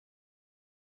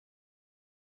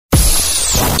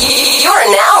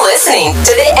You're now listening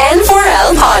to the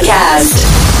N4L podcast.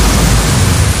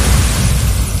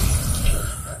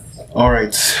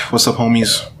 Alright, what's up,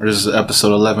 homies? This is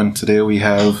episode 11. Today we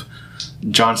have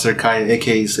John Sarikaya,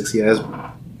 aka Sexy Ass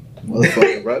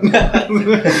Motherfucker, bro.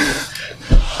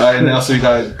 Alright, and also we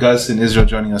got Gus and Israel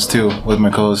joining us too, with my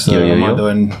co-hosts Armando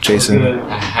and Jason.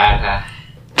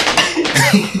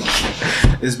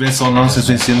 It's been so long since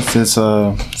we've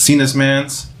seen this man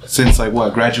since like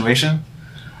what, graduation?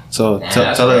 So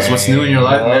tell us what's new in your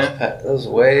life, man. That was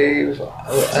way.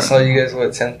 I saw you guys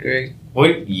 10th grade.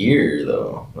 What year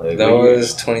though? Like, that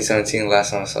was 2017.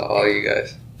 Last time I saw all you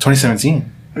guys. 2017.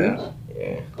 Yeah.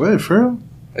 Wait, for real?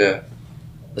 Yeah.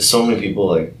 There's so many people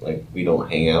like we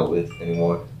don't hang out with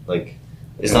anymore. Like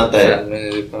it's not that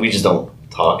we just don't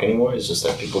talk anymore. It's just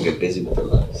that people get busy with their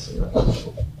lives. You know?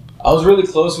 I was really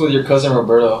close with your cousin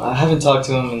Roberto. I haven't talked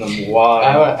to him in a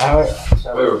while.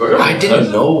 I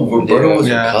didn't know Roberto was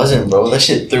your cousin, bro. That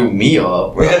shit threw me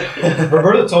off, bro.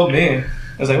 Roberto told me. I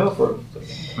was like, oh, for.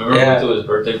 Remember we went to his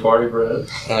birthday party, bro?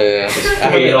 Oh yeah.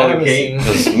 I ate all the cake.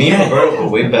 Because me and Roberto were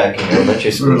way back in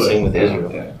elementary school, same with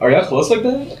Israel. Yeah. Are y'all close like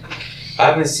that? I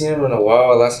haven't seen him in a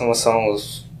while. Last time I saw him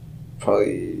was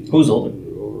probably. Who's older?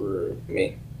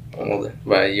 Me. I'm older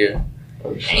by a year.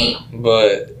 Damn.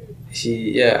 But.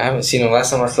 I haven't seen him.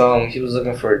 Last time I saw him, he was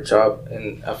looking for a job,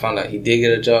 and I found out he did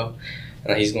get a job,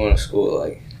 and he's going to school.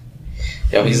 Like,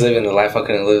 he's living the life I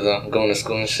couldn't live though, going to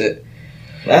school and shit.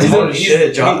 That's hard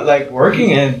shit. Job, like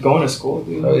working and going to school,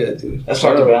 dude. Oh yeah, dude. That's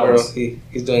hard to balance.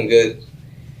 He's doing good.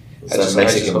 It's that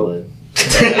Mexican blood.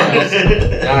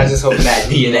 I just hope that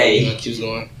DNA keeps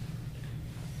going.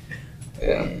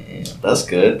 Yeah, that's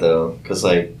good though, cause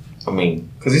like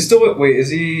cause he's still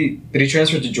did he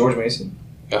transfer to George Mason?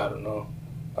 I don't know.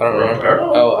 I don't remember.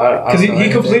 Because he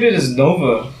completed his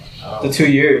Nova, the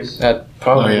 2 years.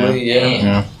 Probably,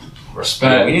 yeah.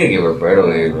 Respect. We need to get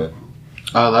Roberto here, man.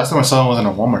 Last time I saw him was in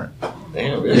a Walmart.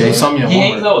 Damn, really? Yeah, he saw me at Walmart. He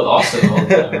hangs out with Austin all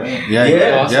the time, right?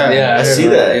 Yeah, I see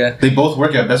that. Yeah. They both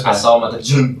work at Best Buy. I saw him at the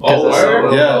gym. Oh,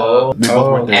 yeah. They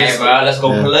both work there. Hey, bro, let's go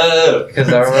pull up. Because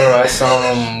I remember I saw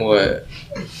him,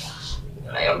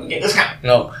 Get this guy.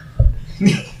 No.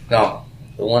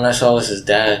 The one I saw was his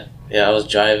dad. Yeah, I was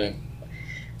driving.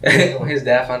 When his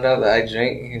dad found out that I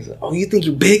drink, he was like, "Oh, you think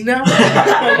you're big now?"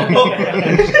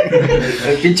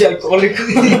 Pinche alcohólico.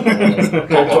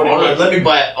 Let me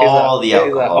buy all the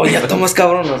alcohol. Oh, ya tomas,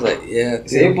 cabrón. I was like, yeah.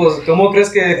 Sí, pues, ¿cómo crees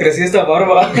que crecí esta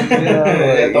barba?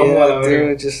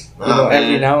 Dude, just,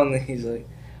 every now and then he's like,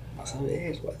 vas a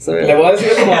ver. Le voy a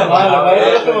decir a tu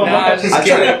mamá, I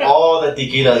tried all the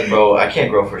tequilas, bro. I can't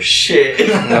grow for shit.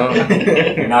 No.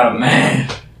 You're not a man.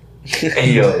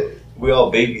 Hey, yo, we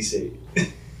all babysit.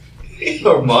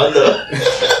 Armando.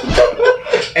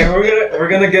 And we're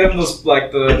gonna get him those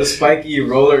like the spiky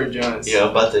roller joints. Yeah, I'm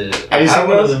about to. Have you seen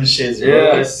one of those? them shits,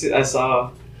 bro. Yeah, I saw.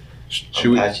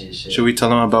 Should we tell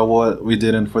them about what we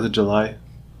did in 4th of July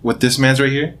with this man's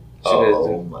right here?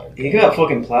 Oh my god. He got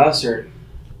fucking plastered,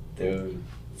 dude.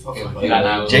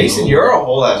 Jason, you're a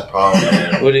whole ass problem,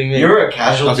 man. What do you mean? You're a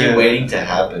casualty Okay. waiting to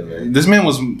happen, man. This man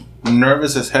was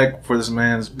nervous as heck for this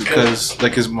man's because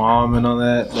like his mom and all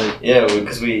that. Like yeah,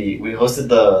 because we hosted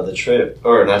the trip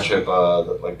or not trip,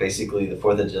 like basically the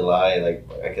 4th of July. Like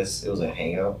I guess it was a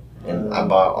hangout, and I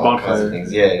bought all kinds of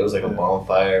things. Yeah, it was like a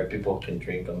bonfire. People can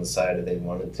drink on the side if they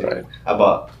wanted to. Right. I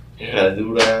bought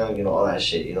herradura, all that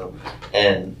shit,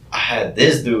 And I had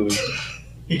this dude.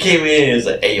 He came in and was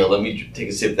like, "Hey, yo, let me take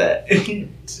a sip of that."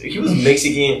 He was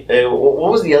Mexican.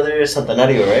 What was the other?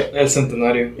 Centenario, right? El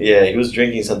Centenario. Yeah, he was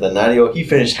drinking Centenario. He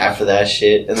finished half of that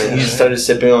shit, and then he just started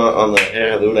sipping on the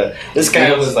herradura. This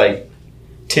guy was like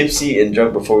tipsy and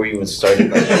drunk before we even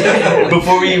started.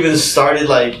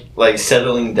 Like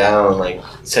settling down, like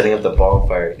setting up the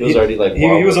bonfire. He was already like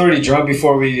he was already drunk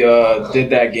before we did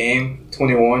that game.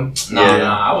 21. Nah,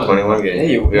 I was 21 game.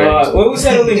 Hey, when we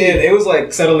settling in, it was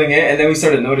like settling in, and then we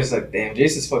started noticing, like, damn,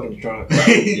 Jason's fucking drunk.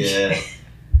 Yeah.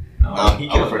 No, he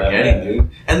kept forgetting, dude.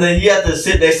 And then he had to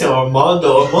sit next to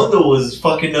Armando. Armando was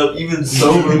fucking up even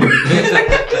sober.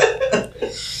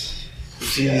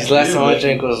 Jeez, last time I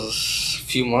drank was a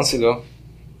few months ago.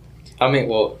 I mean,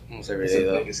 well, almost every day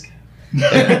though.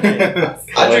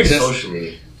 I drink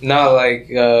socially. Not like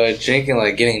drinking,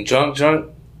 like getting drunk.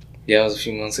 Yeah, it was a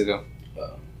few months ago.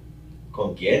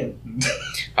 Con quién?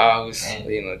 I was,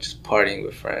 just partying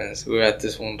with friends. We were at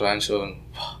this one rancho and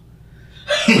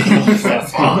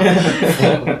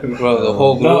bro, the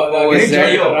whole group was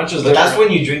there. But that's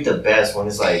when you drink the best. When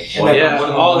it's like,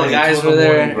 all the guys were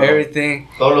there and everything.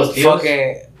 Todos los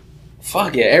tíos?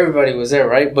 Fuck yeah, everybody was there,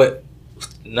 right? But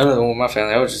none of them were my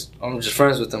family. I'm just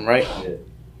friends with them, right? Yeah.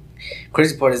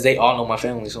 crazy part is they all know my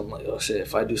family, so I'm like, oh shit,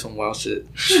 if I do some wild shit,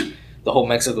 the whole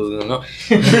Mexico's gonna know.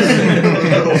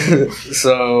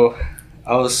 So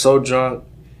I was so drunk,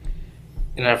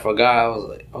 and I forgot. I was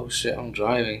like, oh shit, I'm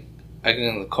driving. I get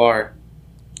in the car.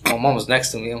 My mom was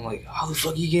next to me. I'm like, how the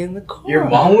fuck you get in the car? Your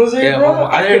mom was there, Yeah, bro?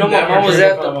 I didn't know my mom was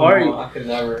at the party. I could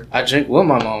never. I drink with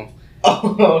my mom.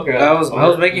 Oh, okay. I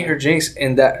was making her drinks,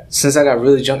 and that since I got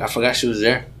really drunk, I forgot she was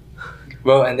there,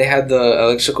 bro. And they had the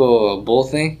electrical bowl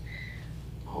thing.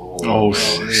 Oh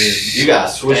shit! You got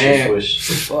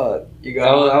swish. Fuck. You I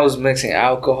got. was mixing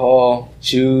alcohol,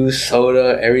 juice,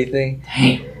 soda, everything.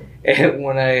 Damn. And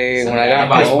when I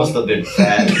got Everybody must have been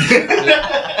fat.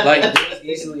 like there was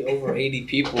easily over 80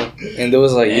 people, and there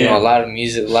was like a lot of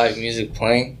music, live music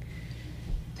playing.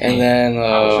 And then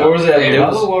Where was it? it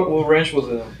was- What ranch was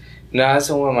it? Nah, it's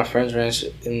in one of my friends' ranch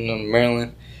in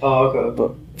Maryland. Oh, okay.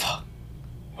 But fuck,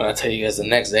 when I tell you guys the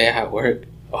next day I had work,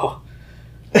 oh.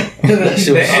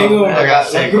 The hangover. I got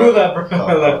sick, Screw bro. that,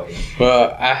 bro.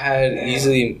 Bro, I had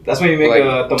easily That's when you make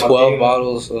like a 12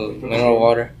 bottles of mineral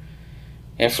water,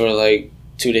 and for like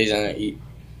 2 days I didn't eat.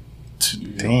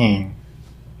 Dang.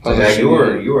 Yeah, you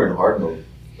were in hard mode.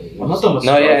 I'm not the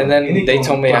No, yeah, and then they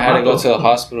told me I had to go to the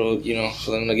hospital,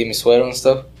 for them to give me sweater and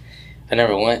stuff. I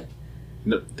never went.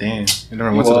 No, damn. You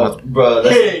never went to the hospital. Bro,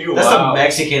 that's Wow. some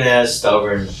Mexican ass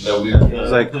stubborn that we.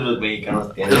 It's like-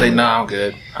 Mexicanos They're like, nah, I'm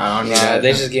good. I don't need Nah, that.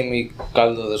 they just gave me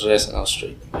caldo de res and I was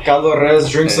straight. Caldo res,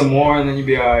 drink some more, and then you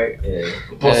be alright. Yeah.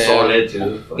 Pozole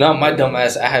too. No, my dumb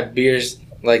ass, I had beers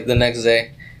like the next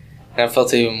day, and I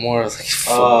felt even more. I was like,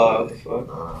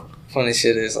 fuck. Funny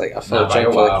shit is like I felt Nah, drunk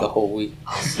but for like wow. the whole week.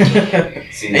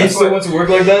 See, And you still went to work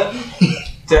like that?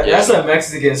 That's a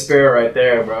Mexican spirit right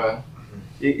there, bro.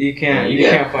 You can't you you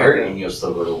get can't fight hurt that. and you'll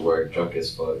still go to work drunk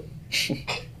as fuck.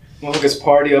 Motherfuckers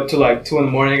party up to like 2 in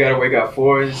the morning. You gotta wake up at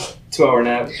 4. It's 2-hour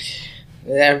nap.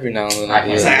 Every now and then I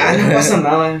do It's like, ah, no pasa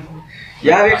nada.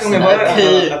 Ya viejo, me voy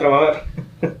a trabajar.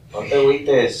 No te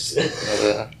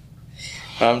agüites.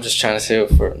 But I'm just trying to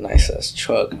save up for a nice ass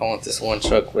truck. I want this one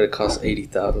truck, but it costs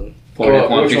 $80,000. Which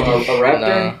one? A Raptor?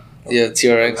 Nah, yeah,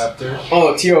 TRX.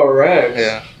 Oh, TRX.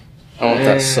 Yeah, I want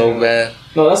that so bad.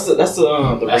 No, that's the That's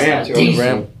Ram. not TRX. decent.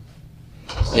 Ram.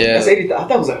 Yeah. That's 80. I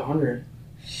thought it was 100.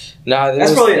 Nah,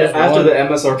 That's probably there's after one, the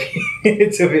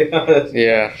MSRP. To be honest.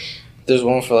 Yeah, there's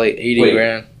one for like 80 Wait.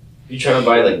 grand. You trying to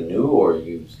buy like new or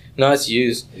used? No, it's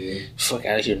used. Dude. Fuck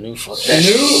out of here, new. Fuck that.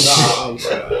 New?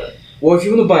 shit. Well, if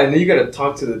you want to buy it new, you gotta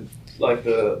talk to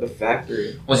the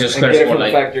factory. What's your And square get it score from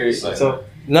the like? factory. Like- So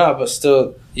No, but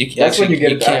still, that's when you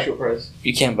get the can't, actual price.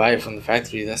 you can't buy it from the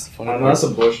factory. That's the funny I know part. that's a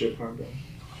bullshit part, bro.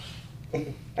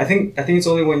 I think it's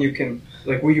only when you can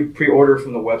when you pre-order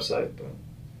from the website.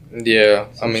 But Yeah,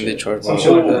 I mean they charge Some more.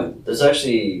 shit like that. There's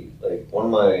actually like one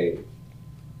of my.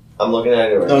 I'm looking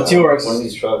at it right No, now. TRX. One of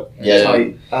these trucks. I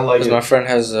like Because it. my friend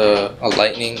has a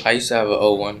Lightning. I used to have a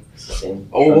 01. It's the same.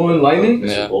 Oh, one Lightning?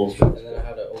 Yeah. Old And then I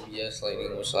had an OBS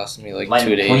Lightning, which lasted me like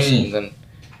Lightning 2 days. Queen. And then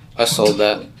I sold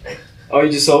that. Oh,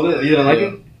 you just sold it? You didn't like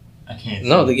it? I can't.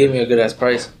 No, they gave me a good ass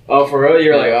price. Oh, for real?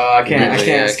 You're like, oh, I Yeah,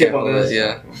 can't I skip can't on hold this. it,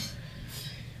 yeah.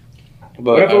 What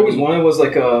But I've always wanted was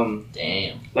like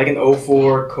Damn. like an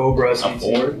 04 Cobra A SVT.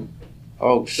 Ford?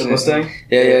 Oh The shit. Mustang?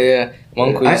 Yeah. My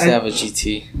uncle used to I- have a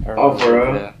GT. I Oh, for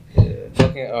remember, real? Yeah.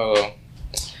 Fucking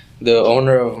the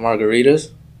owner of Margaritas.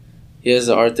 He has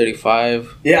the R35,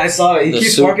 Yeah, I saw it. He The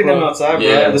keeps parking them Supra. outside, bro.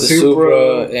 Yeah, The, the Supra.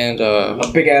 Supra, and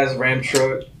A big ass Ram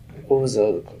truck. what was the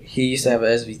other? He used to have a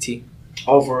SVT.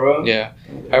 Oh, for real? Yeah,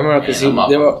 I remember because Man, I'm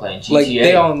they were playing like GTA.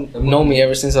 they all know me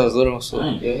ever since I was little. So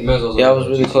Dang. yeah, I was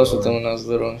really close with them when I was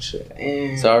little and shit.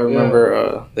 Damn. So I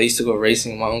remember they used to go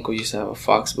racing. My uncle used to have a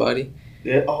Fox body.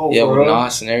 Yeah. Oh, Yeah, for with real?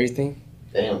 NOS and everything.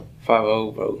 Damn.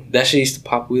 5.0, bro. That shit used to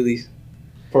pop wheelies.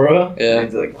 For real? Yeah.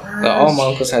 It's like, Like, all my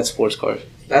uncles had sports cars.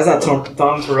 that's not Tom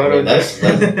Toretto. I mean, that's-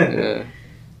 Yeah.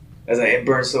 That's like, it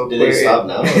burns so Did quick. they stop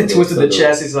now? It twisted the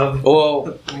chassis off.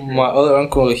 Well, my other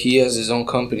uncle, he has his own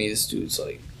company. This dude's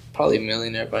like probably a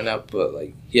millionaire by now, but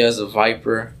like he has a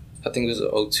Viper. I think it was an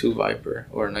 02 Viper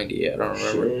or a 98. I don't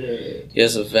remember. Shit. He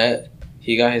has a Vet.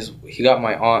 He got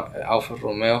my aunt Alfa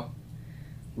Romeo,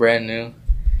 brand new.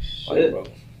 Like, Shit. bro,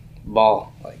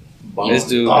 ball. Like this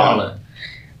dude Ballin'.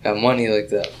 got money like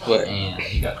that. But Damn,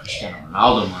 you got Cristiano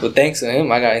Ronaldo money. but thanks to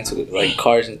him, I got into like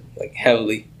cars like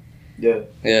heavily. Yeah.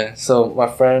 Yeah, so my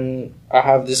friend, I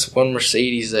have this one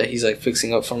Mercedes that he's like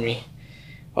fixing up for me.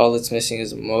 All that's missing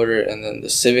is a motor, and then the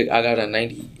Civic. I got a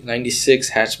 96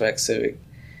 hatchback Civic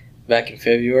back in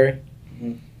February.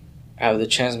 Mhm. I have the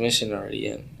transmission already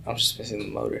in. I'm just missing the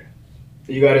motor.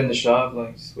 You got it in the shop,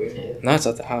 like, sweet. Now it's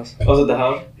at the house. I was at the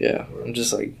house. Yeah, I'm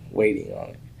just like waiting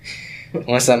on it.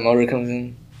 Once that motor comes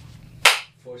in,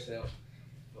 4 push it out.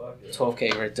 Fuck yeah.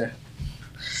 12K right there.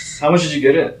 How much did you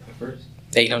get it at first?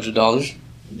 $800.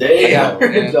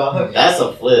 Damn, Dog. that's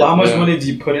a flip. But how much Yeah. money did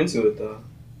you put into it though?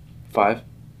 5.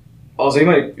 Oh, so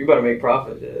you better make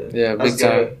profit. Yeah, That's big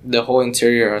time. good. The whole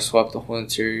interior, I swapped the whole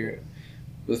interior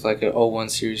with like an 01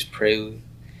 series Prelude.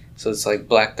 So it's like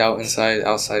blacked out inside.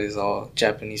 Outside is all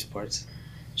Japanese parts.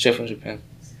 Ship from Japan.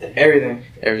 Everything.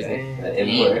 Everything. Damn. That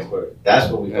import, export.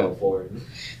 That's what we go for.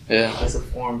 Yeah. That's a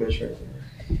foreign bitch right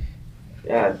there.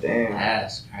 God damn.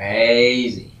 That's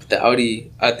crazy. The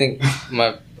Audi, I think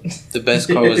the best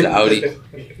car was the Audi.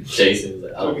 Jason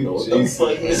was like, I don't know what the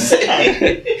fuck to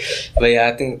say. But yeah,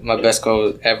 I think my best car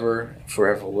was ever,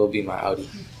 forever will be my Audi.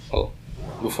 Oh,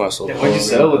 before I sold Yeah, it. why'd you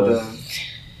sell it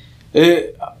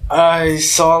then? I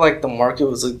saw like the market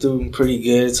was like doing pretty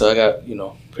good, so I got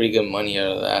pretty good money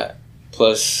out of that.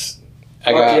 Plus,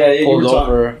 I got you pulled were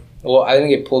talking- over. Well, I didn't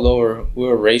get pulled over. We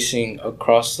were racing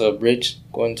across the bridge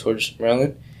going towards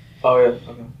Maryland, Oh yeah.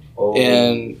 Okay. Oh,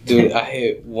 and dude, I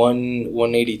hit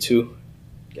 182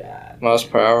 God. miles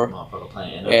per hour, Motherfucker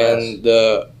playing and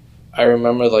I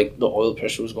remember like the oil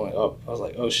pressure was going up. I was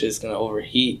like, oh shit, it's gonna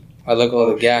overheat. I let go of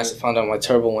Oh, the gas. shit. I found out my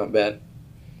turbo went bad.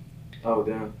 Oh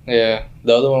damn. Yeah,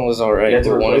 the other one was alright. You had to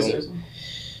but one of replace them, it or something?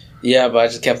 yeah, but I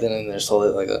just kept it in there, sold it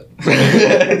like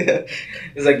that.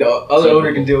 It's like the other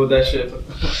owner can deal with that shit. I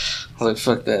was like,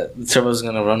 fuck that. The turbo's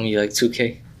gonna run me like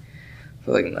 2K. I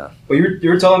was like, nah. But you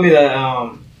were telling me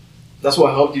that that's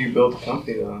what helped you build the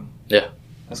company though. Yeah.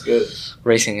 That's good.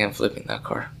 Racing and flipping that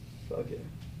car. Fuck yeah.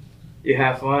 You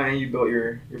have fun and you built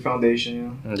your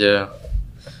foundation. Yeah.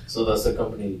 So that's the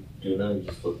company do now? You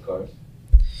just flip cars?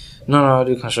 No, I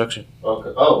do construction.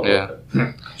 Okay. Oh, Yeah.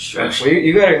 okay. Well,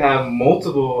 you gotta have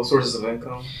multiple sources of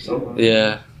income. Somehow.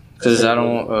 Yeah. Because I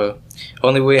don't,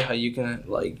 only way how you can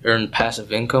like earn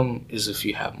passive income is if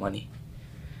you have money.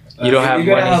 You don't have You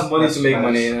gotta money. have money to make That's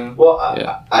money. nice. Yeah. Well,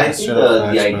 Yeah. I That's think so the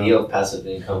nice, idea bro. of passive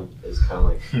income is kind of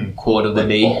like Quote of the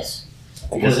day. false.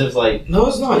 Because if like No,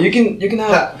 it's not. You can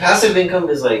have. passive income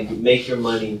is like you make your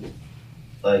money.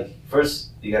 Like first,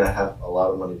 you gotta have a lot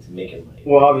of money to make your money.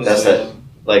 Well, obviously. That's it.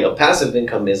 Like a passive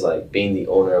income is like being the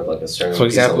owner of like a certain. For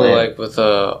piece of example, land. like with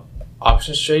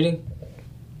options trading,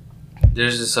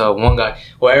 there's this one guy.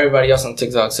 Well, everybody else on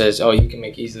TikTok says, "Oh, you can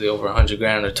make easily over 100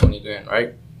 grand or 20 grand,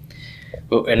 right?"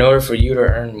 But in order for you to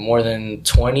earn more than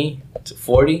 20 to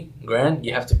 40 grand,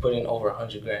 you have to put in over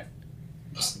 100 grand.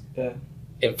 Yeah.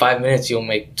 In 5 minutes, you'll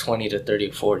make 20 to 30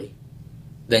 or 40.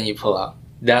 Then you pull out.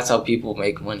 That's how people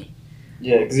make money.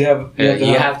 Yeah, because you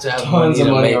have to have tons money of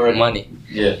to money make already. money.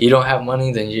 Yeah. You don't have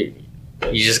money, then you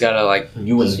just gotta like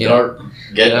You was You dark.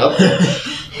 Get Yeah. up.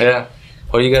 yeah,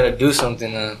 or you gotta do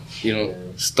something to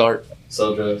start.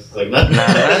 Sell drugs. Like Nah,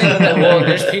 not even that. Well,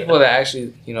 there's people that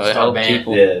actually it Start helped band.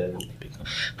 people. Yeah.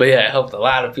 But yeah, it helped a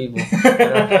lot of people.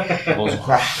 Was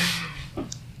crap.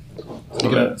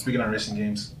 Speaking of racing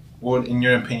games, what in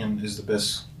your opinion is the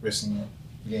best racing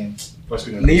game? Or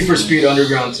speaking of Need racing for games? Speed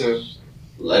Underground 2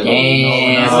 Lego.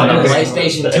 Damn. No, On the no, no.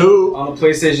 PlayStation 2. on the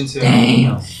PlayStation 2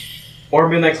 Damn. or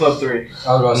Midnight Club 3.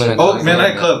 Oh,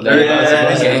 Midnight Club. There you go.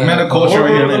 Yeah. Midnight Culture. Or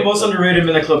right the here. most underrated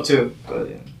Midnight Club 2. But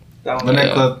yeah, that one. Midnight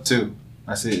Yeah. Club 2.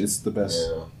 I see it's the best.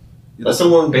 Yeah. That's the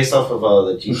one based off of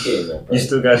the GTA map, right?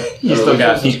 You still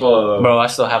got people. Bro, I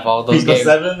still have all those people games.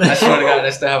 7. I swear to God, I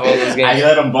still have all those I games.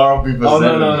 let them borrow people Oh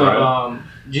 7. no. bro.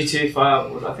 GTA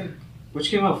 5. I think which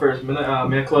came out first,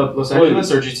 Midnight Club Los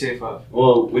Angeles or GTA 5?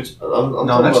 Well, which I'm No,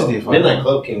 talking that's about GTA 5. Midnight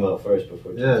Club came out first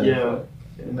before. Yeah. Yeah.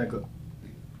 Midnight Club.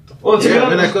 Well, to be Yeah,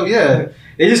 honest, Midnight Club. Yeah.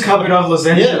 they just copied off Los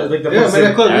Angeles. Yeah. Like the Yeah, first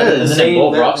Midnight Club. Yeah, Yeah. isn't it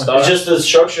both Rockstar? It's just the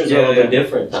structures are a little Yeah. bit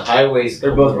different. The highways.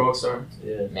 They're both Rockstar.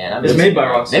 Yeah. Man, It's made by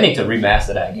Rockstar. They need to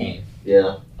remaster that game.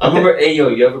 Yeah. I remember. Hey, yo,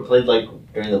 you ever played like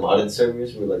during the modded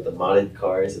servers where like the modded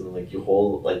cars and then like you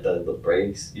hold like the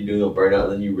brakes, you're doing a burnout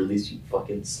and then you release you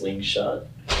fucking slingshot.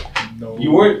 No.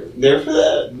 You weren't there for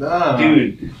that. Nah.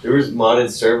 Dude, there was modded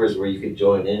servers where you could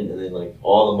join in, and then like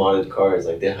all the modded cars,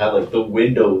 like they had like the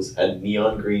windows had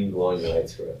neon green glowing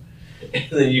lights, bro. And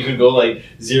then you could go like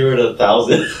 0 to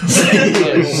 1,000.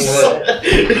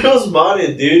 It was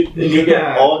modded, dude. And you get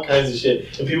Yeah. all kinds of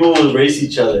shit, and people would race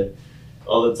each other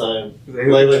all the time. They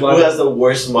Like who has the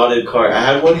worst modded car? I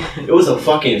had one. It was a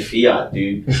fucking Fiat,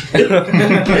 dude.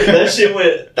 That shit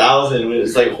went 1,000.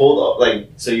 It's like hold up, like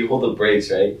so you hold the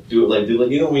brakes, right? Do like you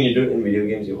know when you do it in video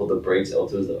games, you hold the brakes,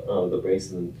 L2 is the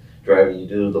brakes, and then drive, and you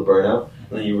do the burnout,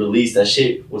 and then you release. That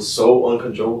shit was so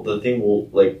uncontrollable. The thing will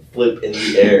like flip in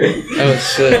the air. Oh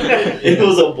shit. It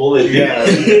was a bullet. Dude. Yeah.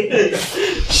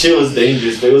 Shit was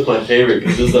dangerous, but it was my favorite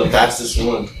because it was the fastest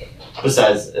one.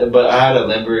 Besides, but I had a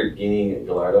Lamborghini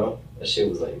Gallardo. That shit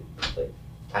was like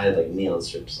I had like neon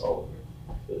strips all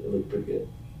over. It looked pretty good.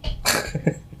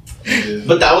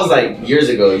 But that was like years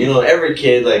ago. You know, every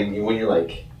kid like when you're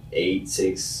like 8,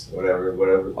 6,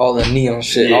 whatever. All the neon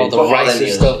shit, Yeah, all the rice and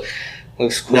stuff.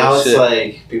 Looks cool. Now shit. it's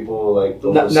like people like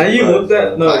Now you looked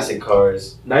at classic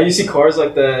cars. Now you see cars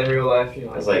like that in real life. You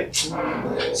know, It's like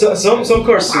so some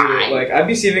cars suit it. Like I'd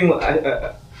be seeing.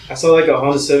 I saw like a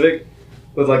Honda Civic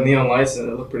with like neon lights and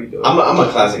it looked pretty dope. I'm a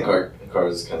classic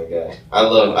cars kind of guy.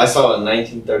 I saw a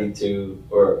 1932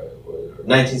 or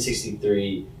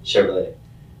 1963 Chevrolet.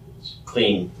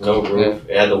 Clean, no roof.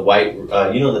 It had the white,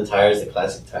 you know the tires, the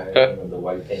classic tires, you know, the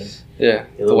white paint. Yeah,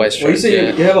 the white stripes. Well, you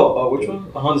say you have a which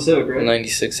one? A Honda Civic, right?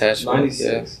 96 hatchback.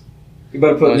 96. You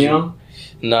better put neon?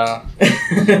 Nah.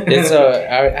 It's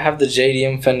I have the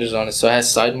JDM fenders on it, so it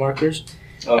has side markers.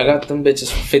 Oh. I got them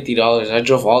bitches for $50. I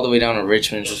drove all the way down to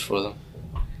Richmond just for them.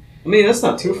 I mean, that's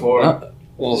not too far.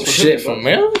 Well, shit, from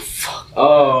Maryland? Fuck.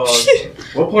 Oh,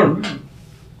 what part?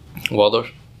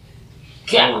 Waldorf.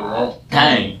 God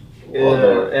dang.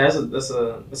 Yeah, that's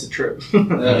a trip.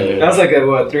 That's like a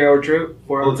 3-hour trip,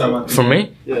 4 hour trip. For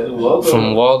me? Yeah.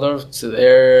 From Waldorf to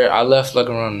there, I left like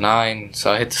around 9,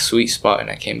 so I hit the sweet spot and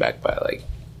I came back by like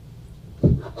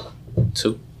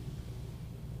 2.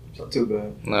 Not too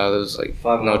bad. No, there was like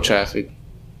 5 no hours. traffic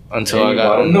until I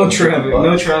got No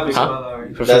traffic. Huh?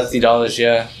 For $50.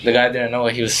 Yeah, the guy didn't know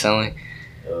what he was selling,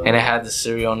 and it had the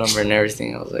serial number and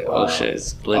everything. I was like, oh shit,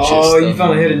 it's legit. Oh, stuff. you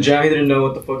found a hidden gem. He didn't know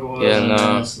what the fuck it was. Yeah,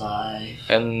 no.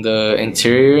 And the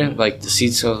interior, like the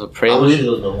seats of the How much do Prelude,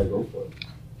 those normally go for?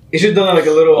 You should have done like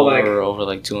a little over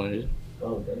like 200. Oh,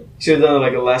 okay. You should have done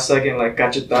like a last second like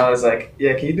cachetada. Like,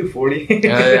 yeah, can you do 40?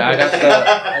 Yeah, I got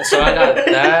the. So I got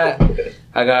that.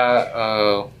 I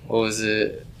got what was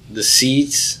it? The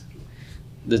seats,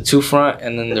 the 2 front,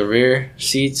 and then the rear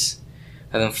seats,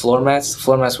 and then floor mats. The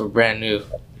floor mats were brand new,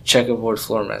 checkerboard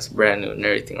floor mats, brand new and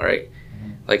everything, right?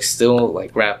 Like still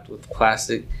like wrapped with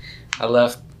plastic. I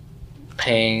left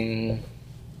paying.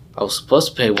 I was supposed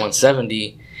to pay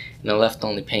 $170, and I left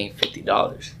only paying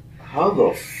 $50. How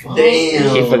the fuck?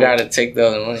 Damn. He forgot to take the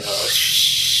other money. Oh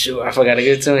shoot! I forgot to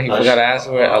give it to him. He forgot to ask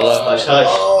for it. I left.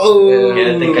 Oh,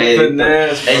 Yeah, I think I-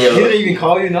 finesse. Hey, yo. He didn't even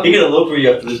call you. Nothing. He gonna look for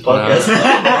you after this podcast.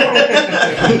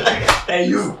 Hey,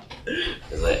 you.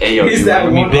 It's like, hey yo, He's you that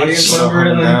want me, one bitch? audience member.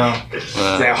 And then, he's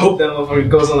like, I hope that motherfucker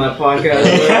goes on that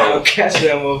podcast. I'll catch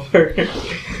that motherfucker.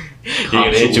 He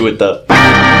gonna hit you with the.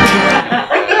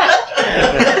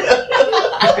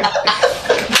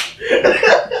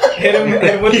 Hit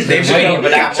him with his name. waiting for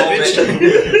that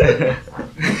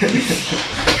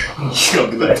He's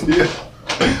gonna be like,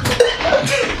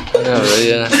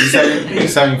 Yeah.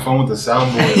 He's having fun with the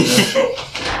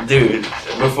soundboard. dude.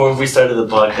 Before we started the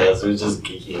podcast, we were just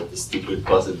geeking at the stupid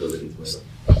possibilities, man.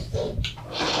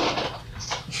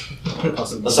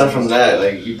 Aside from that,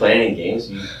 like you play any games?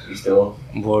 You still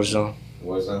Warzone.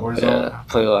 Warzone? Yeah, I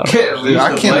play a lot. Dude,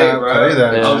 I cannot play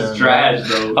that. Yeah. I was trash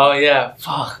though. Oh yeah,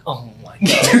 fuck. Oh my god.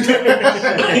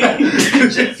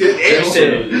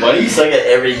 Why do you suck at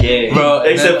every game, Bro,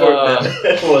 Except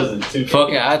then, for what was it? 2K?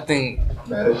 Fucking, I think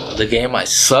the game I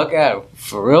suck at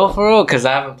for real, because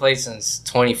I haven't played since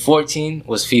 2014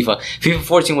 was FIFA. FIFA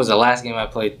 14 was the last game I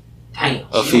played Dang.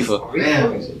 of FIFA.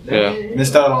 Damn. Yeah.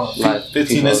 Missed out on Like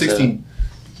 15 and 16.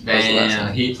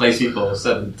 Damn, he plays FIFA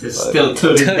 7 still to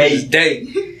this Today's day.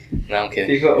 day. No, I'm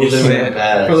kidding. FIFA He's was so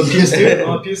bad. from the PS2.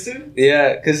 On PS2.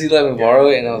 Yeah, because he let me borrow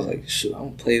it, and I was like, shoot, I'm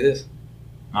gonna play this.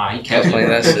 Nah, he kept playing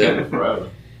that shit. kept it forever.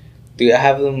 Dude, I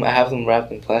have them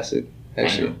wrapped in plastic,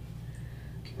 actually.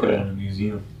 Put it in a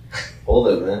museum. Hold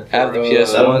it, man. I have the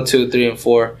PS1, 2, 3, and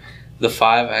 4. The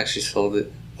 5, I actually sold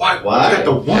it. Why? Why? I got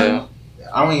the one. Yeah.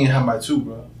 I don't even have my 2,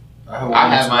 bro. I have,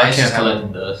 I have mine I just can't have collecting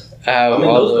it. dust. I have I mean,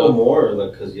 all those go the. more,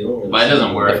 like, because you don't really. But it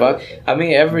doesn't work. If I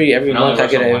mean, every only month I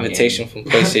works get on an one invitation from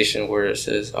PlayStation where it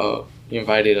says, "Oh, you're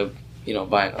invited to,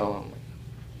 buy an." Oh,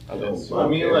 I'm like, I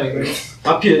mean, like,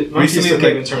 My PS2 recently, can't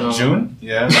even turn on. like, June?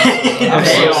 Yeah. I'm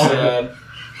so sad.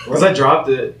 Because I dropped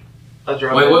it. Wait,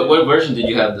 what version did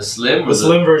you have? The slim? The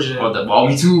slim version. Or the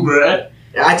me too, bruh.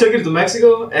 I took it to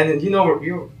Mexico, and then, you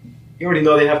already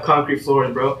know they have concrete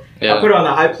floors, bro. yeah. I put it on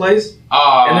a high place,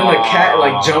 Oh. and then the cat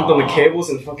jumped on the cables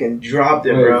and fucking dropped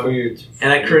it, bro.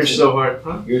 And I cringed so hard.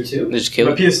 Huh? Your 2? Did you kill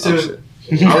My it? PS2. Oh,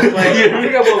 shit. I was playing. I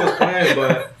forgot what I was playing,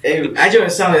 but I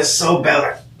just sounded so bad,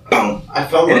 like boom. I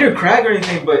found It one. didn't crack or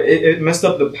anything, but it messed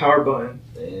up the power button.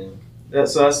 Damn.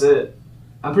 So that's it.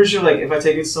 I'm pretty sure, like, if I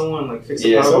take it to someone, like, fix the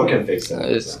Yeah, power someone button, can fix that.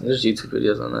 There's YouTube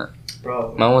videos on that.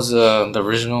 bro. Mine was the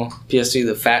original PS3,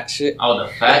 the fat shit. Oh, the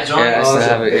fat joint? Yeah, I still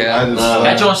have it. Yeah.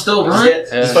 That joint still runs?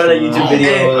 Just find a YouTube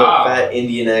video of a Oh. fat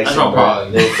Indian accent. That's not bro.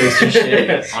 probably- They'll fix your shit.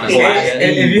 On And his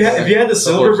last if you had the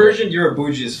silver version, you're a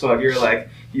bougie as fuck. You're like,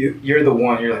 you're the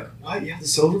one. You're like, what? You have the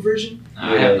silver version?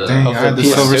 I have the, Dang, I had the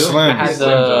silver I slim.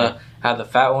 had the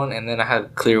fat one, and then I had the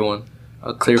clear one.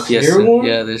 A clear PS2. Clear one?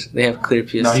 Yeah, they have clear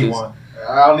PS2s. No, he won.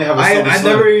 I only have a silver I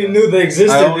slim. never even knew they existed.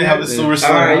 I only have the silver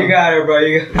slim. Alright, you got it, bro.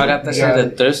 I got that shit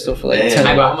at the thrift store for like Damn.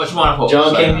 $10. how much money for?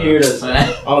 John came here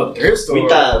to. Oh, thrift store. We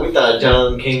thought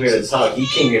John came here to talk. He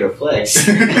came here to flex.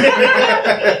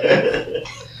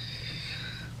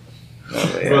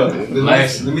 Bro,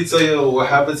 let me tell you what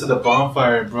happened to the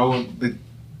bonfire, bro.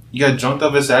 You got jumped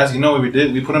up his ass. You know what we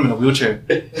did? We put him in a wheelchair.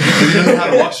 He didn't know how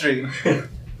to walk straight.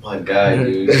 My God,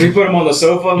 dude. We put him on the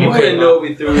sofa. You couldn't know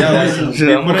we threw him. Yeah, we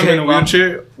put him in a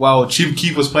wheelchair while Chief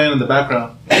Keef was playing in the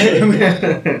background. He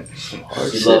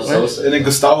loves Sosa. And then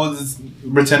Gustavo just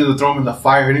pretended to throw him in the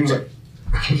fire, and he was like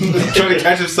trying to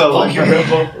catch himself. Fuck your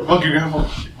grandpa. Fuck your grandpa.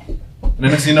 And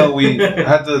then next thing you know, we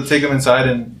had to take him inside,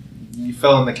 and he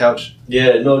fell on the couch.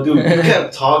 Yeah, no, dude, we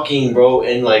kept talking, bro,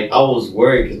 and like I was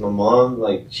worried because my mom,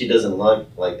 like, she doesn't like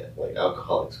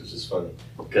alcoholics, which is funny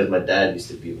because my dad used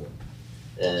to be one,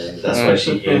 and that's why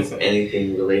she hates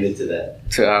anything related to that.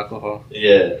 To alcohol.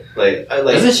 Yeah,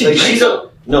 Doesn't she drink she's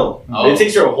no. Oh. It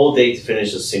takes her a whole day to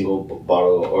finish a single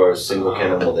bottle or a single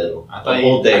can of Modelo. I A thought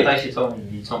whole day. I thought you told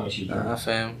me she drank. Nah,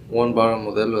 fam. One bottle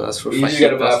of Modelo, that's for You just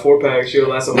gotta buy a 4-pack. She'll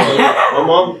last a month. My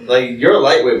mom, like, you're a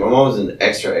lightweight. My mom's an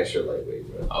extra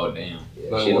lightweight, bro. Oh damn.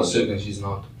 Yeah, she don't do it. she's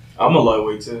not. I'm a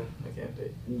lightweight too. I can't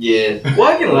take. Yeah.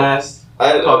 Well, I can last.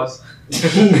 Pause.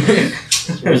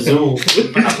 Resume.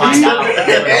 I'm gonna find out.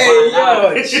 Hey,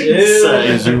 yo, chill.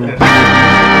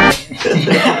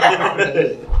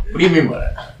 What do you mean by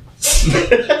that?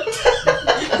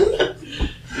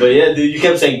 But yeah, dude, you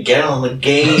kept saying get on the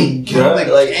game, Get on the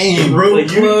game.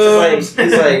 Like, it's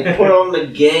like put on the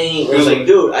game. It's like,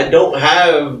 dude, I don't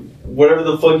have whatever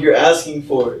the fuck you're asking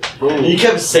for. Bro. You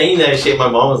kept saying that shit. My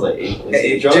mom was like, "Hey, is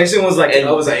he drunk?" Jason was like, And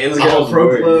I was like, let's I get on was pro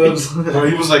worried. clubs. Bro,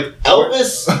 he was like,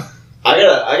 Elvis. I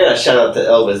gotta shout out to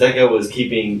Elvis. That guy was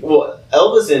keeping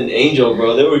Elvis and Angel,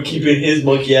 bro. They were keeping his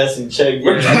monkey ass in check,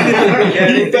 bro. Yeah.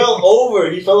 He fell over.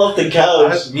 He fell off the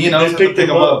couch. me and Elvis had to pick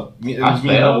him up. It was me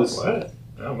and Elvis. What?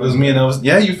 It was me and Elvis.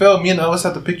 Yeah, you fell. Me and Elvis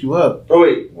had to pick you up. Oh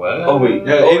wait. What? Oh wait.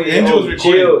 Yeah, Angel was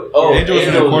recording. Chill. Oh, Angel was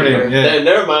recording. Yeah.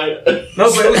 Never mind.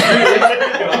 No, but it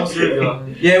was 3 days ago.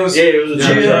 Yeah, it was. Yeah, it was a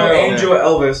Gio, trip. Angel,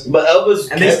 Elvis, But Elvis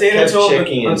and they stayed kept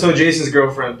checking in. until Jason's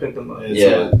girlfriend picked them up.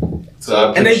 Yeah. So I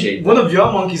And appreciate then one of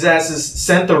y'all monkeys' asses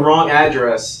sent the wrong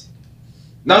address.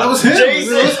 No, that was him.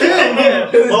 Jason.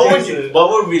 It was him. Why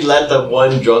would we let the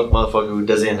one drunk motherfucker who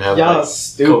doesn't have Y'all like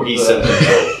stupid. cohesive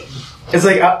control? It's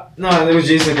like, no, it was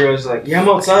Jason Girl. It's like, yeah, I'm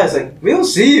outside. It's like, we don't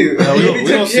see you. No, we He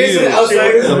don't took see Jason you.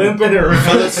 outside, he's limping around.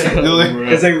 It was like-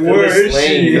 It's like, where is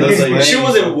she? It was like- She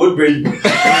was in Woodbridge.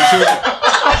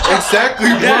 Exactly,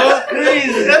 bro.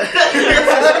 Crazy. What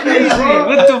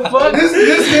the fuck? This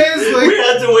man's We like.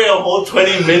 had to wait a whole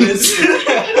 20 minutes. We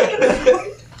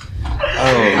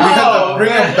had to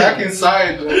bring him back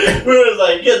inside. We was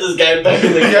like, get this guy back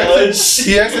in the couch.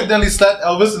 He accidentally slapped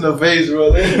Elvis in the face,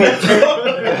 bro.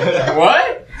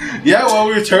 What? Yeah, while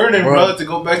we were turning, Bro. bro, to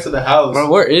go back to the house. Bro,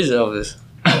 where is Elvis?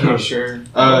 I'm not sure.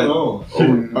 No.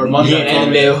 Armando Me and told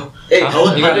me. Annandale. Hey,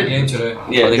 He got a game today.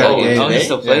 Yeah, they got got a game Oh, he today?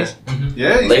 still plays?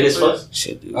 Yeah, he's Latest still fuss?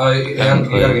 Shit, dude. He got a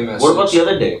game. What about the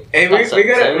other day? Hey, we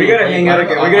gotta hang out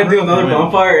again. We gotta do another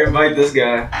bonfire and invite this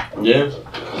guy. Yeah.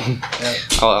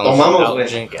 I'll Mama's win.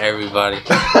 drink everybody.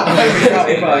 If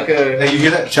I could. Hey, you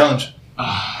hear that? Challenge.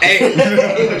 Hey,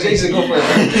 Jason, go for it.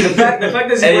 the fact that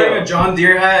he's wearing a John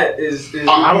Deere hat is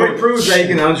already proves that he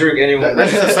can undrink anyone.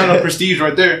 That's just a sign of prestige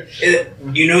right there.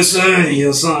 You know, son, you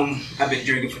know something. I've been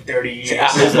drinking for 30 years. I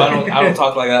hope I don't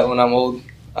talk like that when I'm old.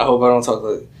 I hope I don't talk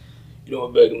like, you know,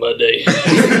 back in my day.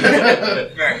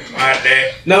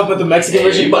 No, but the Mexican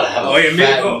version. You about to have Oh, a yeah,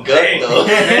 fat amigo. gut, Hey. though.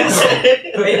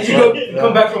 Hey, if you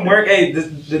come back from work, hey,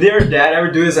 did your dad ever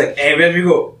do this? Like, hey,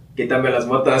 amigo, quítame las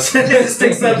botas.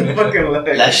 Sticks out the fucking leg.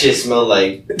 That shit smelled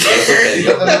like.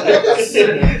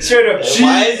 Straight up cheese.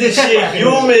 Why is this shit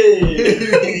humid?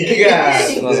 Yeah.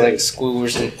 Smells like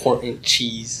Squidward's important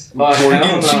cheese. Oh, hell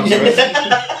no, bro.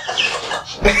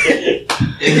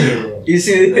 You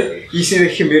see the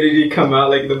humidity come out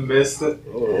like the mist. That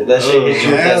shit hit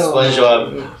you with that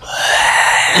SpongeBob.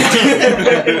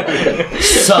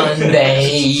 Sunday.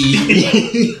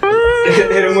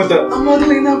 Hit him with the I'm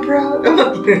ugly now, proud. I'm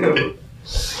ugly now.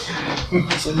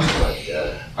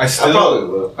 I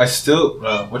still.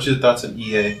 What's your thoughts on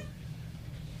EA?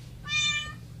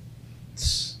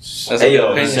 That's Hey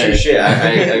yo, opinion. that's your shit. I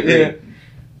agree.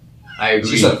 I I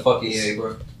agree. She said, "Fuck EA,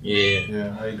 bro."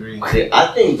 Yeah, I agree. I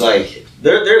think like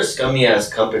they're a scummy ass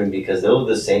company because they're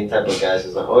the same type of guys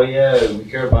who's like, oh yeah, we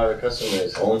care about our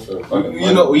customers only for the fucking money.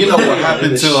 You know what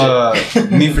happened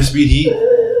to Need for Speed Heat?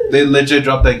 They legit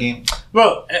dropped that game.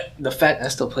 Bro, the fact I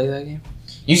still play that game.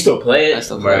 You still play it? I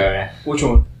still play it. Which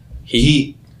one?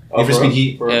 Heat. Need for Speed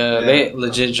Heat. Yeah, they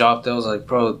legit dropped it. I was like,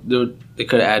 bro, dude, they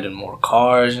could have added more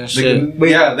cars and shit.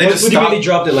 Wait, they just what do you mean stopped. they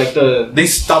dropped it? Like They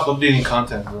stopped updating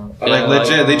content, bro. Yeah, Like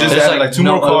legit, they just there's, added like 2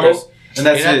 more no cars, update. and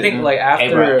that's And it. I think like Hey,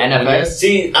 after bro, NFS?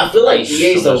 See, I feel like Like,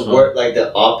 EA's so the much work like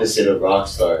the opposite of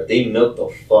Rockstar. They milk the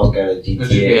fuck out of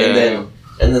GTA, Yeah.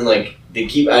 and then like they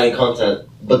keep adding content,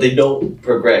 but they don't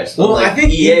progress. Well, Unlike I think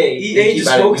they EA keep just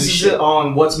adding new focuses shit. it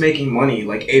on what's making money,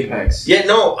 like Apex. Yeah,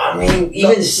 no, I mean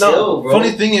even still, bro.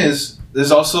 Funny thing is,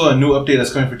 there's also a new update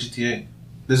that's coming for GTA.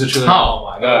 There's a trailer. Oh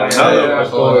my god. Yeah, of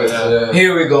course. Yeah.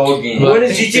 Here we go again. But When I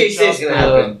is think GTA they 6 gonna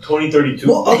dropped, happen? 2032.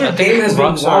 What other I think game has been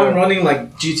Rockstar- long running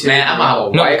like GTA? Man, I'm out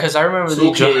of No, white. because I remember they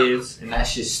 2 dropped. kids, and that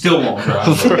shit still won't drop.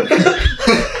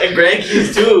 And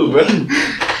grandkids too, bro.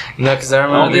 No, because I I'm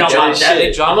remember gonna be on my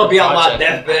they dropped I'm gonna be the on my project.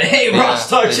 deathbed. Hey, Yeah,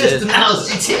 Rockstar they just did.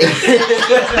 announced GTA.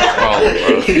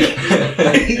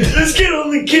 This kid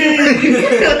only kid.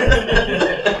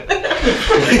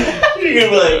 You're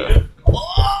gonna be like,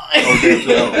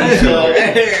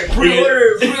 Hey,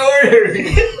 pre-order.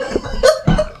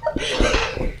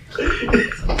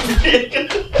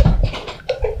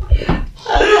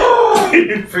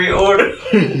 pre-order.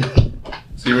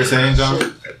 So you were saying,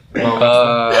 John?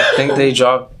 I think they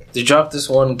dropped this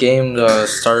one game to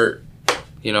start,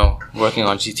 working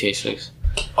on GTA 6.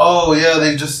 Oh yeah,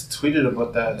 they just tweeted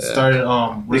about that. Yeah. Started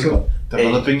what's it called?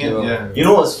 Developing Hey, it. Yeah. You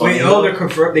know what's funny? Wait, though?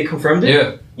 they confirmed it?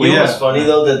 Yeah. You know Yeah. what's funny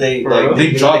though that they like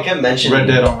They dropped kept mentioning Red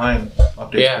Dead Online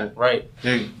update. Yeah, right.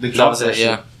 They That dropped was that it. shit.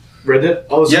 Yeah. Red Dead?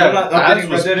 Oh, so Yeah, they're not Alex updating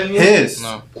was Red Dead anymore? pissed.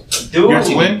 No. Dude, Your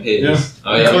twin? Pissed. Yeah.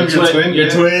 Oh You yeah. call him your twin? Your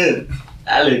Yeah. twin,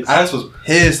 Alex. Alex was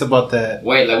pissed about that.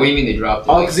 Wait, like what do you mean they dropped it?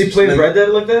 Oh, because he played Red Dead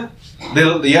like that?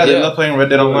 They Yeah. love playing Red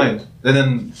Dead Online. And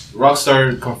then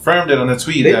Rockstar confirmed it on a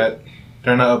tweet They- that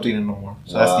they're not updating no more.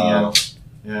 So that's the Wow. end.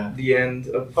 Yeah. The end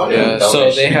of Fucking Yeah. dumb So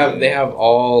as they shit. have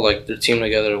all like their team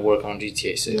together to work on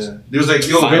GTA 6. Yeah. He was like,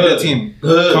 yo, Fine. Red Dead team,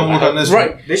 come work on this.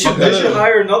 Right. They should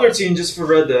hire another team just for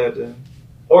Red Dead.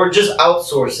 Or just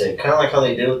outsource it, kind of like how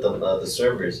they did with the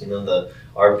servers, the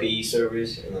RPE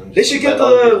servers. And then They should get let the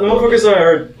other people work motherfuckers that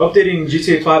are updating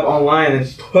GTA 5 online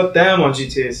and put them on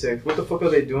GTA 6. What the fuck are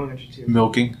they doing in GTA 5?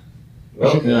 Milking.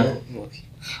 Well, Yeah.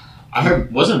 I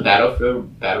heard wasn't Battlefield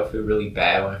really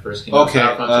bad when it first came out? Okay.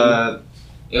 Battlefront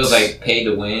 2? It was like pay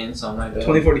to win, something like that.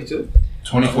 2042?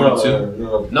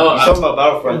 2042. No, I'm talking about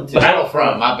Battlefront 2.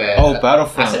 Battlefront. My bad. Oh, I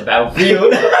Battlefront. said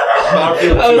Battlefield.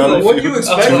 Battlefield I was 2. like, what do you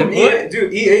expect from What? EA?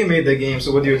 Dude, EA made that game,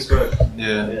 so what do you expect?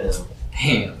 Yeah. Yeah.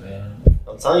 Damn, man.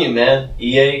 I'm telling you, man.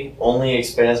 EA only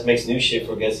expands, makes new shit,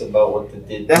 forgets about what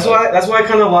they did. That's why I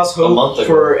kind of lost A month hope ago.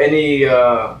 for any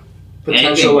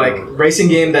potential Anything. racing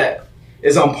game that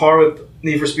is on par with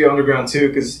Need for Speed Underground 2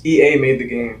 because EA made the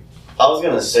game. I was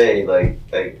gonna say, like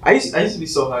I used to be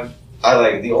so hyped. I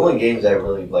like the only games that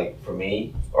really like for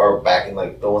me are back in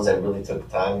like the ones that really took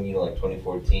time. Like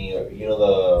 2014, or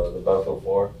the Battlefield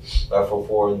 4, Battlefield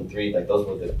 4 and 3. Like those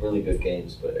were the really good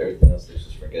games, but everything else they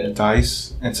just forget.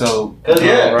 DICE. And so Cause right,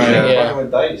 yeah. fucking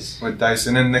with dice. with DICE,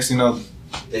 and then next thing you know,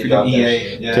 They freaking dropped that EA.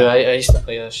 shit. Yeah. Dude, I used to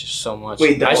play that shit so much.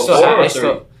 Wait, I the still four have or I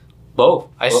still both.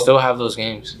 I Both? still have those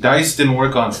games. DICE didn't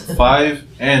work on 5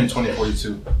 and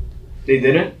 2042. They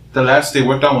didn't? The last they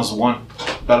worked on was 1.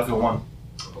 Battlefield 1.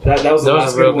 That was the That was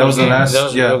last a real- good That one. was the last. That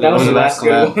was yeah, real that good. was the last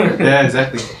collab. good one. Yeah,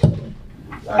 exactly.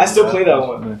 I still play that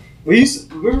one. We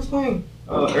were playing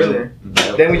earlier.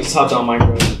 Then we just hopped on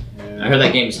Minecraft. I heard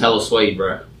that game is hella sweaty,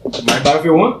 bro.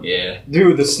 Battlefield 1? Yeah.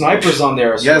 Dude, the snipers on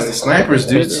there are Yes, sweaty. the snipers,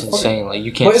 dude. It's insane. Like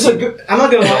you can't. But it's see a good. I'm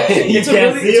not gonna lie. It's a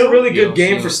can't really, see it's a them? really You good don't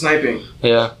game see for sniping.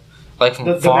 Yeah, like from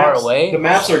The far maps, away. The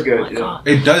maps are Oh good. my Yeah. God.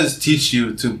 It does teach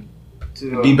you to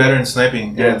To, be better in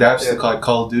sniping. Yeah, It adapts yeah. to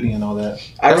Call of Duty and all that.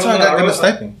 I That's run how I that- got good I at run-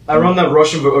 sniping. I run that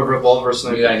Russian revolver You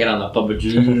sniper. gotta get on the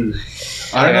PUBG.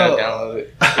 I don't know. Download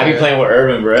it. I be playing with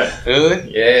Urban, bro.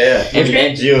 Really? Yeah.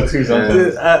 And Gio too sometimes.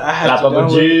 Dude, I have to download.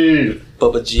 PUBG.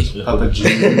 Bubba G. Papa G.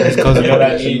 It's 'cause of You know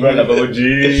that Papa G. meme, bro? The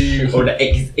PUBG. Or the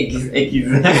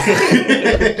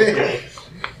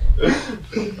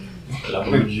La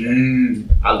PUBG.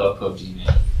 I love PUBG,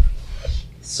 man.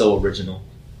 So original.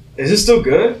 Is it still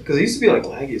good? Because it used to be like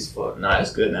laggy as fuck. Nah,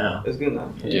 it's good now. It's good now.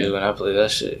 Dude, when I play that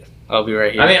shit, I'll be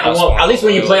right here. I mean, well, at least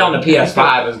when you play on the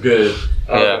PS5, it's good.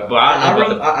 Yeah. But I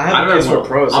don't know. I have I the remember PS4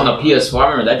 Pro. on the PS4. I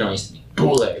remember that joint used to be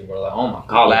bootleg, bro. Like, oh my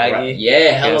god, Laggy.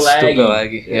 Yeah, hella Yeah, stupid laggy.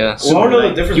 laggy. Yeah. Well, I don't know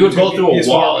the difference. You would go between through a PS4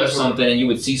 wall or and PS4. something, and you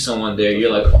would see someone there.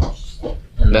 You're like, oh,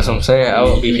 That's what I'm saying. I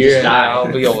will be You here just and die.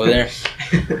 I'll be over there.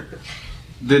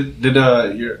 Did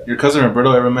your cousin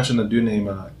Roberto ever mention a dude named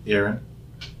Aaron?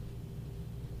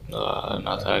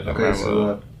 Not that I can Okay,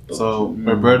 remember. so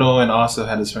Roberto and also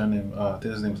had his friend named I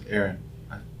think his name was Aaron.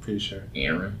 I'm pretty sure.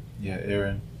 Aaron. Yeah,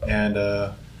 Aaron. And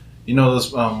you know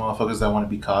those motherfuckers that want to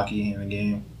be cocky in the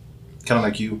game, kind of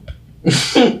like you.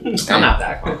 I'm not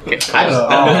that confident. I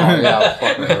just, Yeah,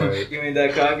 fucking right. You ain't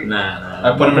that cocky?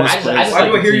 nah. I put him in his I just place. Why do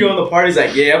I like hear to you tease. on the parties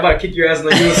like, yeah, I'm about to kick your ass in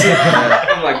the UFC?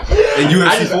 I'm like, In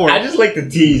UFC 4. I just like to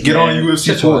tease. Get man. on UFC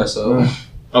Shut your 4. ass up.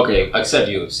 Okay, except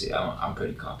UFC. I'm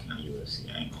pretty cocky on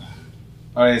UFC. I ain't gonna.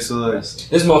 Alright, so look.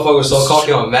 This motherfucker so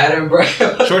cocky on Madden, bro.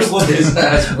 Short What is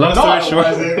that? Long story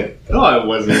short. No, I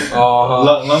wasn't.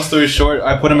 Long story short,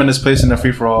 I put him in his place in the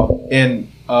free for all,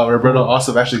 and Roberto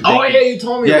also actually. Oh thanked yeah, me. you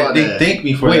told me Yeah, about they that. thanked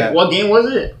me for Wait, that. what game was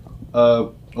it?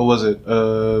 What was it?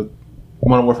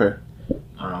 Modern Warfare.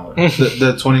 I don't know.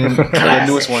 The 20, the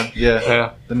newest one. Yeah,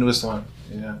 Yeah. the newest one.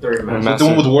 Yeah, third match. Master. the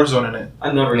one with Warzone in it.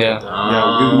 I never Yeah. did that.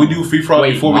 Yeah, we do free for all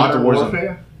Wait, before we get to Modern Warzone.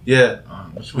 Warfare? Yeah,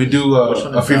 Which we one do is- which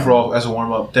one a is free that for all as a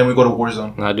warm up. Then we go to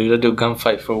Warzone. Nah, dude, I do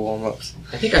gunfight for warm ups.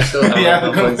 I think I still have. Yeah,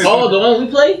 one. the gun- Oh, the one we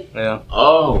played? Yeah.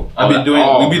 Oh. We be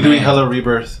doing man. Hella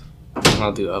Rebirth.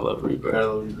 I'll do. I love Rebirth.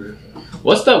 Hella Rebirth.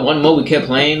 What's that one mode we kept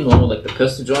playing? The one with like the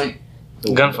pistol joint?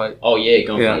 Gunfight. Oh yeah,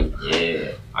 gunfight.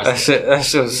 Yeah. That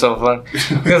shit was so fun.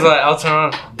 Because like I'll turn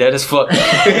around, dead as fuck.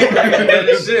 Dead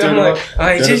as shit. I'm like,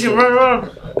 Dead as Jason, fuck. run.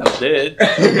 I'm dead.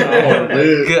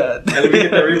 Oh god. Let me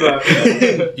get that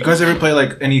rebound. You guys ever play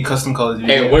like any custom Call of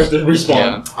Duty? Hey, games? where's the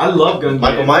respawn? Yeah. I love gun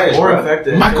Michael games. Myers, Or bro.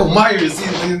 Infected. Michael Myers.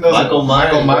 He knows Michael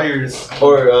Michael Myers. Myers.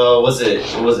 Or what was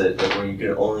it like where you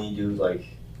could only do like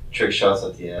trick shots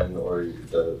at the end or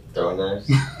the throwing knives?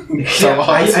 Yeah,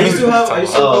 I used to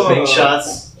have Big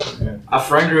shots. a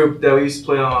friend group that we used to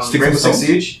play on Sticks and Rainbow Six Stones?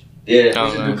 Siege. Yeah. Oh, We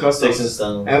used to man. do customs. Sticks and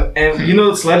stones. And you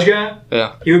know the sledge guy?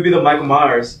 Yeah. He would be the Michael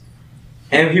Myers.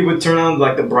 And he would turn on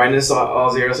like the brightness on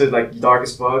all zero, so it's like dark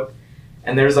as fuck.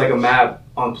 And there's like a map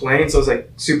on plane, so it's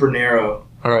like super narrow.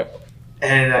 Alright.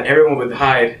 And everyone would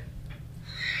hide.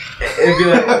 It'd be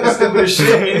like stupid as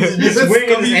shit. And he'd be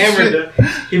swinging his hammer.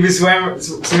 He'd be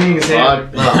swinging his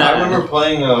hammer. No, I remember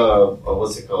playing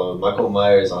what's it called? Michael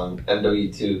Myers on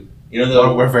MW2. You know Modern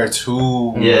the Warfare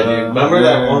 2. yeah, dude. Remember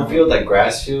that one field, that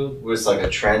grass field, where it's like a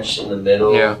trench in the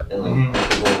middle, Yeah. and like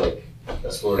people like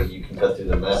that's where you can cut through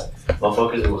the map.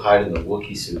 Motherfuckers will hide in the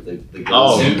Wookiee suit, the gun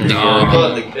Oh, suit. yeah. We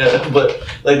call it but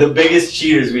like the biggest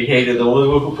cheaters we hated, the ones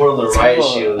who put on the riot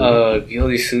shield.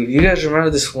 Ghillie suit. You guys remember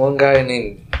this one guy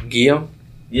named Guillaume?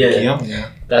 Yeah. Yeah.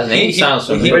 That name sounds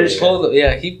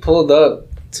familiar. He pulled up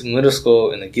to middle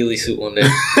school in a ghillie suit one day.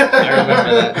 I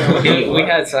remember that. We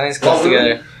had science class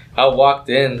together. I walked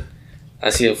in, I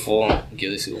see a full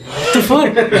ghillie suit. What the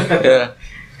fuck? Yeah.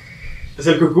 It's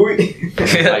a cucuy.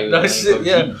 Yeah, no shit,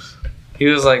 yeah. He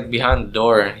was like behind the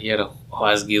door. He had a whole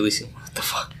ass ghillie suit. What the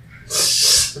fuck?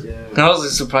 And I was like,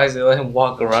 surprised they let him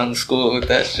walk around the school with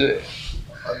that shit.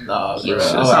 Nah, Yeah, bro. that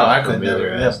sounds I couldn't familiar,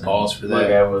 never. They have balls for My that.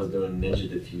 guy was doing ninja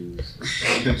diffuse.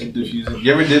 Ninja diffusing.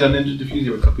 You ever did a ninja diffuse?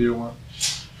 You ever computer one?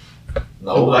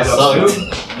 No, Black I Ops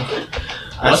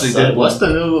sucked. I actually did. What's the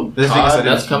new The thing is I COD didn't-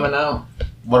 that's coming out?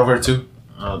 Modern Warfare 2.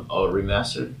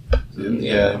 Remastered.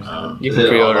 Yeah. You Is can it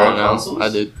pre-order on it now. consoles? I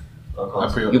did. I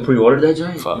pre-ordered. You pre-ordered that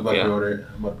joint? I'm Fuck about to yeah. pre-order it.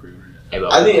 I'm about to pre-order it.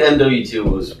 I think MW2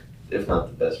 was, if not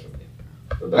the best for me.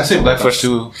 The I best say one. Black For Ops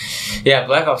 2. Yeah,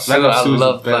 Black Ops 2. Black Ops I 2 is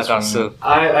love the Black best Ops one. 2.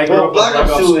 I grew Well, up Black on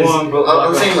Ops 2 is. 1, but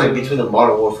I'm Black saying Ops like 2. between the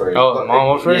Modern Warfare. Oh, the Modern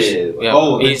Warfare? Yeah. Yeah.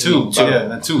 Oh, the Easy. 2. Two. Yeah,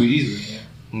 the 2 easy. Yeah.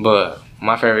 But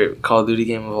my favorite Call of Duty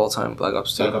game of all time, Black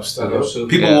Ops 2. Black Ops 2. Black Ops 2.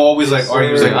 People Yeah. will always like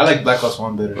argue. Like, I like Black Ops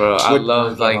 1 better. Bro, I What-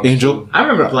 love like Angel. I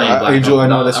remember playing Black Angel, Ops. I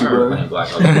know that's I your remember brother.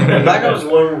 playing Black Ops. Black Ops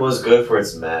 1 was good for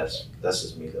its maps. That's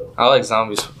just me though. I like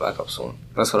zombies for Black Ops 1.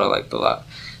 That's what I liked a lot.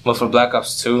 But for Black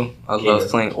Ops 2, I love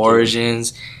playing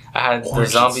Origins. I had the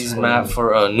Origins. zombies map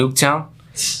for Nuketown.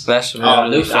 That shit was Oh,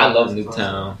 really I fun. love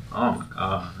Nuketown. Oh my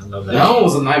god, I love that. That one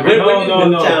was a nightmare. No.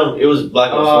 Nuketown, it was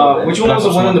Black Ops 1. Which one was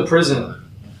the one in the prison?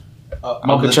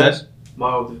 Mark the Chest.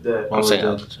 Mark of the Dead. I'm saying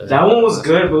Mark Alcatraz. That one was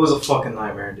good, but it was a fucking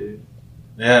nightmare, dude.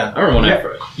 Yeah. I remember when Yeah. I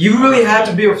first. You really had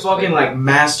to be a fucking like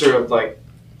master of like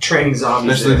training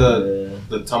zombies. Especially there.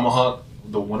 the Tomahawk,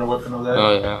 the wonder weapon of that.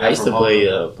 Oh, yeah. I used to play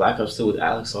Black Ops 2 with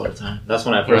Alex all the time. That's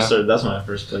when I first Yeah. started. That's when I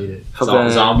first played it. Okay.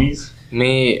 Zombies.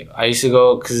 Me, I used to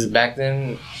go, because back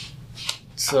then,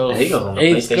 so Yeah, he goes on the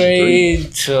 8th PlayStation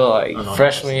grade to like Oh, no,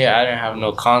 freshman year, I didn't have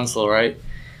no console, right?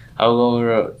 I would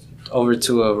go over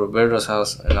to Roberto's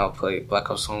house and I'll play Black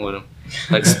Ops 1 with him.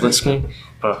 Like split screen.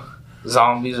 Bro,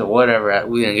 zombies or whatever.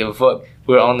 We didn't give a fuck.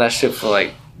 We were on that shit for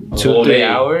like 2-3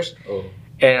 hours. Oh.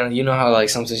 And you know how like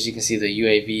sometimes you can see the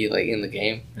UAV like in the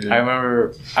game. I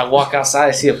remember I walk outside,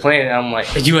 I see a plane, and I'm like,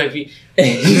 a UAV.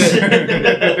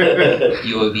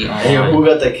 UAV on. Hey, who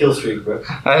got that kill streak, bro?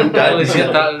 I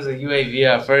legit thought it was a UAV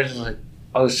at first. I was like,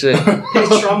 oh shit. He's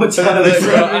traumatized.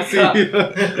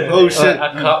 Oh shit.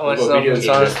 I caught myself in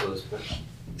time.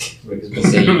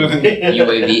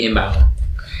 UAV inbound.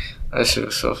 That shit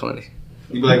was so funny.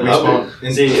 You be like, respawn.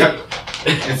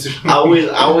 I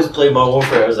always play Modern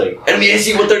Warfare. I was like, enemy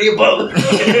AC-130 above.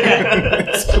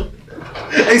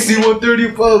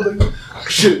 AC-130 above. Like,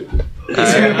 shit. What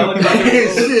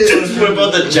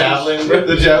about the javelin, bro?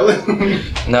 The javelin.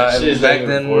 No, it Shit, was back not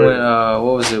then even when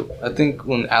what was it? I think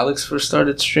when Alex first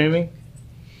started streaming.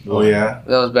 Oh yeah.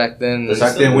 That was back then.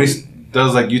 Back then, that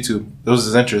was like YouTube. That was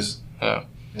his interest. Yeah.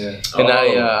 Yeah. And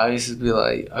I used to be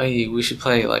like, hey, we should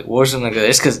play like Warzone like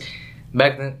this, because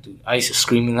back then dude, I used to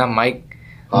scream in that mic.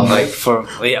 Like fuck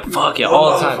yeah,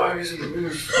 all the time.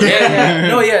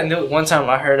 No, one time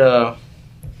I heard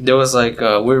there was like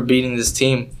we were beating this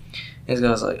team. And this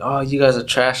guy was like, oh, you guys are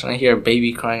trash. And I hear a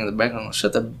baby crying in the background. Like,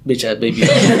 shut that bitch ass baby up.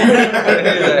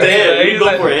 Damn, you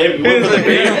go for him.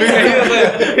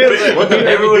 What the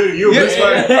everyone you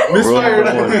misfired.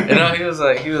 And he was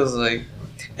like,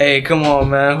 hey, come on,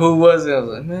 man. Who was it? I was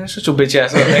like, man, shut your bitch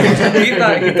ass up. He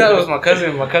thought it was my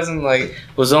cousin. My cousin like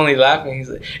was only laughing. He's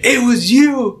like, it was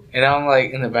you. And I'm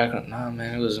like in the background, nah,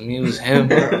 man, it was me. It was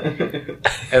him.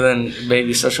 And then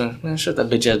baby starts going, man, shut that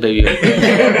bitch ass baby up.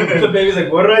 The baby's like,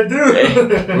 what did I do?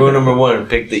 Rule number 1: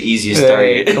 pick the easiest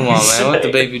Hey, target. come on, man. What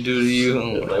the baby do to you?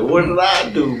 Like, what did I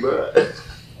do, bro?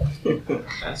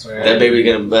 That's right. That baby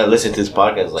gonna listen to this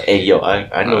podcast like, hey, yo,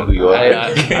 I know who you are.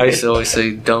 I used to always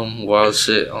say dumb, wild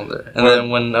shit on there. And then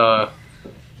when on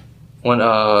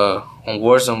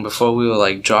Warzone, before we would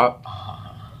like drop,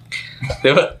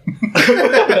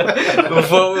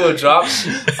 before we would drop,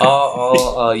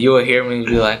 all you would hear me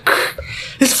be like,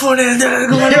 it's Fortnite,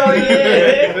 come on,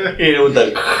 yeah. You know, with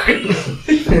the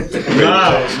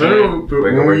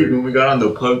Remember when we got on the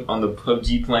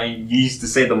PUBG plane, you used to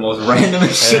say the most random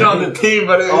shit on the team,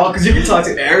 but because you can talk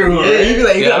to everyone. yeah, you'd be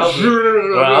like,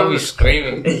 I'll be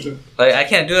screaming. Like I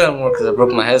can't do that anymore because I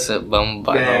broke my headset. But I'm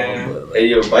buying Hey,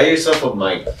 yo, buy yourself a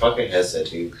mic, fucking headset,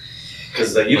 dude.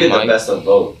 Because like, you get the mic? best of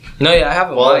both. No, yeah, I have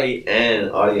a mic. Quality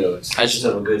and audio. I I just- just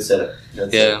have a good setup.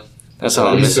 Yeah, that's all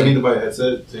I'm You still need missing. to buy a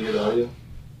headset to hear the audio.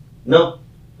 No,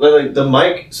 but like the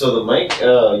mic. So the mic,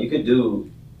 you could do.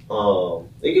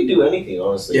 It could do anything,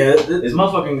 honestly. Yeah, this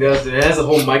motherfucking does. It has a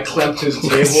whole mic clamp to the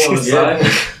table on the side.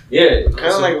 Yeah,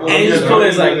 kind of like. And you just put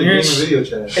it like, the gaming video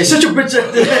chat. Hey, shut your bitch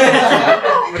ass.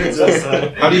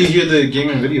 How do you hear the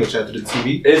gaming video chat to the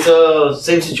TV? It's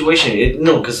same situation.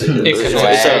 Because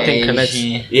Everything connects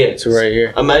yeah. to right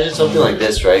here. Imagine something like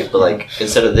this, right? But like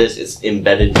instead of this, it's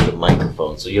embedded to the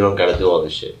microphone, so you don't gotta do all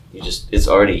this shit. It's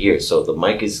already here. So the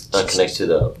mic is connects to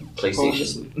the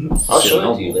PlayStation. I'll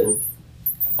show it to you later.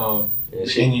 Yeah,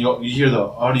 shit. And you hear the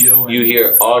audio. And You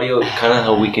hear audio, kind of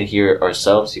how we can hear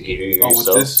ourselves. You can hear with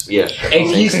yourself. this? Yeah. Hey,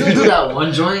 can you still do that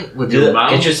one joint with Do your that.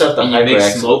 mouth? Get yourself the and you make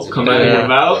hyper smoke come out of your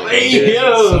mouth. Hey,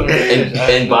 yo!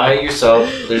 and buy it yourself.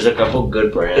 There's a couple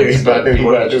good brands. He's about to do it, You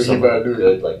wanna he's get about to yourself do a it.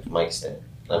 good like mic stand.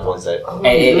 Like one side.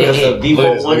 Hey, Because the look at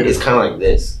default this, one look at is this. kind of like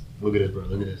this. Look at this, bro.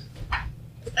 Look at this.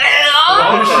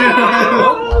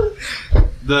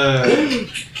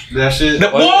 That shit.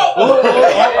 Damn.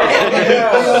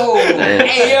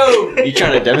 Hey, yo! You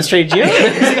trying to demonstrate, Gio?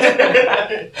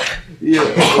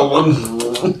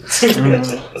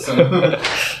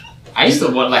 I used to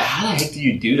wonder, like, how the heck do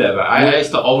you do that? But I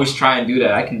used to always try and do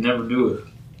that. I can never do it.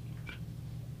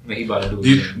 But he about to do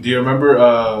it. Do you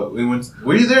remember? We went.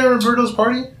 Were you there at Roberto's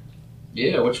party?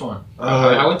 Yeah, which one?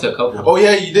 I went to a couple. Oh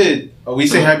yeah, you did. We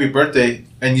say happy birthday,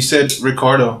 and you said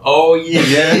Ricardo. Oh, yeah.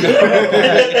 Happy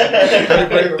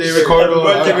birthday, Ricardo.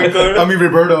 I mean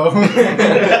Roberto.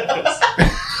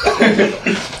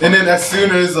 And then as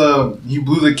soon as he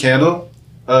blew the candle,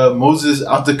 Moses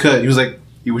out the cut. He was like,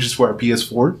 he wishes for a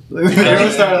PS4.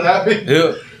 Everyone started laughing.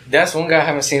 Dude, that's one guy I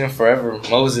haven't seen in forever,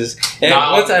 Moses. And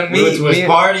Nah, one time we went to his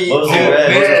party. Moses me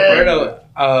Red. and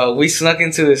Roberto, we snuck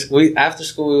into his. After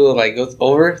school we would like go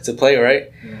over to play,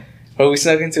 right? Yeah. But we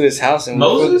snuck into his house and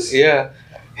Moses?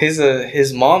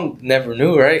 his mom never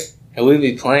knew, right? And we'd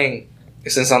be playing.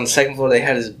 Since on the second floor they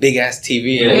had this big ass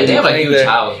TV. Yeah, and we'd they be have a playing huge there.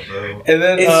 house, bro. And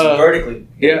then It's vertically.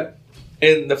 yeah.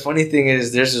 And the funny thing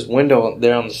is, there's this window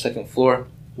there on the second floor.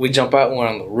 We jump out and we're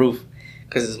on the roof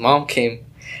because his mom came.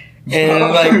 And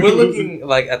like we're looking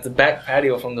like at the back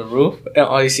patio from the roof, and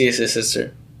all you see is his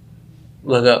sister.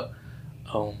 Look up.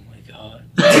 Oh my god.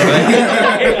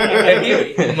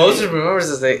 And Moses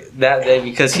remembers that day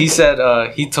because he said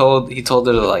he told her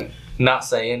to like not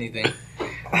say anything.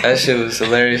 That shit was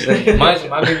hilarious.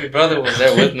 My baby brother was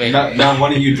there with me. Not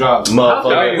one of you dropped.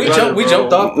 Motherfucker. We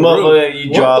jumped off the roof. Motherfucker,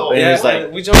 you drop and it's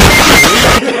like. We jumped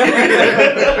off the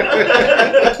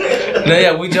roof. No,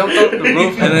 yeah, we jumped off the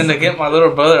roof, and then to get my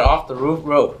little brother off the roof,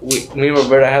 bro, me and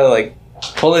Roberta had to like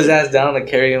pull his ass down to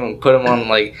carry him and put him on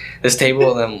like this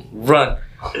table and then run.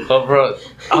 Oh, bro.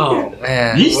 Oh,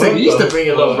 man. You used to bring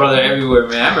your little brother everywhere,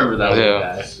 man. I remember that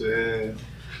guy.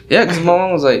 Yeah, because my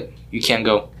mom was like, you can't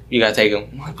go. You gotta take him.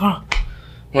 I'm like, bro. I'm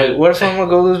like, what if I'm gonna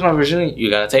go lose my virginity? You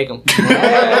gotta take him.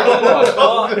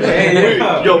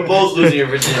 Yo, both losing your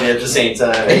virginity at the same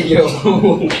time. Hey, yo.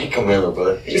 Come here, little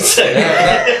brother. It's like,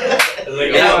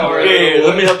 here,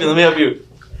 let me help you.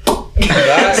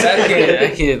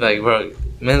 That kid, like, bro,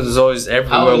 man was always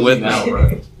everywhere with me. Now,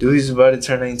 bro? Dude, he's about to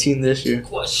turn 19 this year.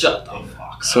 What? Shut the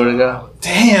fuck. Swear to God.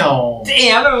 Damn.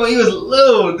 I remember when he was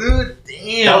little, dude.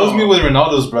 Damn. That was me with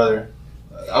Ronaldo's brother.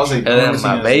 I was like, And then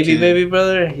my baby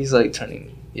brother, he's like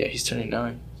he's turning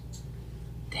 9.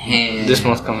 Damn. This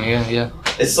month coming in, yeah.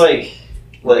 It's like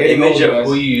Getting image older, of guys.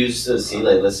 who you used to see,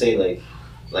 like let's say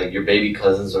like your baby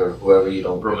cousins or whoever you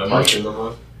don't touch in them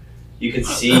on. You can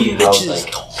see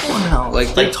how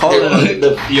like like taller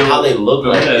than how they look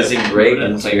like is engraved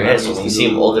into your head. So when you see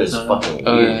them older, it's fucking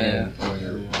Oh, weird. yeah.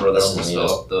 Brother That's almost the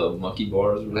fell off the monkey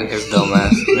bars. Like his dumb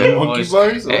ass. Monkey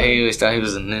bars? He always thought he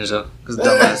was a ninja. His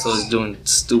dumb ass always doing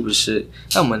stupid shit.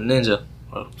 I'm a ninja.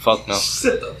 Oh, fuck no.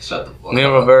 Shut the fuck Me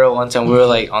and Roberto one time we were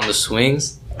like on the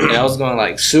swings and I was going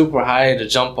like super high to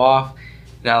jump off.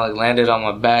 And I like landed on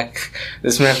my back.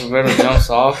 This man Roberto jumps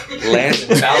off, lands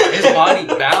and bounces. His body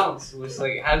bounced, which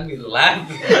like had me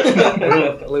laughing.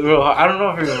 Real hard. I don't know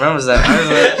if he remembers that. I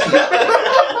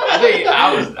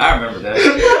remember that.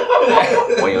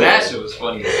 That shit was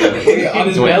funny. On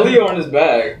his belly or on his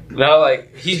back? No,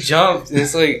 like he jumped and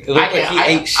it's like it looked like he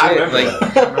ate shit. I remember Like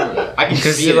that. I remember that. I can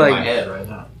Because see he, it in like- my head right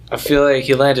now. I feel like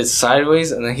he landed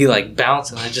sideways and then he like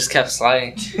bounced and I just kept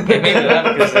sliding. It made me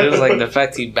laugh because it was like the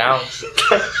fact he bounced.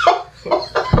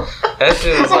 That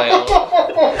shit was like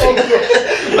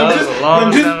that was a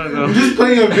long time ago. I'm just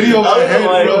playing a video in my head,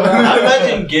 bro. I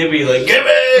imagine Gibby like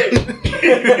Gibby.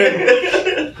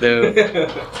 Dude.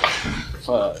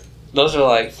 Fuck. Those were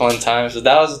like fun times. So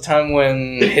that was the time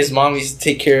when his mom used to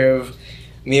take care of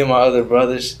me and my other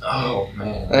brothers. Oh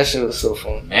man, That shit was so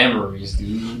fun. memories,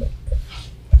 dude.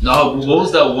 No, what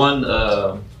was that one?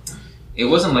 It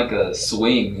wasn't like a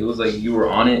swing. It was like you were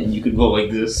on it and you could go like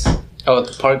this. Oh, at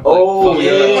the park. Oh like,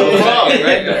 yeah, the frog,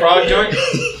 right? The frog joint.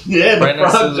 Yeah, Right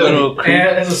next to the little creek.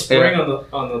 Yeah, there's a spring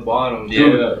on the bottom.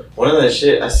 Yeah. One of that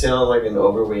shit, I saw like an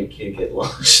overweight kid get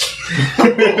launched.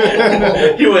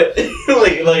 He went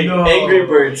like No. Angry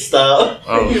Bird style.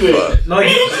 Oh, He went- fuck. No,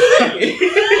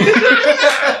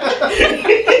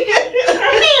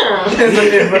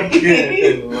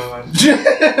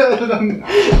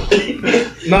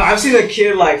 No, I've seen a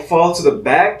kid like fall to the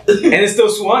back and it still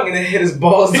swung and it hit his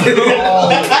balls. Yeah,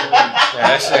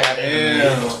 that shit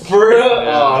happened. For real?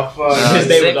 Yeah. Oh fuck. His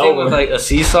day Same was thing over. with like a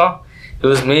seesaw. It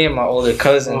was me and my older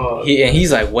cousin. Oh.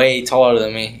 He's like way taller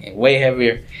than me and way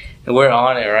heavier, and we're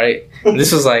on it, right? And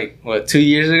this was like what 2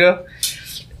 years ago,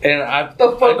 and What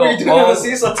the fuck were you doing on the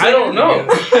seesaw? I don't know.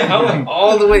 I went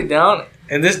all the way down,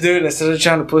 and this dude, instead of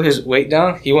trying to put his weight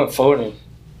down, he went forward. And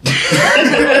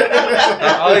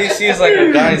all you see is like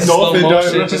a guy in slow Dolphin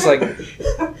motion, diver. just like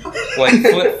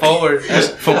flip forward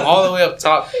from all the way up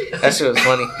top. That shit was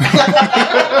funny.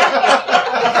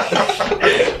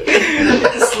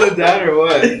 Slid down or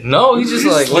what? No, he just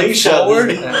like went Slingshot forward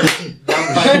this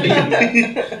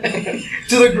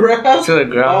To the ground? to the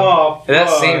ground. Oh, And that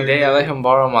fuck. same day, I let him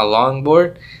borrow my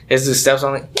longboard. His dude steps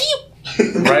on it,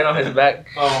 right on his back.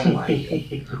 Oh my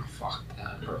god. Fuck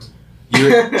that, bro.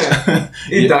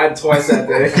 He died twice that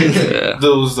day. Yeah.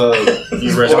 Those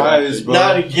You read flies, bro.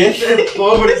 Not again.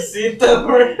 Pobrecita,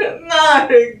 bro. Not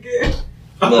again.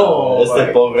 Oh, Este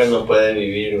my. pobre no puede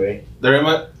vivir, güey. That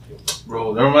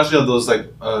reminds me of those like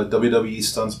WWE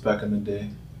stunts back in the day.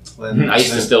 When I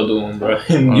used to still do them, bro.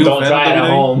 You Don't fan try it of at WWE?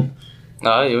 home. No,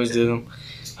 I always did them.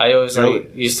 I always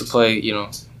like used to play, me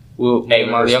Hey,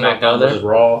 and my younger brother.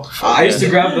 Raw. I used to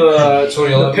grab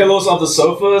the pillows off the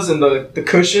sofas and the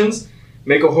cushions,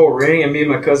 make a whole ring, and me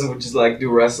and my cousin would just like do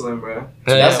wrestling, bro.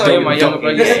 That's how how you my do younger it.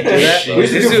 brother used to do that. We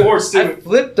used to This do dude- force I too.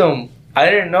 flipped him. I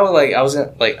didn't know I was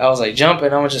jump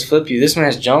and I'm gonna just flip you. This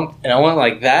man's jumped and I went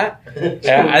like that.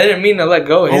 And I didn't mean to let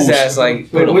go. His Oh, ass like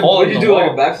Wait, put a what hole did in you the do?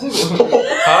 wall. Like a backflip?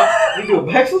 Huh? You do a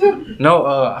backflip? No,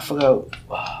 I forgot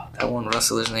that one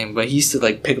wrestler's name, but he used to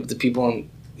like pick up the people and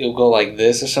it'll go like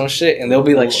this or some shit, and they'll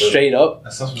be like straight up.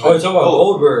 That sounds Oh, you're talking about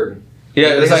Goldberg. Yeah,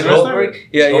 it's like Goldberg? Goldberg.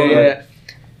 Yeah.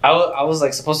 I was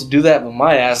like supposed to do that, but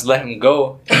my ass let him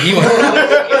go. He went,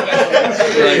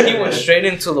 like, he went straight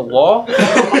into the wall.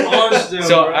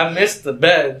 So I missed the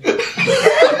bed.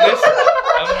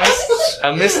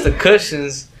 I missed the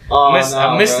cushions.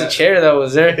 I missed the chair that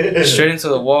was there. Straight into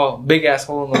the wall. Big ass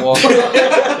hole in the wall.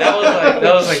 That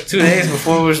was like 2 days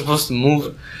before we were supposed to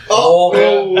move. Oh,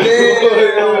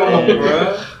 damn,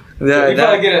 bro. Yeah, You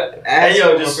probably get an ass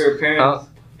just for your parents.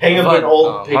 Hang up an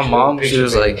old picture. My mom, she picture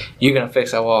was frame. like, "You're gonna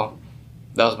fix that wall."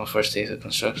 That was my first taste of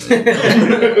construction.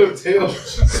 Damn.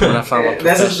 So when I found my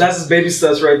That's his baby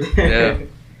steps right there. Yeah.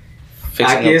 Fixing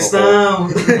Aquí up a hole.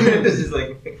 estamos. It's just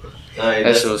like,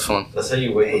 That shit was fun. That's how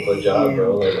you wake up a job,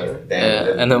 bro. Like, damn,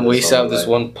 Yeah, and then we used to have this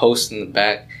one post in the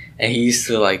back, and he used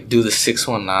to like do the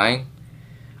 619.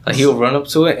 Like he would run up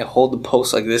to it and hold the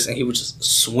post like this, and he would just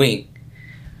swing.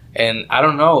 And I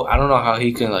don't know how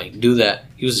he can like do that.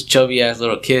 He was a chubby ass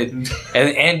little kid,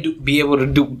 and be able to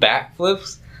do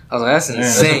backflips. I was like, that's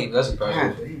insane. That's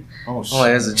impressive. Oh shit. I'm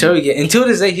like, as a chubby kid, and to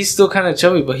this day, he's still kind of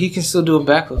chubby, but he can still do a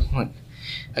backflip. I'm like,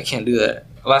 I can't do that.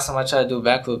 Last time I tried to do a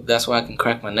backflip, that's why I can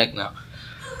crack my neck now.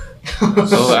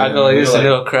 So I go like this and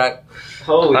it'll crack.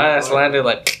 holy My ass fuck. landed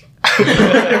like,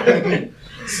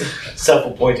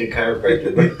 Self-appointed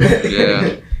chiropractor.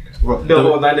 yeah. Bro, The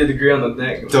whole 90-degree on the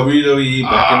neck. WWE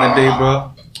back in the day,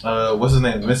 bro. What's his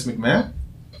name? Vince McMahon?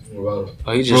 Well,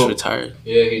 Oh, he just Bro. retired.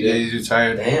 yeah, he Yeah, did. he's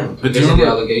retired. Damn. But do Because you of the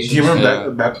remember? allegations. Do you remember Yeah.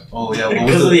 back? Oh yeah. What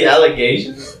Because was of it? the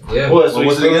allegations? Yeah. What? So What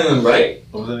he's was it again? swinging them right?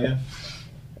 What was it again?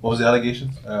 What was the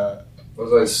allegations? It I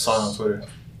was saw it on Twitter.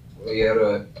 like, he had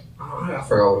a. I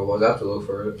forgot what it was. I have to look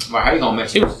for it. How you gonna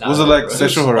mess it up? Was it like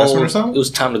sexual harassment or It something? was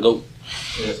time to go.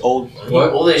 Old.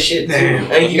 What? All that shit too.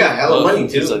 Damn. And he got hella money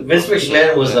too. He's like- Vince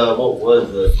McMahon was what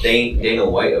was the Dana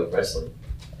White of wrestling?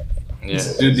 Yeah.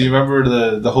 Dude, do you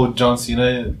remember the whole John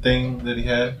Cena thing that he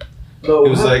had? No, It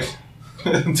was like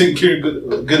take care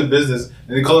of good business,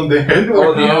 and they call him the N Oh,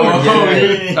 word. the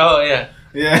N-word, Oh yeah.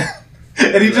 Yeah,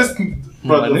 and he just.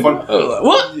 Bro, the fun,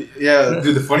 What? yeah,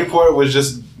 dude. The funny part was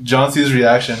just John Cena's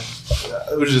reaction.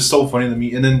 It was just so funny to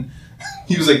me. And then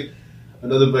he was like,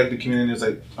 another black community was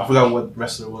like, I forgot what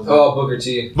wrestler it was. Oh, Booker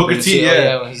T. Booker T. Oh,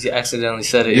 Yeah, when he accidentally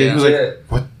said it. yeah. Yeah. He was like,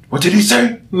 Yeah. what did he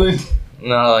say? Like,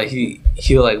 No, like he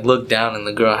would like look down and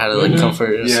the girl had to like comfort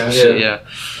her. And Yeah. some shit. Yeah.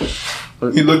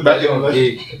 he looked back and was like,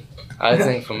 Geek. I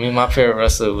think for me, my favorite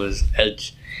wrestler was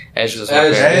Edge. Edge was my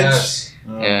Edge, favorite. yes.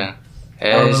 Yeah. I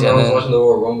Edge, remember I and was then watching the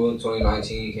Royal Rumble in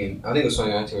 2019. I think it was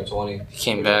 2019 or 20. he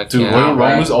came back. Dude, yeah. Royal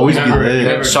Rumbles always be Never- lit.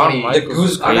 never- Shawn The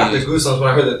Michaels. I got the goosebumps when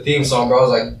I heard the theme song, bro. I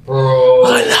was like, bro.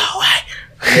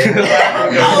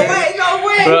 No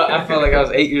way. Bro, I felt like I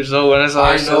was 8 years old when I saw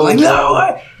I that shit. I know, was like, no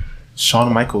bro. way.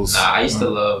 Shawn Michaels. Nah, I used to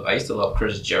love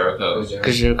Chris Jericho.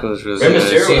 Because Jericho was really Rey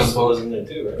good. Mysterio was in there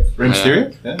too, right? Rey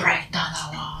Mysterio? Yeah. Break down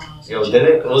the walls. Yo,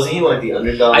 didn't wasn't he like the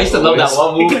underdog? I used to love that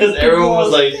one movie. because everyone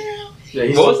was like,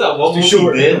 What was that one movie he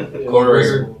did? Quarter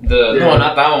Racer. No,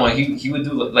 not that one. He would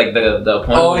do like the opponent.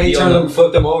 Oh, would he be turned on them,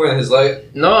 flipped them over in his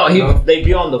leg. No, they'd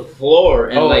be on the floor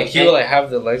and Oh, like like he would like have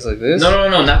the legs like this? No,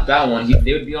 not that one.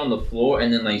 They would be on the floor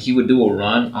and then like he would do a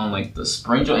run on like the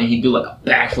spring joint and he'd do like a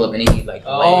backflip and he'd like.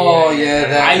 Oh, land. yeah,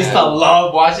 that- I used to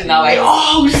love watching that. Like,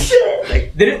 oh shit!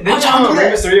 Like, Didn't I'm trying to do Rey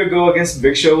that. Mysterio go against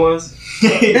Big Show once? I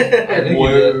think he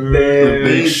did. The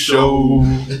Big Show.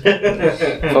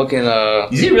 Fucking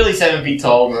is he really 7 feet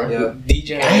tall, bro? Yeah.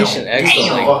 D-Generation X was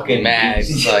like Fucking mad.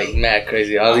 It's like mad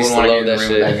crazy. I I used to wouldn't love wanna that get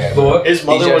in the ring with shit. that But what? his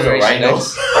mother was a D-Generation rhino.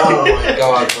 X. Oh my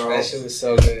god, bro. That shit was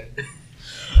so good.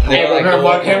 Hey, remember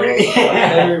Mark Henry?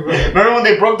 Remember when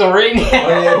they broke the ring? Oh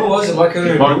yeah, who was it? Mark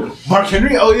Henry? Mark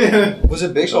Henry? Oh, yeah. Was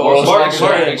it Big Show? Mark- Mark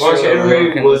Mark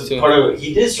Henry was too. part of.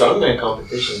 He did strongman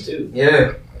competition too.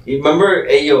 Yeah. You remember?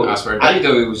 Hey yo, I swear,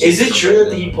 WWE was is just it so true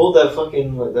bad that he then. pulled that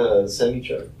fucking the semi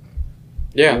truck?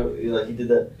 Yeah. Like he did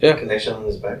that Yeah. connection on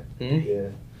his back. Mhm.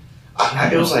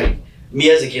 Yeah. It was like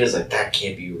me as a kid. I was like, that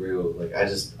can't be real. Like I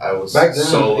was Back then,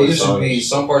 so it used to be, astonished.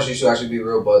 some parts used to actually be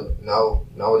real, but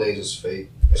nowadays it's fake.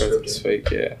 It's It's scripted.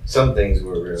 fake, yeah. Some things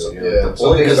were real. Some- you know, yeah, the some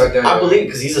point- things 'cause back then, I yeah. believe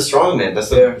because he's a strong man. That's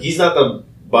the. Yeah. He's not the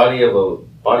body of a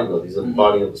bodybuilder. He's a Mhm.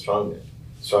 body of a strong man.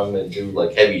 Strong men do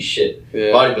like heavy shit.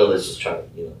 Yeah. Bodybuilders just trying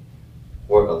to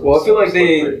work on. Well, I feel like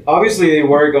themselves. they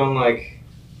work on like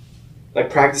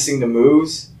practicing the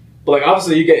moves, but like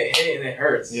obviously you get hit and it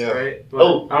hurts, Yeah. right? But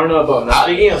Oh. I don't know about now.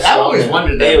 Speaking of I always strongmen,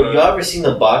 wondered that, hey, bro. you ever seen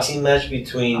the boxing match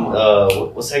between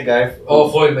what's that guy? Oh,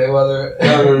 Floyd Mayweather.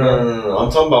 No.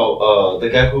 I'm talking about the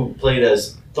guy who played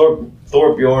as Thor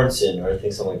Bjornsson, or I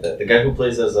think something like that. The guy who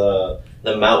plays as the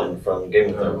Mountain from Game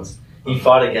of Thrones. He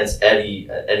fought against Eddie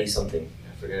something.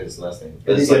 I forget his last name.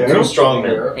 But it's like two strong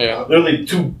men. Yeah. Literally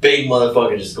two big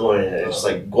motherfuckers just going in and it's just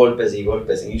like golpes,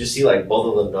 and you just see like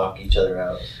both of them knock each other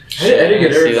out. Eddie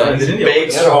get hurt.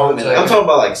 Big strong men. I'm talking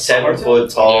about like 7 foot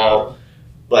tall,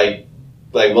 like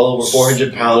well over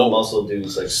 400 pound muscle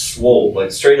dudes, like swole,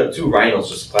 like straight up 2 rhinos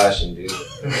just clashing, dude.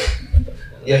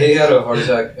 Yeah, he had a heart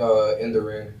attack in the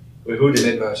ring. Wait, who did?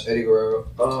 Mid-match, Eddie Guerrero.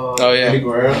 Oh yeah. Eddie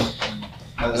Guerrero.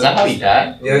 Is that how he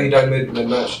died? Yeah, he died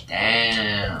mid-match.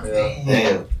 Damn. Yeah.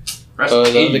 Damn.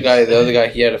 The other guy,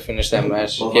 he had to finish that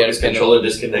match. He had His to controller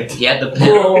disconnected. He had the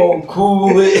Bro,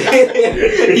 cool it.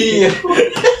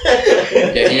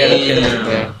 Yeah, he had to pin him.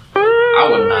 Yeah. I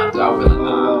would not. I would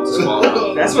not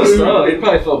swallow. That's what's up. He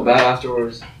probably felt bad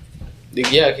afterwards.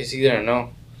 Yeah, cause he didn't know.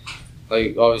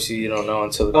 Like obviously you don't know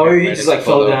until the. Oh, he paramedics just like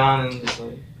pulled fell up. down and just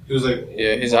like. He was like,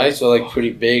 Yeah, his eyes were like pretty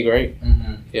big, right?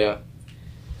 Mm-hmm. Yeah.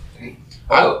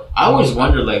 I always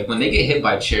wonder, like, when they get hit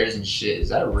by chairs and shit, is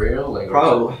that real? Like,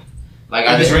 Probably. Like,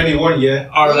 if it's Randy Orton, yeah.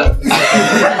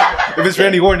 If it's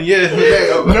Randy Orton, yeah.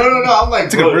 No. I'm like,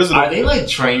 Took it personal. are they like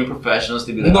trained professionals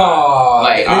to be like, No,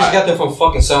 Like, they just got them from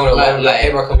fucking 7-Eleven. Like-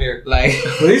 Hey, bro, come here. like,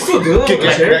 Will they still do that? Kick with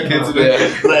like the chair? crackheads in Yeah.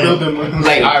 there. Build them.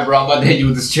 like, all right, bro, I'm about to hit you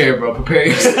with this chair, bro. Prepare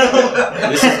yourself.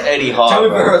 This is Eddie Hall. Tell me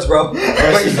if it hurts, bro. Wait,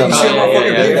 you see my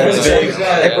fucking yeah, big yeah, fist?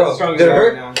 yeah. Hey, bro, Strongest did it guy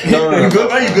hurt? right now. No. You good,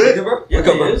 man? You good? Bro? Yeah,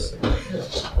 Come he on. is.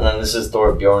 And then this is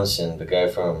Thor Bjornsson, the guy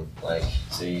from like.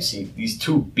 So you see these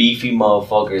 2 beefy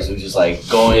motherfuckers who just like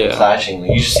going and clashing.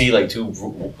 You just see like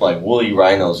 2 like woolly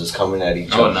rhinos just coming at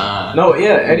each other. Oh, nah. No,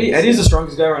 yeah, Eddie's the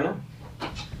strongest guy right now.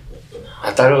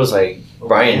 I thought it was like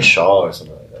Brian Shaw or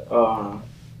something like that. Well,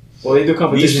 they do These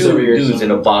competitions 2 every year. dudes so.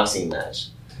 in a boxing match.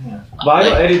 But I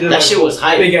know Eddie did That like, shit was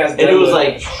hype, big ass and it was deadlift.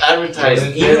 like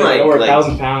advertised, Yeah, even like over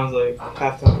 1,000 pounds, like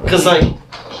half time. because like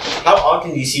how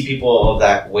often do you see people of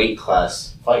that weight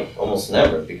class fight? Almost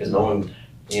never, because no one,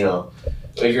 you know,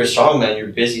 if you're a strong man, you're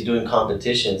busy doing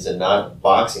competitions and not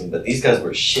boxing. But these guys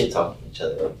were shit talking each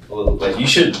other. Like you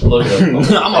should look at them. I'm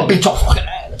gonna beat your fucking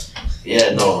ass.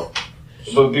 Yeah, no.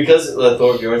 But because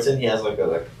Thor Bjornsson, he has like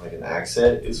an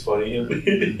accent. It's funny.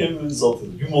 Him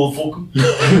insulting you, motherfucker.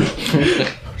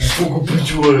 Fucking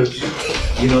beat your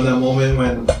ass. You know that moment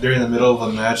when they're in the middle of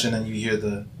a match and then you hear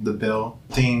the bell,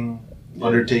 ting,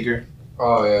 Undertaker.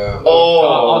 Oh, yeah.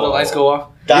 All the lights go off.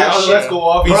 That Yeah, shit. let's go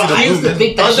off. You Bro, see the I used to movement.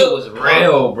 think that shit was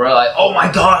real, bro. Like, oh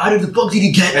my god, how did the fuck did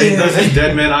he get And he does there? his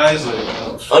dead man eyes.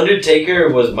 Like, Undertaker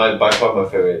was by far my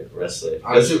favorite wrestler.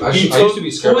 I used to be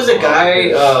scared Who was of a him.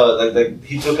 guy? Like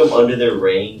he took him under their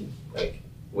reign, like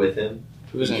with him.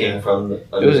 It was He in came from the.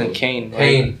 It was in Kane.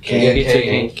 Kane. Yeah, he took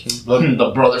Kane. Kane.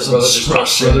 The Brothers of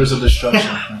Destruction. Brothers of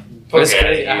Destruction. It's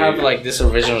crazy. I have like this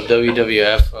original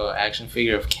WWF action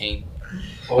figure of Kane,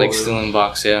 like still in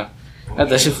box. Yeah, I had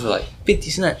that shit for like 50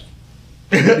 cents.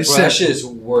 Bro, that shit is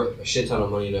worth a shit ton of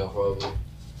money now, probably.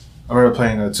 I remember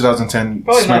playing 2010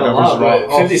 Probably not a SmackDown lot, vs. Raw.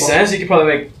 but 50 cents, you could probably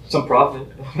make some profit.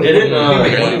 Didn't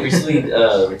Yeah. he recently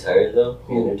retired though?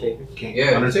 The Undertaker.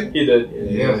 Yeah. Undertaker? He did.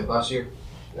 Yeah, last year.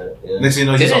 Yeah. Next thing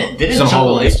you know, he's Didn't some Triple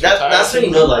Hall H H. That's when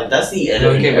you know, like that's the end No,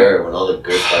 of he the came era when all the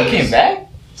good He fighters came back?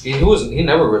 He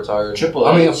never retired. Triple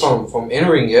I mean, H. from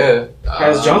entering, yeah.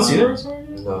 Has John Cena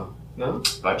retired? No. No?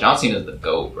 But John Cena's the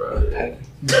GOAT, bro.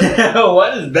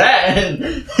 What is that?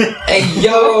 Hey,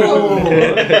 yo!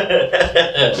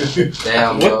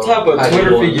 Damn, What type of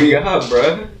Twitter feed you got,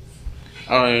 bro?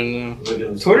 I don't even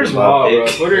know. Twitter's wild, bro.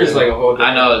 Twitter is like a whole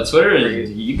I know, Twitter,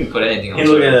 you can put anything on He's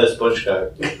looking Twitter. at a sponge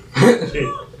cock.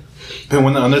 But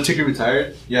when the Undertaker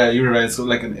retired, yeah, you were right. It's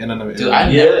like an end of an Dude, era.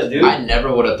 I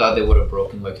never would have thought they would have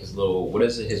broken like his little, what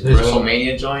is it, his His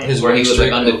WrestleMania joint? his where he win was like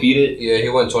streak. undefeated? Yeah, he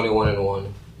went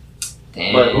 21-1.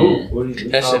 Damn. But who? What did he do?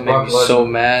 That shit made Brock me so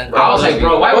mad. I was like,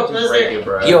 bro, why would Brock you break Lesnar? it,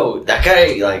 bro? Yo, that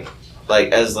guy,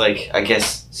 like as like I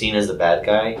guess seen as the bad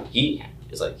guy, he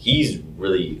is like he's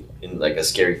really in like a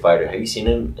scary fighter. Have you seen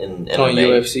him in MMA? On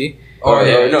UFC. Oh,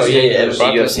 yeah. no, he's yeah, dangerous.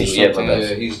 Brock UFC, Lesnar yeah, something, my Yeah,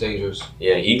 bad. he's dangerous.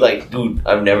 Yeah, he like, dude,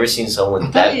 I've never seen someone I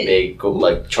that thought he- big go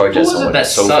like charge Who at was it someone that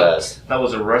so sucked? fast. That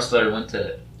was a wrestler who went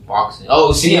to boxing.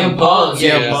 Oh, CM Punk.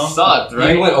 Yeah, CM Punk. sucked,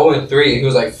 right? He went 0-3. He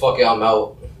was like, "Fuck it, I'm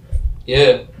out."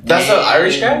 Yeah. That's the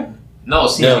Irish guy. No,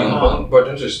 CM No. Punk. But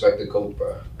don't disrespect the GOAT,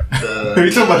 bro. Are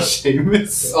you talking about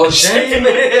Sheamus? Oh,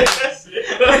 Sheamus!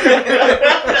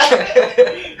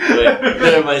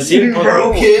 Never mind. CM Punk.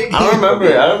 Bro, king. I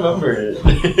don't remember.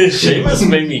 Sheamus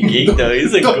made me geek though.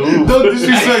 He's a goof. Don't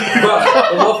disrespect. Bro,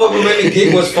 the motherfucker made me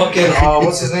geek was fucking,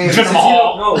 what's his name?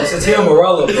 Mahal. No, Santino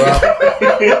Morello, bro.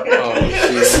 Oh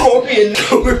shit. Scorpion,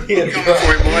 bro.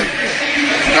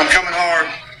 I'm coming hard.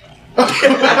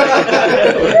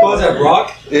 What was that,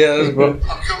 Brock? Yeah, that's bro. I'm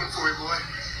coming for you, boy.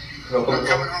 No,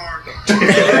 come on.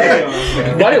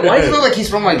 Why does he look like he's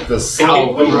from like the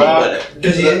South, bro?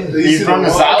 He's from the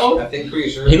South? I think pretty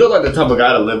sure. He looked like the type of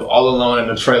guy to live all alone in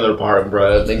a trailer park,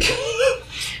 bro. I think.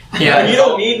 Yeah, you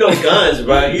don't need no guns,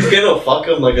 bro. He's gonna fuck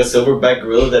him like a silverback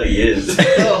gorilla that he is.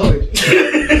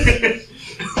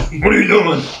 What are you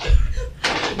doing?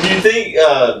 Do you think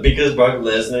because Brock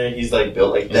Lesnar, he's like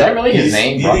built like that? Is that really his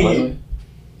name, Brock Lesnar?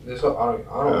 That's what, I don't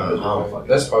know.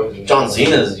 That's probably his John name.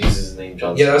 Cena uses his name.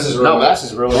 John Yeah, Cena. that's his real No, name. that's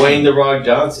his real Dwayne name. the Rock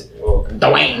Johnson. Oh.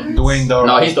 Dwayne. Dwayne the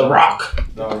No, he's the Rock.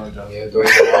 No, Johnson. Yeah,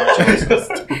 Dwayne The Rock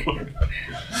Johnson.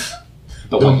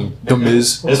 The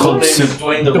Miz. His whole name is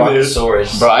Dwayne the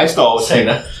Rockosaurus. Bro, I used to always say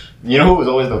that. You know who was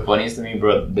always the funniest to me,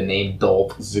 bro? The name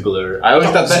Dolph Ziggler. I always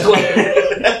thought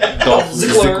that. Dolph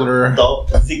Ziggler. Dolph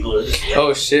Ziggler.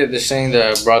 Oh shit! They're saying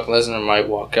that Brock Lesnar might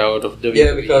walk out of WWE.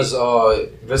 Yeah, because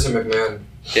Vincent McMahon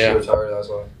Yeah. retired, that's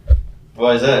why.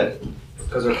 Why is that?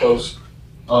 Because they're close.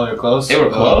 Oh, they're close? They were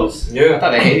close? I Yeah.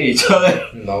 thought they hated each other.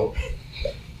 No.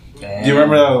 Do you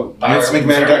remember how Vince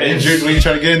McMahon got injured when he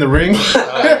tried to get in the ring?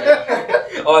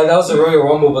 Oh, that was a Royal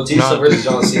Rumble, Batista versus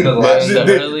John Cena. The last.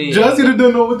 John Cena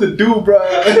don't know what to do, bro.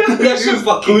 He was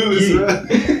clueless, bro.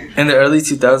 In the early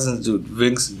 2000s, dude,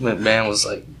 Vince McMahon was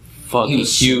like fucking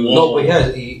huge. No,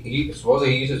 but he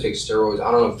supposedly he used to take steroids.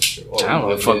 I don't know if it's true. I don't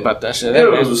know the fuck about that shit. Yeah,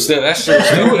 That was still that shit. Was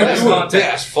Dude, that's still not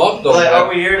that's fucked though. Like, man. are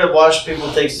we here to watch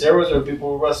people take steroids or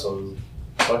people wrestle?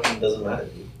 Fucking doesn't matter,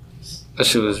 dude. That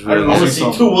shit was I really. don't I know. want to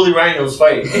see two woolly rhinos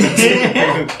fight.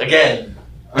 Again.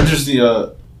 I'm just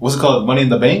the, what's it called? Money in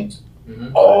the Bank?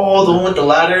 Mhm. Oh, the one with the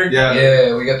ladder? Yeah.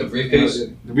 Yeah, we got the briefcase.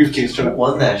 The briefcase. Who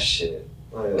won that shit?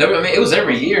 I mean, it was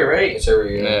every year, right? It's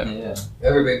every year. Yeah.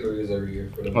 Every bakery is every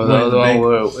year for them. Well, the other one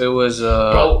where it was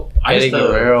Bro, I Eddie used to,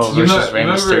 Guerrero you versus Rey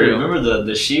Mysterio. remember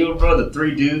the Shield, bro? The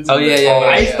three dudes? Oh, yeah, yeah,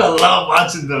 I yeah, used to love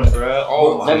watching them, bro.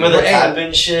 Oh, my Remember the Hey. tap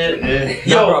and shit?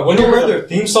 Yo, bro, when you heard their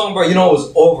theme song, bro, you know it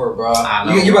was over, bro. I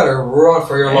know. You better run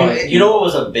for your life. You know what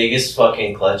was the biggest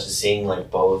fucking clutch is seeing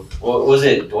like both? What was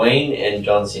it? Dwayne and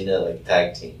John Cena like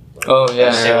tag team. Oh, yeah.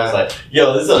 That shit was like,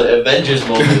 yo, this is an Avengers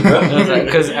moment, bro.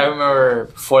 Because I remember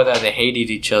before that they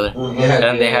hated each other. Mhm. Yeah.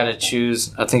 And they had to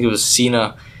choose, I think it was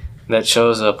Cena that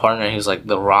chose a partner. He was like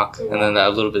The Rock. And then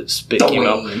that little bit of spit came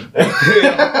out.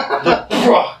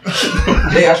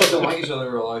 They actually don't like each other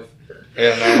in real life.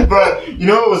 Yeah, man. Bro, you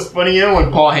know what was funny? You know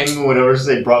when Paul Heyman would ever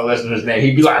say Brock Lesnar's name,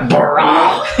 he'd be like,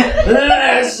 Brock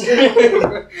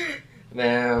Lesnar.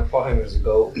 Man, Paul Heyman's a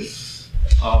goat.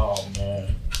 Oh,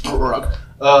 man.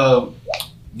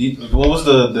 What was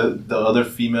the other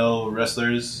female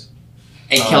wrestlers?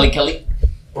 Hey, Kelly.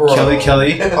 Bro.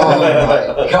 Kelly. Oh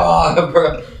my god,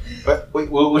 bro. Wait,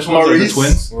 which one? The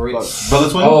twins? Maurice. Brother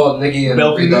twins? Oh, Nikki and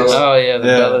Bella Brie Phoenix. Bella. Oh, yeah, the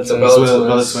yeah, Bella the Twins.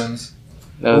 Bella twins.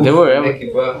 No, they were. Nikki,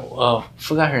 bro. Oh,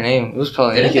 forgot her name. It was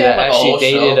probably Didn't Nikki they have that like a actually whole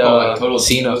show dated called, like, Total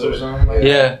Cena. Divas or something? Like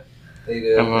Yeah, They I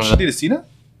did. remember She that. did Cena?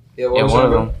 Yeah, Yeah, one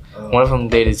of them. One of them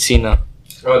dated Cena.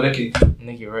 Oh, Nikki.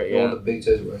 Nikki, right? The one Yeah. with the big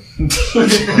tits,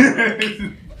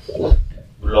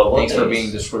 bro. Thanks for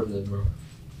being descriptive, bro.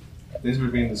 These were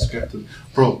being descriptive.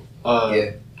 Bro,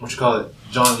 Yeah. what you call it?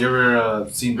 John, you ever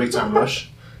seen Big Time Rush?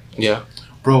 Yeah.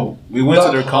 Bro, we went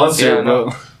to their concert, Yeah,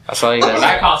 bro. I saw you That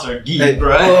guys. concert, geek, Hey,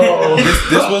 bro.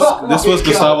 This was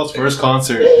Gustavo's first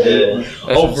concert. Yeah.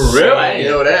 Oh, for real? I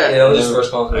didn't know that. Yeah, that was his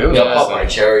first concert. It was Yo, Yeah, pop so- my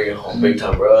cherry on Big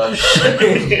Time Rush.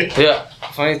 Yeah.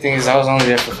 Funny thing is, I was only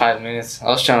there for 5 minutes. I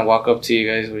was trying to walk up to you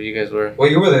guys where you guys were. Well,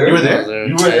 you were there. You were I there? was there.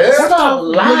 You were there? Stop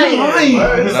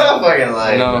lying. Stop fucking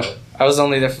lying. No, bro. I was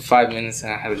only there for 5 minutes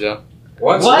and I had to go.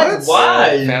 What?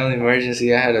 Why? Family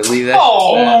emergency. I had to leave that.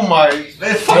 Oh my!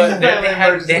 But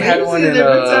they had one in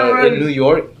New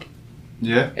York.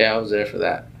 Yeah. Yeah, I was there for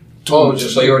that. Oh,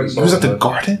 just so you already He saw was at the it.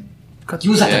 garden. You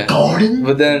was at Yeah. the garden?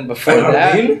 But then before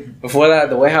that,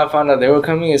 the way how I found out they were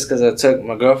coming is because I took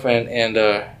my girlfriend and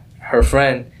her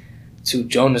friend to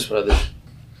Jonas Brothers.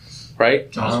 Right?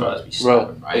 Jonas Brothers be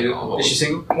Bro. slapping, right? Is she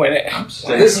single? Wait,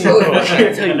 Listen, bro, I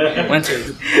can't tell you. Went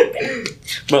to,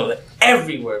 bro, they're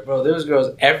everywhere, bro. There was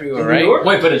girls everywhere, right?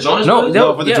 Wait, but the Jonas No, Brothers?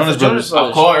 No, for the Jonas for Brothers.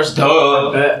 Of course,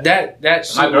 duh. That My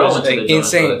shit girl was went to like, the Jonas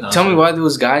insane. Brothers Tell me concert. why there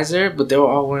was guys there, but they were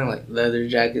all wearing like leather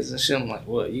jackets and shit. I'm like,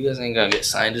 what? You guys ain't gonna get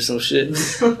signed or some shit?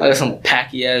 Like some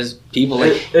packy ass people,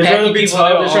 like They're trying to packy be people tough.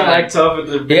 that were They're trying to all, act tough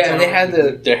with their yeah, and they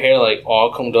had their hair like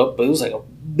all combed up, but it was like a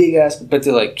big ass. But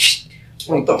they're like,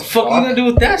 what the fuck you gonna do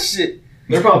with that shit?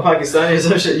 They're probably Pakistani or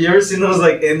some shit. You ever seen those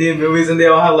like Indian movies and they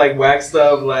all have like waxed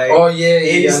up like Oh yeah,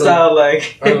 80s yeah. style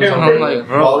like I know. I'm like,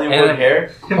 bro, Bollywood and then,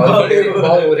 hair.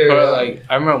 Bollywood hair. bro, like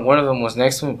I remember one of them was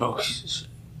next to me, bro.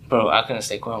 I couldn't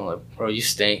stay quiet. I'm like, bro, you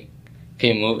stink.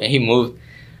 Can you move? And he moved.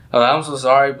 I was like, I'm so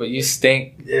sorry, but you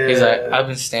stink. Yeah. He's like, I've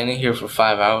been standing here for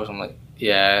 5 hours. I'm like,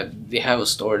 Yeah, they have a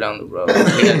store down the road.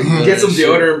 Get some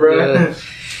deodorant, bro. Yeah.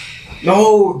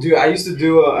 No, dude, I used to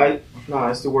do. I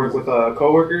used to work with a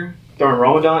coworker during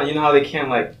Ramadan. You know how they can't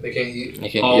like They can't eat. You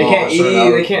can't Oh, they can't certain eat,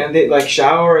 hours. they can't like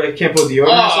shower, they can't put deodorant.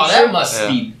 or some Oh, shit. that must Yeah.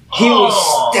 be. He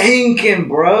was stinking,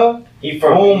 bruh.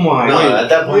 Oh my No, God. at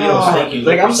that point you don't God. stink. You Like,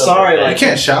 lick I'm yourself sorry, in the You like-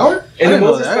 can't shower? In I the didn't know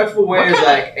most that. respectful way is What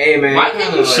like, hey man, Why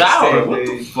can't you like, shower? stink, What the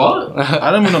dude. fuck?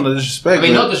 I don't mean on the disrespect. I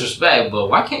mean, but no disrespect, but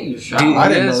why can't you shower? Do you I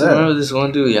didn't guys know that. remember this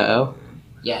one dude, Yael?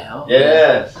 Yeah.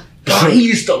 Yeah. Bro, he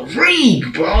used to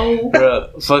read, bro. Bro,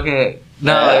 fucking.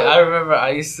 No, like, I remember I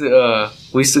used to,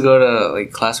 we used to go to,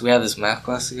 like, class. We had this math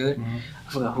class together.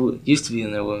 I forgot who used to be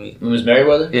in there with me. It was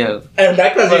Merriweather? Yeah. And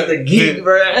that class used to geek,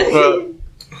 bro.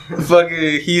 Fucking,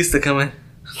 he used to come in.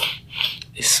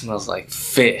 It smells like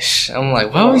fish. I'm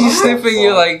like, why would you sniffing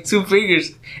your, like, 2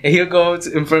 fingers? And he'll go up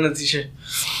in front of the teacher.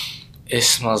 It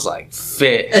smells like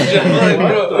fish. I'm like,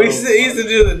 bro, he used to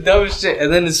do the dumbest shit.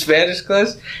 And then in Spanish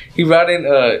class, he brought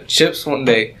in chips one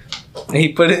day. And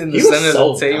he put it in the He was center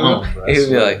so of the table. dumb, bro, I and he'd be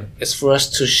swear. like, it's for us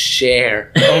to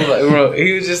share. I'm like, bro,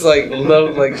 he was just like,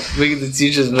 loved, like, making the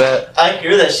teachers mad. I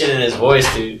hear that shit in his voice,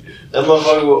 dude. That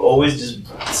motherfucker will always just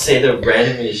say the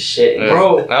randomest shit. Yeah.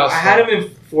 Bro, That was I had him in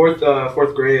fourth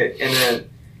grade, and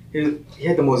then he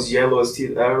had the most yellowest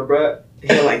teeth ever, bro. He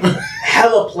had like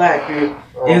hella plaque, dude.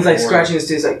 He was like scratching his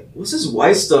teeth, he's like, what's this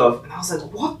white stuff? And I was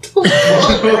like, what the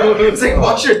fuck, bro? It's like,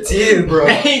 wash your teeth, bro.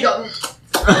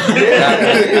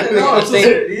 Yeah. No, it's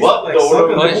just, What? like, The sucking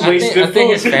order- But the- I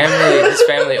think his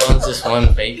family owns this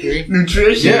one bakery.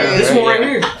 Nutrition. Yeah, this one right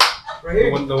here. Right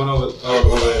here. The one over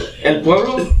there. El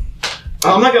Pueblo?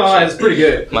 I'm not gonna lie, it's pretty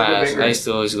good. My It's a ass, bakery. I used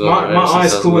to always go My over there since aunt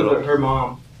is I was cool with little. her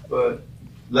mom, but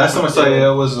Last time I saw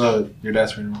you was your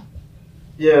dad's funeral.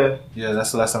 yeah. Yeah,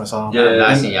 that's the last time I saw him. Yeah, And-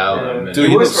 I seen y'all. Yeah. man. Dude,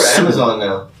 He he works looks for super- Amazon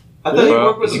now. I thought he Bro,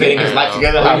 worked with Is he the getting his life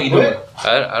together? How he doing?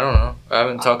 I don't know. I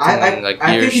haven't talked to him in like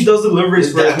I years. think he does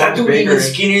deliveries for his That mom's dude even bakery.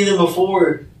 skinnier than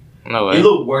before. No He way.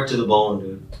 looked worked to the bone,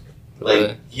 dude. Like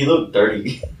Really? he looked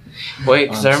dirty. Wait,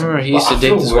 because I remember he used to I date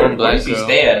feel this weird. one Where black does he girl.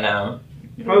 stay at now?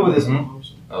 Probably with his Mhm. mom.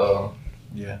 Oh.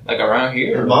 Yeah. Like around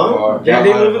here? Her mom? Or- Yeah, I they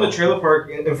don't live in know. the trailer park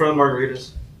in front of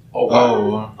Margaritas. Oh,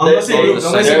 wow. Oh, Unless they They- moved,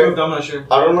 I'm not sure.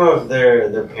 I don't know if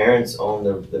their parents own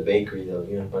the bakery though.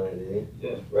 You know, in front of it, Yeah.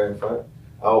 right in front.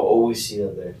 I'll always see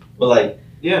them there. But like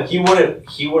Yeah. he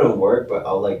wouldn't work. But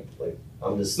I'll like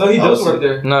I'm just. No, he I'll does see- work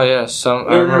there. No, yeah, some. I No,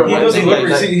 no, remember He I does think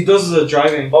deliveries. like- He does the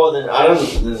driving. Oh, then I don't.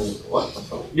 Then what? the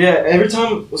fuck? Yeah, every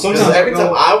time. Sometimes Because every I time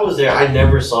go- I was there, I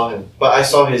never saw him. But I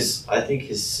saw I think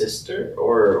his sister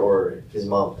or his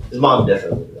mom. His mom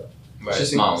definitely though. Bro,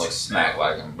 his mom looks smack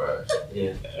like him, bro.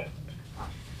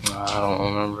 I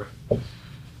don't remember. you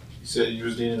said you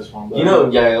was dating this one. You know,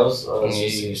 Yael's Yeah.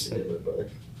 sister used to date my brother.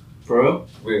 For real?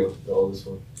 Real, the oldest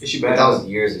one. Is she But bad? that was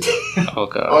years ago. Oh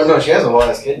god. Oh no, she has a whole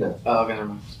ass kid now. Oh, okay, never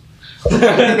mind. I'm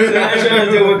trying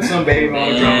to deal with some baby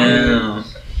mama drama.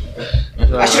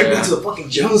 I should have gone to the fucking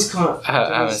Jones I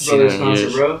haven't Jonas seen Brothers her in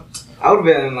years. bro. I would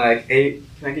have been like 8.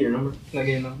 Can I get your number? Can I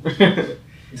get your number?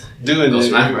 Dude, Go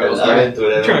smack you- her. I've been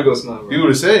through I'm trying to that. go smile, You bro. would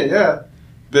have said, yeah.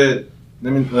 But I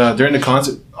mean, during the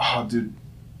concert, oh, dude,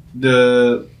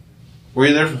 were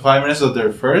you there for 5 minutes of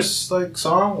their first like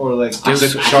song or like I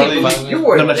Dixie can't Charlie? believe you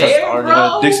were No, not Charlie, there,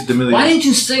 bro? Dixie D'Amelio. Why didn't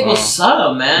you say what's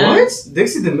up, man? What?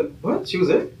 Dixie did what? She was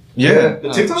there? Yeah, The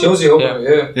TikTok? She was the opener,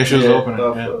 yeah. yeah, she was Yeah. opening.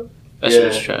 The Yeah. fuck? That shit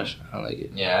was trash. I don't like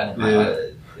it. Yeah, I didn't Yeah. like it.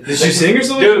 Did she sing or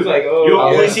something? Dude, She was like, oh. You yeah.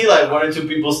 only see like 1 or 2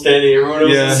 people standing. Everyone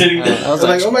else Yeah. is sitting there. I I was was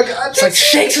like, like, oh my god, it's like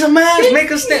shake some ass,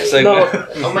 make us dance. Like, No.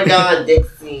 Oh my god,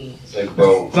 Dixie. It's like,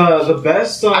 bro. The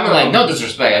best song. I mean, like, no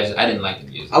disrespect. I didn't like the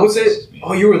music. I would say.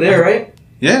 Oh, you were there, right?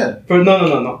 yeah, For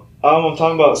no. I'm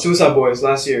talking about Suicide Boys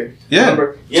last year. yeah.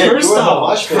 Remember? Yeah, you were in the Turnstile.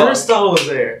 mosh pit. Turnstile was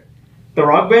there. The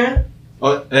rock band,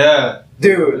 Oh yeah.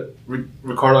 dude.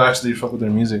 Ricardo actually fucked with their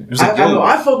music. It was I like, yo, know.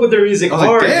 I fuck with their music I was like,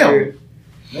 hard, damn. dude.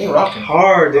 they ain't rocking.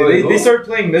 Hard, dude. Oh, They cool. started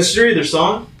playing Mystery, their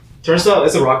song. Turnstile.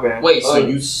 It's a rock band. Wait, so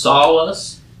you saw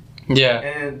us? yeah.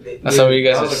 And That's how you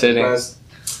guys that are was, like, sitting. the best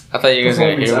I thought you guys were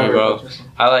gonna hear me, bro. performance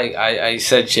I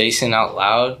said Jason out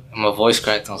loud, and my voice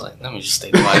cracked. I was like, let me just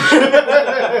stay quiet.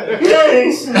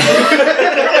 Yes.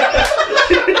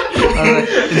 I'm like,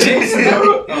 Jason.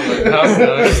 I'm like,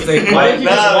 no, just stay Why quiet. didn't you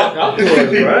just walk out to us,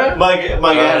 bro?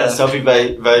 My guy had a selfie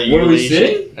value. Were we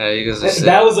sitting? Yeah, you guys are That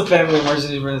sick. was a family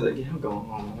emergency. Brandon's like, yeah, I'm going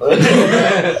home.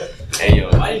 Hey yo,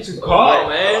 Why didn't you call,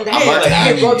 man?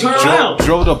 Hey, bro, turn around.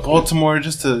 Drove to Baltimore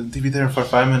just to be there for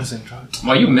 5 minutes and drive.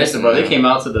 Well, you missed it, bro. They came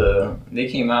out.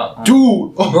 Dude!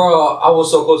 Oh, Bro, I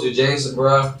was so close to James,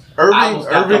 bro.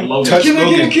 Irving touched Can I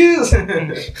get a Logan. kiss?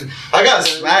 I got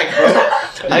smacked, bro.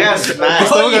 I got smacked.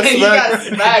 Still got You smacked. got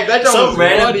smacked. That joke Some was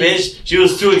random funny. bitch, she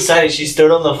was too excited. She stood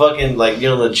on the fucking, like, you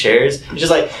know, the chairs. She's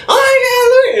just like, oh my god,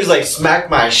 look. It was like, smacked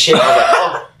my shit. I was like,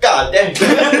 oh, god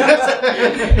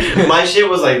damn. My shit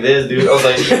was like this, dude. I was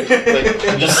like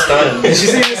I'm just stunned. Did she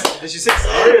say this? Did she say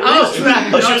sorry? I was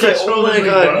smacked. Oh, she was like, oh my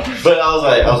god. But I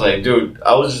was like, dude,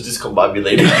 I was just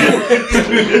discombobulated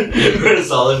for a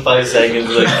solid 5 seconds.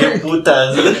 Like, "Qué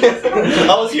putas."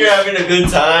 I was here having a good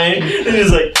time. And he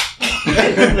was like,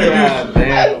 God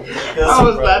damn. I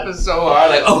was laughing so hard.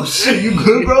 Like, oh shit, you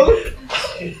good, bro?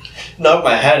 knocked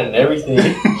my hat and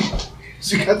everything.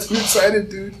 She got too excited,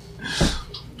 dude.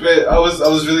 But I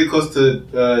was really close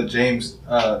to James.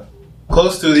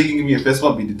 Close to he can give me a fist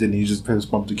bump. He didn't. He just fist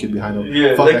bumped the kid behind him.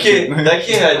 Yeah, Fuck that kid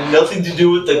had nothing to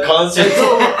do with the concert.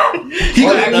 He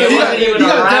got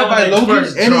grabbed by Logan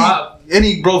and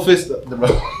he bro fist the bro.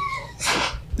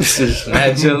 This is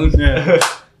mad joke. Yeah.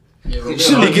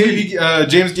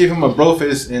 James gave him a bro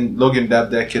fist and Logan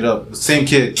dabbed that kid up. Same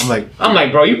kid. I'm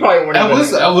like, bro, you probably weren't.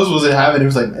 Elvis wasn't having it. He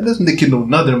was like, man, doesn't the kid know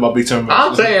nothing about big tournaments?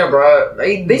 I'm saying, bro,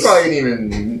 they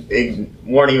probably they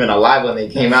weren't even alive when they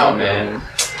came out, man.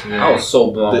 Yeah. I was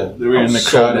so blown. They were in the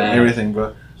crowd and everything,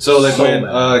 bro. So like when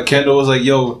Kendall was like,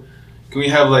 "Yo, can we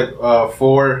have like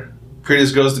 4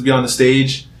 prettiest girls to be on the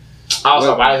stage?" I was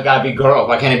like, why does it gotta be girls?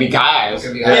 Why can't it be guys?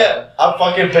 Yeah, I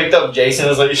fucking picked up Jason. I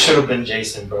was like, it should have been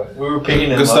Jason, bro. We were picking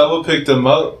him Gustavo up. picked him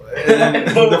up. And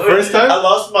the first time, I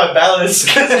lost my balance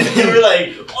because you were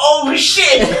like, "Oh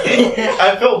shit!"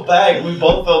 I felt bad. We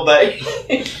both felt bad.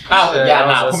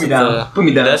 Put me down. Put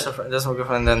me down. That's my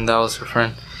girlfriend. Then that was her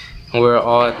friend. And we were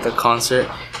all at the concert.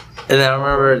 And then I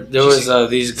remember there was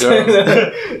these girls.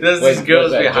 These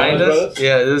girls behind us.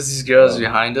 Yeah, there was these girls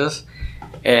behind us.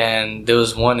 And there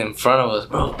was one in front of us.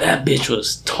 Bro, that bitch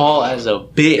was tall as a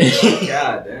bitch.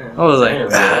 God damn. I was like,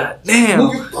 God damn.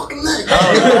 Move your fucking leg.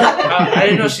 I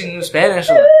didn't know she knew Spanish.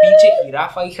 I was like, pinche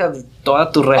jirafa, hija de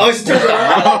toda tu re. Oh, she turned around.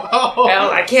 And I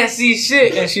was like, I can't see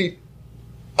shit. And she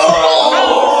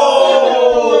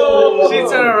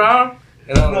turned around.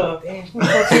 And I'm like, damn.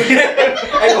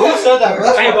 Hey, who said that, bro?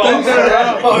 I turned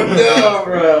around. Oh, no,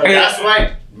 bro. That's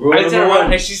right. I turned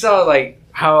around and she saw like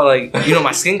how like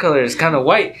my skin color is kind of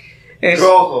white. And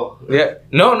Rojo. yeah,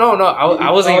 no. I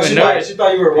wasn't even nervous. She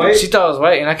thought you were white. She thought I was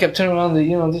white, and I kept turning around to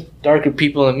there's darker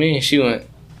people than me, and she went,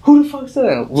 "Who the fuck's that?"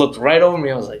 And looked right over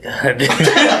me. I was like, God damn.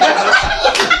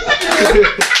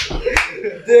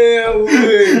 Damn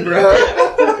way,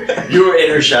 bro. You were in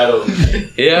her shadow.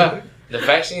 Yeah, the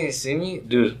fact she didn't see me,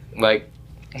 dude, like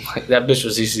that bitch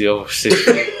was easily over 6.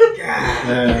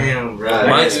 Damn, bro.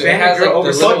 Mine's it has like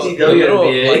the little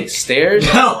like stairs.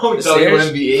 No, The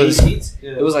stairs WNBA. for the seats.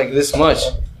 Yeah. It was like this much.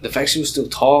 The fact she was still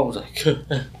tall, I was like,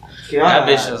 that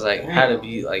bitch was like had to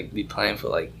be playing for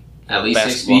like At least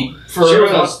 6 basketball. feet. For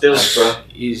real. Stills, bro.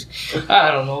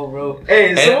 I don't know, bro.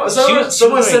 Hey, And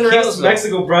someone sent her out heels, to though.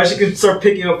 Mexico, bro. She could start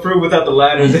picking up fruit without the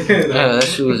ladder. Yeah, that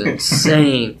shit was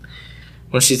insane.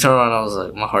 When she turned around, I was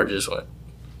like, my heart just went.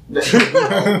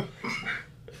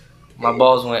 My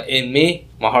balls went in me.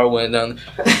 My heart went down.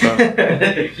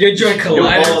 Your joint Your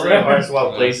collided, balls bro. and heart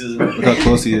swap places. Look how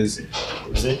close he is.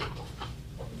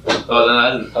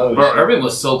 Bro, Irving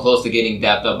was so close to getting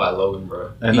dapped up by Logan,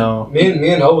 bro. I know. Me and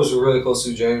Elvis were really close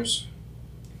to James.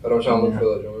 But I'm trying to look for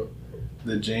that joint.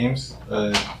 The James.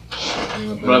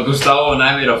 Bro, Gustavo and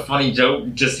I made a funny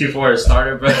joke just before it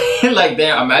started, bro. Like,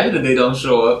 damn, imagine if they don't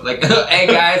show up. Like, hey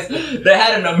guys, they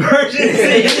had an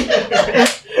emergency.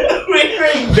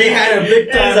 They had a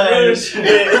big time rush.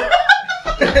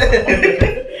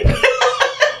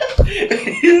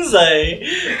 He's like,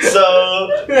 so,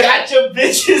 gotcha,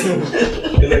 bitches.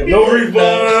 Like, no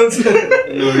refunds.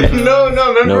 No,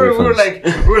 remember No we were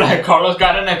refunds. like, Carlos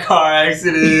got in a car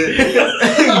accident.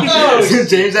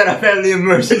 James had a family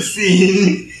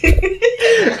emergency.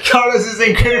 Carlos is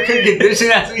in critical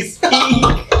condition as we speak.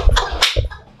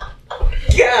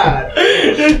 God.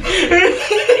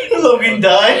 Logan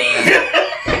died.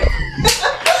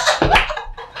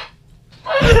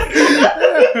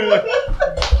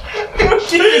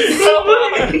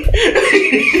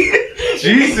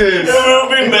 Jesus. I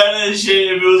would have been mad at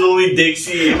shit if it was only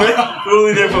Dixie. We were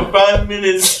only there for 5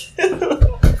 minutes. John,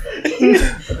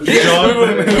 you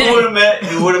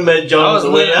would have met John I on was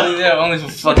the way literally out. there only for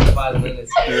fucking 5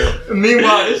 minutes.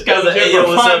 Meanwhile, this guy's Like, hey, yo,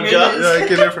 what's up, John? Yeah, I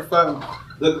came there for 5.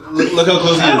 Look how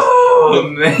close he is.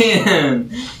 Oh man,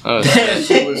 that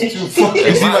shit was too fucking.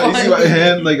 You see my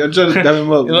hand? Like I'm trying to dab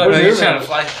him up. He's trying to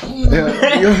fly.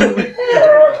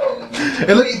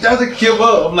 And look, he doesn't give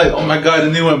up. I'm like, oh my god,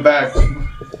 and he went back.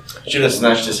 Should have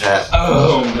snatched his hat.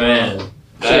 Oh man,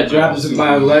 That dropped his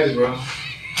my legs, bro.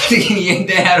 They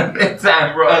had a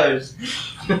bedtime brothers.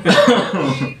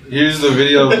 Here's the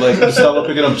video of like Gustavo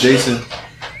picking up Jason.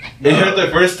 It hurt the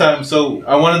first time, so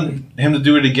I wanted him to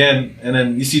do it again. And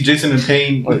then you see Jason in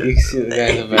pain. Oh, you can see the guy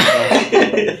in the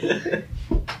background.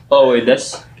 Oh wait,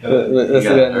 that's That's the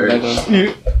guy in the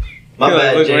background. My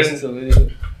bad, Look, Jason. where's the video?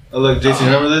 Oh, look, Jason,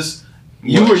 remember this?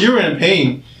 You were in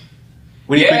pain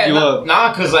when he picked you up.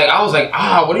 Nah, cause like I was like,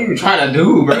 what are you trying to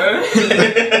do, bro?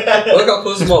 Look how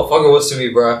close this motherfucker was to me,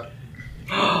 bro.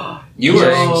 You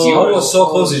were almost so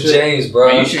close to James,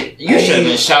 bro. You should have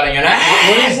been shouting your name.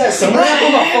 What is that? Somebody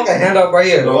put my fucking hand out right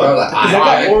here, bro. Because I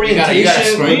got orientation you gotta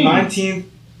the scream. 19th. It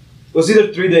was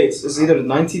either 3 dates. It's either the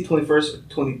 19th, 21st, or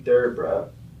 23rd, bro.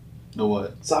 The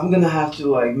what? So I'm gonna have to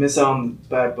like miss out on the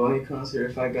Bad Bunny concert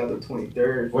if I got the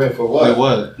 23rd. Wait, for Wait, what?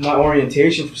 what? My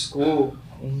orientation for school.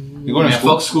 You going to Man,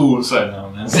 school? fuck school, sorry, no,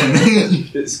 man.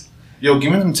 It's, Yo,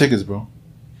 give me them tickets, bro.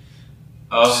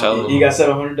 Sell you got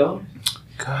 $700.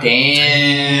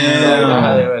 Damn. I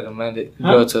highly recommend it.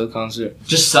 Go to the concert.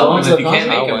 Just sell them if you can't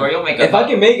I make it, bro. went. You'll make it. If I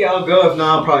can make it, I'll go. If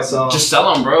not, I'll probably sell. Just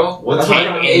sell them, bro. What That's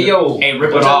time? what Hey, yo. Hey,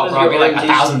 rip What it time off, is bro. your Be like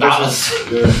orientation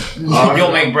 $1,000.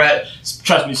 You'll make bread.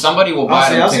 Trust me, somebody will buy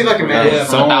them. I'll see if I can make it.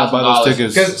 Someone will buy those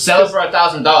tickets. Because Sell it for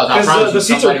 $1,000. I promise the you,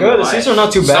 seats are somebody good. will The buy seats it. are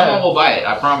not too Someone bad. will buy it.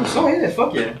 I promise Oh you. yeah,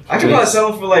 fuck yeah. I could probably sell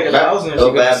them for like $1,000 or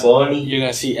Oh, Bad something. Bunny. You're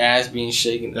gonna see ass being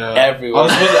shaken I everywhere.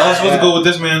 was supposed to go with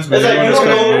this man's, but It's like, you you don't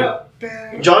don't know.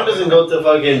 John doesn't go to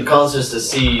fucking concerts to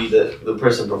see the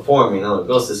person perform, you know. He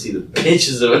goes to see the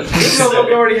bitches of This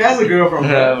motherfucker already has a girlfriend.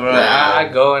 Yeah, Bro. bro. I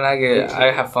go and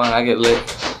I have fun. I get lit.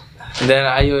 And then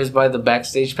I always buy the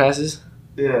backstage passes.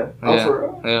 Yeah. Oh, Yeah. for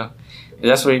real? Yeah,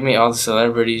 that's where you meet all the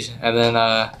celebrities. And then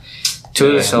two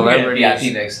of the celebrities.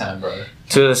 VIP next time, bro.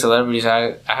 Two of the celebrities,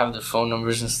 I have their phone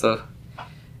numbers and stuff.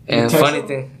 And text funny them?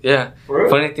 thing, yeah. For real?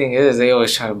 Funny thing is, they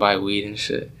always try to buy weed and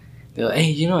shit. They're like,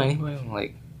 "Hey, you know anybody?" I'm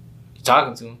like, "You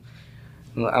talking to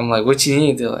them?" I'm like, "What you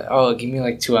need?" They're like, "Oh, give me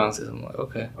like 2 ounces." I'm like,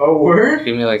 "Okay." Oh, word?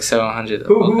 Give me like 700.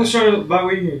 Who's trying to buy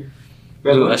weed here?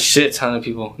 Bad Dude, Bunny? a shit ton of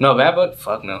people. No, Bad Bunny?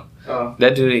 Fuck no. Oh.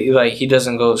 That dude, he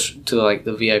doesn't go to like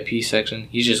the VIP section.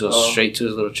 He just goes Oh. straight to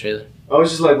his little trailer. Oh,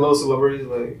 it's just like little celebrities,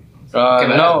 like. Okay,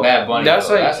 but No, that's Bad Bunny, that's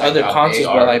though. like That's like other how concerts, they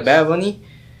but are. like Bad Bunny,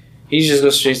 he just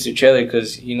goes straight to the trailer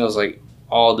because he knows like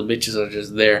all the bitches are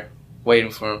just there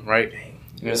waiting for him, right?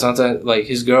 You know, sometimes like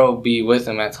his girl will be with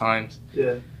him at times.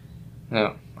 Yeah.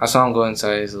 No, I saw him go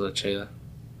inside his little trailer.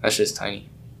 That's just tiny.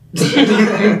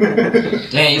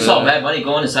 Damn, you saw Bad Bunny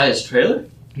going inside his trailer?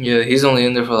 Yeah, he's only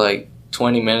in there for like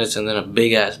 20 minutes and then a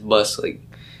big ass bus like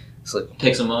it's like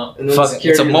Picks him up. And then fucking it's a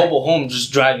security, mobile home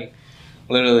just driving.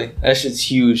 Literally, that shit's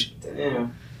huge, Like,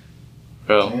 damn.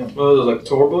 bro. Oh, those like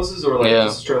tour buses or like Yeah.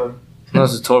 just a trailer? No,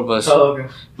 it's a tour bus. Oh, okay.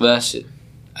 But that's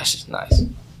just nice.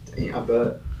 Damn, I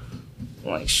bet.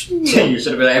 I'm like, You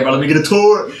should have been like, hey, bro, let me get a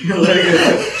tour.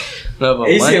 no, but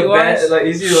You see money a wise, bed, like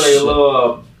you see like a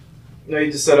little, you know,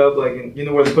 you just set up like you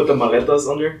know where they put the maletas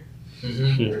under.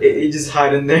 You just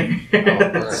hide in there.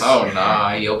 Oh,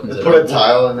 nah, he opens it Put a up.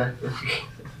 tile in there.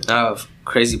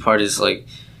 crazy part is like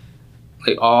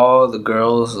all the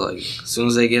girls like as soon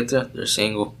as they get there, they're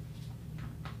single.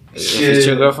 If it's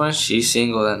your girlfriend, she's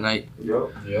single that night.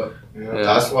 Yup. Yep. Yeah.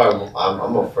 That's why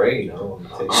I'm afraid. I don't want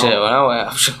to take Shit, when I went,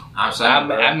 I'm sorry,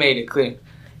 bro. I made it clear,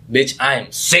 bitch, I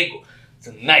am single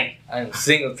tonight. I am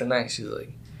single tonight. She's like,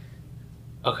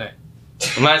 okay.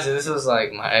 Imagine this was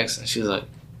like my ex, and she's like,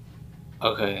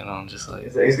 okay, and I'm just like,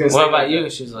 He's gonna what say about like you?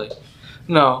 that. She's like,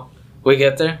 no. We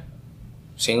get there,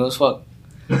 single as fuck.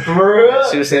 For real?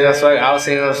 She was single as fuck. I was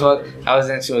single as fuck. I was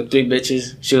into with 3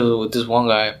 bitches. She was with this one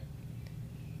guy.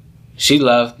 She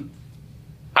left.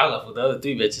 I left with the other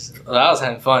 3 bitches. I was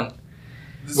having fun.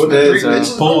 What the three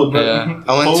bitches? Pulled, Yeah, man. I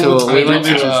went to we went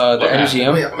to the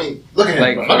MGM, I mean, look at him.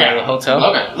 like bro. the hotel.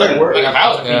 Look at Look at like if I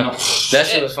was a Yeah. female. That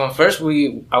shit was fun. First, I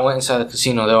went inside the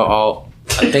casino. They were all.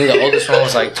 I think the oldest one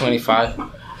was like 25.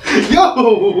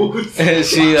 Yo! And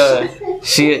she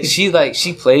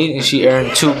played and she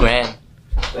earned $2,000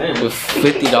 Damn. with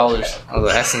 $50. I was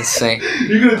like, that's insane.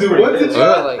 You gonna do what? We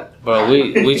were like, bro,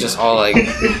 we just all like,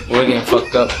 we're getting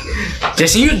fucked up.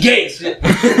 Jesse, you gay. Shit.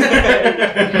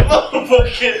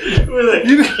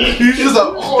 You just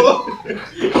like, oh. He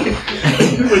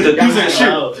was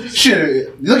like,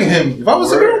 shit, look at him. If I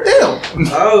was a girl, damn.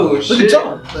 Oh Look shit. at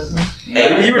John.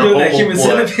 You were doing that human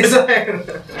centipede.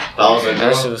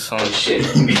 That shit was fun. Shit.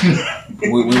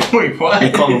 Wait, what?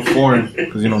 We call them foreign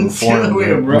because you know we're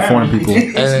foreign people.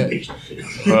 And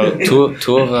bro,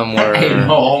 two of them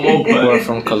were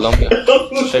from Colombia.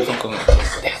 Straight from Colombia.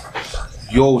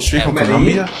 Yo, straight from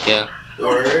Colombia? Yeah.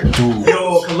 Dude.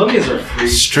 Yo, Colombians are free.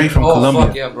 Straight from Oh Colombia.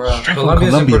 fuck yeah, bro. Straight from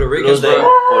Colombians and Colombia. Puerto Ricans,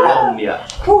 bro. Colombia.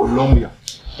 Colombia.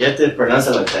 You have to pronounce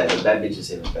it like that. The bad bitches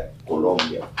say it like that.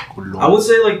 Colombia. I would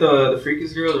say like the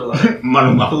freakiest girls are like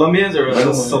Colombians or like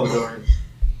Salvadorans.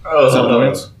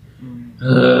 Salvadorans?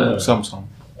 Some.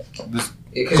 Because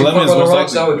you fuck Colombians on the most wrong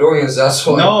likely. Salvadorians, that's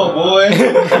why. No, boy.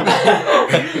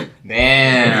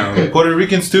 Damn. Puerto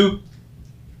Ricans too.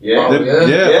 Yeah. Oh,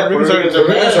 yeah? Puerto Ricans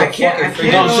are. I can't.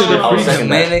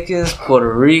 Dominicans,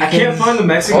 Puerto Ricans. I can't find the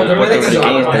Mexican. Oh, Dominicans are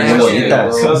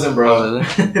Bonitas. cousin, bro.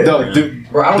 No, dude.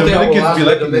 Bro, I don't think I will Dominicans last be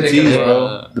with liking the Dominican. T's,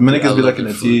 bro. Dominicans be liking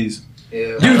the T's.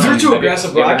 Yeah. Dude, they're too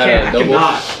aggressive, bro. I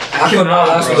cannot. I could not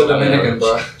last with a Dominican,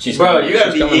 bro. Bro, you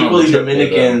gotta be equally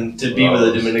Dominican to be with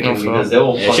a Dominican because they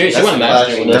will fuck. She went last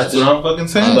year. That's what I'm fucking I'm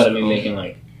saying. about to be making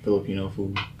like Filipino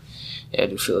food. Yeah,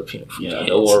 do Filipino food. Yeah,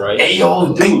 the war rice. Hey,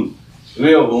 yo, dude.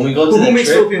 Yo, when we go to Who the makes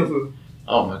trip, Filipino food?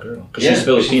 Oh, my girl. Because Yeah, she's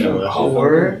Filipino. That's Oh,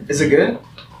 word? Is it good?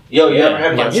 yo, you ever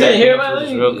had Yeah, my you didn't hear about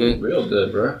It's it? real good. Real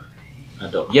good, bro. I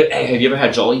don't. Yeah, hey, have you ever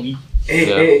had Jollibee? Hey,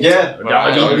 Yeah. hey. Yeah.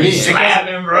 Jollibee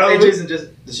slapping, bro. Hey, Jason, does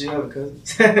she have a cousin?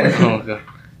 Oh my god.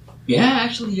 Yeah,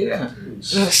 actually, yeah.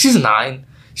 She's 9.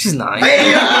 She's 9.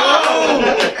 Hey, yo!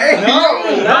 Hey, No,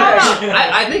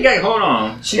 I think hold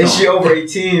on. Is she over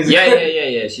 18?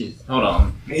 Yeah. She's, hold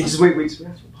on. Hey, just wait.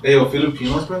 Hey, yo,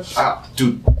 Filipinos, bro?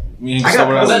 Dude. Me and I got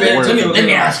Gustavo cousins, are man. work. Let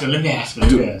me ask her.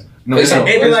 No, Hey, Israel.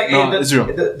 Hey, but like, No, hey, Israel.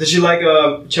 does she like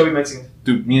chubby Mexicans?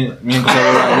 Dude, me and Gustavo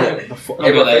are work.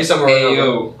 Hey, bro, FaceTime her right now,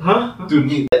 bro. Huh? Dude,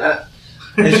 me.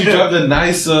 And she dropped a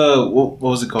nice, what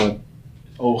was it called?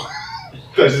 Oh.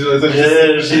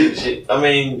 Yeah, she. I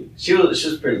mean, she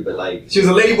was pretty, but like She was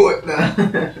a lady boy. Nah.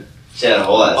 she had a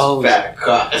whole ass Oh, fat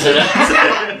cock.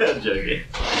 I'm joking.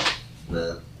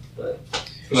 Nah, but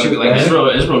She was like,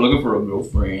 Israel looking for a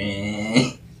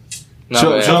girlfriend.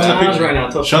 Show him the Times picture. right now.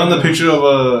 Tough Show him the times. picture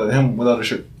of him without a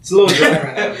shirt. It's a little dry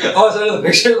right now. Oh, is that in the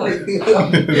picture? Like,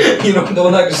 you know, the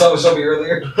one that Gustavo showed me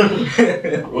earlier?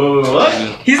 what?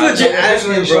 He's legit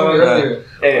asking, He showed me bro. earlier.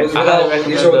 Hey, These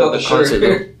are without the concert,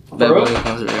 shirt. though. Bad Bunny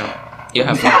concert, yeah. You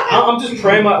have fun. I'm just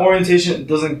praying my orientation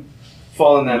doesn't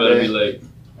fall in that Better be day. like,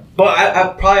 But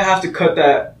I probably have to cut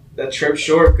that trip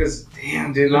short because,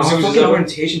 damn, dude, my Let me see what fucking you said.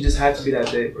 orientation just had to be that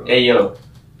day, bro. Hey yo,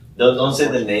 don't say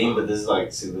the name, but this is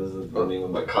like, see, this is the name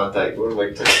of my contact. What do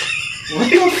I text? What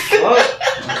the fuck?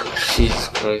 Jesus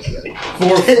Christ.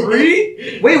 For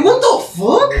free? Wait, what the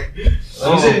fuck?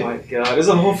 Oh my god, there's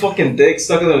a whole fucking dick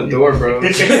stuck in the door, bro.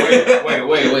 wait. No,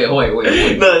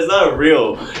 it's not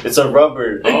real. It's a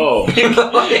rubber. Oh.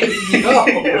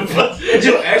 It's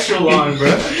your extra long,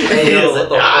 bro. Hey, yo, what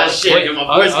the fuck? Shit, my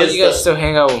Oh, voice you gets guys stuck. still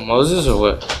hang out with Moses or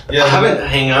what? I haven't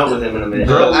hang out with him in a minute.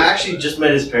 Bro. I actually just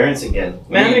met his parents again.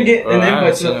 Man, I'm gonna get Bro, an I invite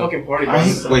haven't to the seen him. fucking party,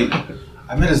 bro. Wait,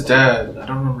 I met his dad. I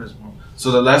don't remember his mom.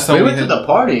 So the last time We we went to had, the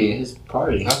party. His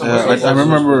party. I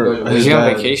remember Is his he on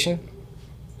dad. vacation?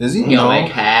 Is he? You know, like,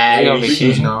 Is he on hey.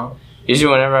 vacation? No.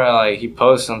 Usually whenever like he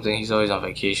posts something, he's always on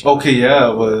vacation. Okay,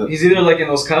 yeah, but He's either like in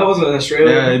Los Cabos or in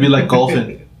Australia. yeah, it'd be like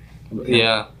golfing.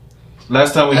 Yeah.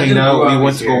 Last time we hanged out, we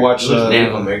went to go watch.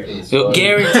 Native Americans. Yo,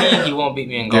 guarantee he won't beat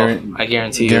me in golf. I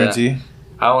guarantee you that. Guarantee.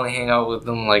 I only hang out with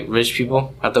them like rich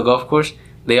people at the golf course.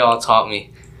 They all taught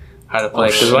me how to play.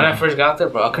 Because when I first got there,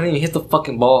 bro, I couldn't even hit the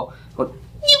fucking ball.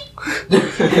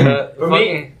 For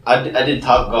me, I did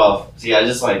Top Golf. See, I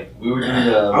just like we were doing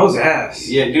the. I was ass.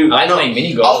 Yeah, dude. I playing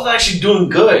mini I golf. was actually doing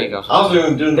good. Mini golf. I was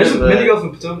doing There's good. mini golf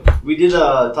in Potomac. We did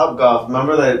Top Golf.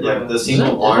 Remember that like the single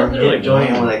Isn't arm there, like,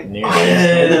 joint and we're like, near- oh,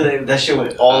 yeah. And then that shit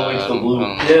went all the way to the blue.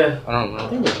 Yeah. I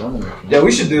don't know. Yeah,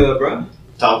 we should do that, bro.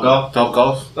 Top Golf. Top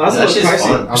golf. That's That a little shit's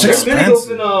fun. pricey. There's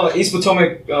mini golf in East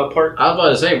Potomac Park. I was about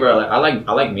to say, bro, like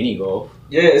I like mini golf.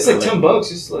 Yeah, it's like $10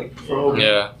 just like for a whole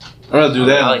Yeah. I'd rather do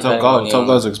that. I like Top betting golf. money Top on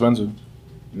golf's expensive.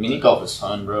 Mini golf is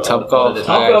fun, bro. Top golf. The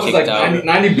Top I got golf is like kicked out.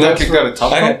 90 You got bucks. kicked out of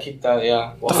top I golf. got kicked out,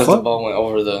 yeah. The Because the fuck? ball went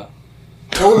over the.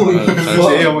 Holy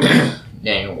fuck. Damn.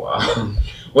 Dang, wow.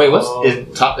 Wait, Oh.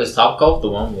 is top golf the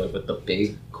one with the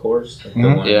big course? Like the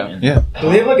Mhm. one Yeah. in- Yeah. Do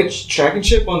they have like a tracking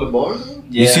chip on the bar?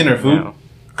 You seen their food? Yeah.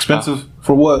 Expensive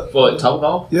for what? What, top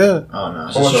golf? Yeah. Oh no.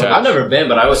 It's trash. I've never been,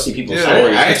 but I always see people Yeah.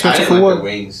 stories. Expensive for like what? the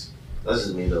wings. That's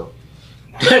just me though.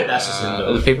 That's just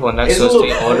The people next It's to us, a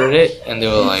they little- ordered it and they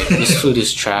were like, "This food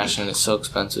is trash and it's so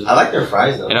expensive." I like their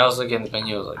fries though. And I was looking at the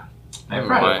menu, I was like, I'm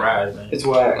probably surprised, man. It's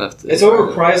whack. Left it. It's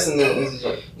overpriced and then it's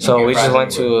like. So we just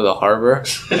went to the harbor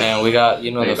and we got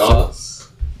the pho.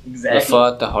 The pho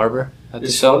at the harbor. At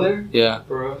the show there? Yeah.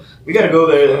 Bro. We gotta go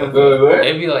there.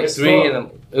 It'd be like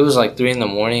it was like 3 in the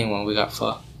morning when we got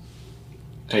pho.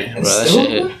 Damn. Bro, that shit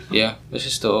hit. Yeah, that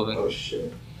shit's still open. Oh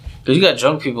shit. Cause you got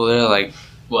drunk people there like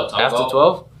after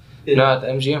 12. Yeah. No, at the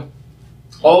MGM.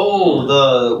 Oh,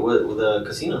 the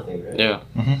casino thing, right? Yeah.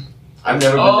 I've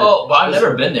never been there. Oh, but I've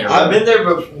never been there. I've been there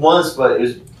once, but it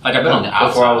was like I've been on the outside.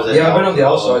 before I was Yeah, I've been on the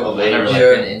outside. I've never like,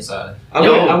 been inside. I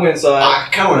went inside. I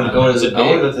kind of want to go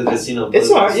to the casino.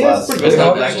 It's alright, yeah, it's pretty It's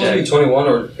good. not supposed to be 21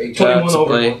 or 18. 21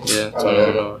 over. Play. Yeah.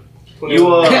 21 over.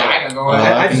 You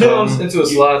I fit into a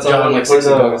slot, so I won like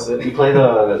 60 bucks. You play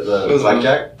the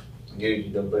blackjack? You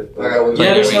don't play.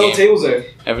 Yeah, there's hella tables there.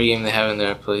 Every game they have in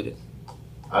there, I played it.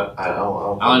 I don't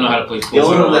I don't know how to play The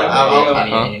only one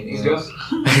that anything else.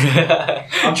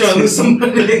 I'm trying to lose some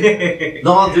money.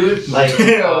 No, dude. Like,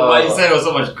 why you said it with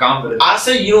so much confidence? I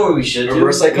said, you know what we should do?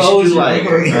 Reverse We should do, psychology.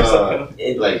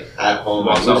 like at home,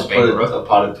 Well, we just put bankrupt. a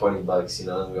pot of $20, you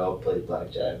know, and we all play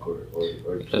blackjack or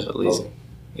Just at least.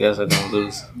 You guys don't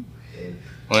lose.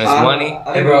 When it's money,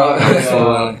 Hey, bro.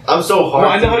 I'm so hard. No,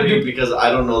 I know how to do because I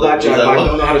don't know the blackjack. rules I that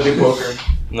don't know how to do poker.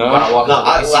 no.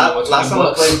 last time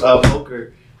I played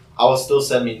poker, I was still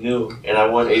semi-new, and I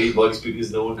won $80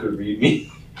 because no one could read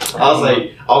me.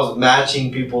 I was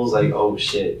matching people's like, oh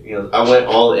shit, you know. I went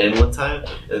all in one time,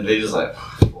 and they just like,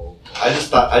 I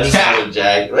just had a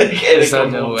jack, like, and it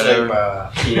come home, whatever.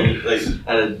 like,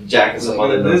 had a jack and some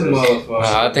other This numbers. motherfucker.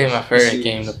 I think my favorite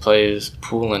game to play is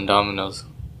pool and dominoes.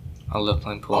 I love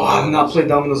playing pool. Oh, and I've dominoes. not played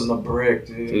dominoes in a brick,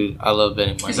 dude. Dude, I love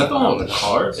betting money. Is that the one with the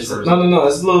cards? No,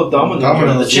 it's a little domino.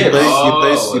 Domino. The chips.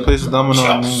 You place a domino.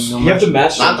 And You have to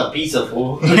match Not them. the pizza,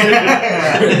 fool. But They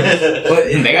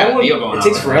got a deal going it on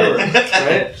takes right forever,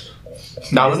 right? It's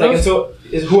like Dominoes?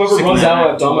 it's whoever runs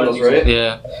out at dominoes, right?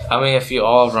 Yeah. I mean, if you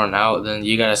all run out, then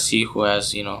you gotta see who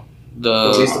has,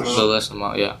 the least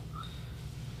amount. Yeah.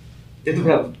 You have to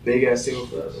have a big ass table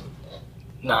for that.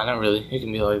 Nah, not really. It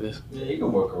can be like this. Yeah, you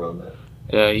can work around that.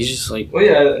 Yeah, you just like Well,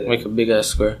 yeah. make a big ass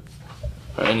square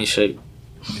or any shape.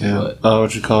 Yeah.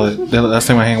 What you call it? The last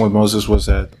time I hang with Moses was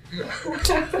at.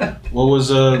 What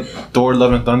was Thor: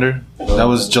 Love and Thunder? That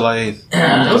was July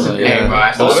 8th. Hey, bro,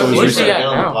 I Also, still- where's he Get at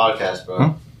on now? the podcast, bro.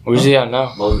 Huh? Where's he at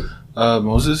now?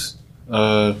 Moses.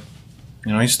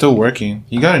 He's still working.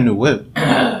 He got a new whip.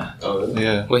 Oh, really?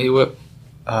 Yeah. What he whip?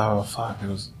 Oh fuck! It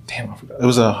was I forgot. It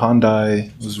was a Hyundai.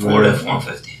 It was Ford red.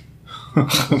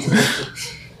 F-150.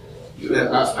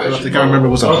 I don't think I remember.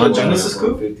 It was a Hyundai. Genesis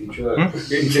coupe? Did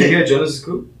you get a Genesis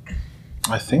coupe?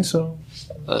 I think so.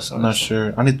 That's I'm not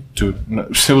sure. I need to. No,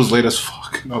 it was late as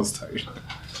fuck. I was tired.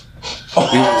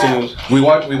 We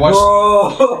watched.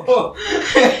 Bro!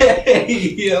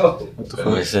 Yo. What the What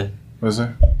fuck? is it? What is it?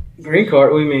 Green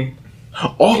card? What do you mean?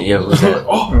 Oh, Yeah, what's that?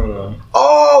 oh.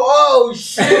 Oh,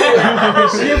 shit!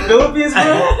 Is she in the Philippines,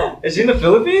 bro? Is she in the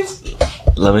Philippines?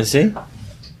 Let me see.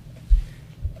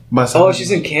 Oh,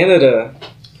 she's in Canada.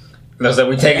 Looks like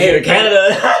we taking you to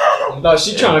Canada. No,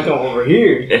 she's trying to come over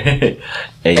here.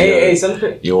 Hey,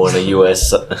 something. You want a U.S.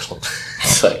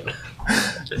 site?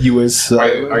 U.S.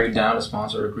 Are you down to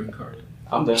sponsor a green card?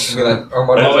 I'm done.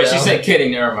 Oh, wait, she said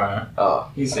kidding. Never mind. Oh.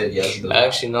 He said yes. though. I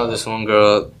actually know this one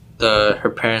girl. Her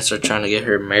parents are trying to get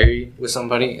her married with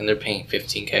somebody, and they're paying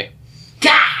 $15K.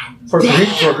 For green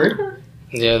card?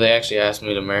 Yeah, they actually asked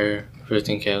me to marry her for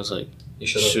 $15K. I was like, You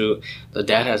should shoot. The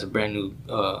dad has a brand new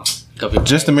W.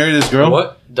 Just to marry this girl?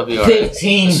 What? WR.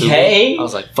 15K? I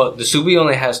was like, fuck. The Subi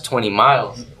only has 20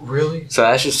 miles. Really? So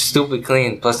that's just stupid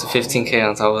clean. Plus the $15K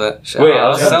on top of that. Shit, Wait,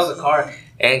 I'll that's- sell the car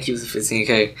and keep the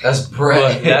 $15K. That's But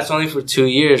bread. that's only for 2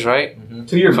 years, right?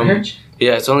 2-year From- marriage?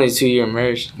 Yeah, it's only a 2-year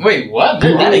marriage. Wait, what?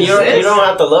 You That exists? don't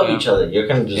have to love Yeah. each other. You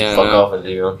can just Yeah, fuck no. off and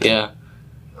do your own thing. Yeah.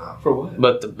 For what?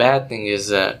 But the bad thing is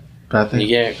that Bad you thing.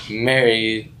 get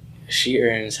married, she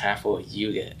earns half of what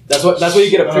you get. That's what you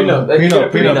get a prenup. You get a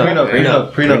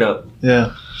Prenup.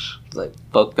 Yeah. Like,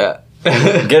 fuck that.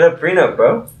 Get a prenup,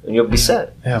 bro, and you'll be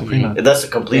set. Yeah, prenup. That's a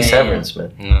complete Damn. severance,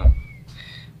 man. No.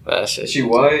 But that Is shit. she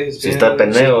white? Si está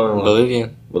pendejo.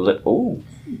 Bolivian. Ooh,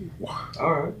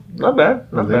 Alright. not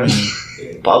bad, not bad.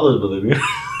 Pablo's Bolivian.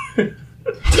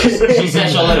 She said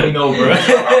she'll let me know, bro.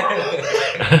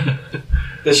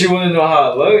 Does she want to know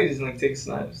how I look? He's like, take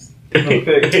snaps. Get in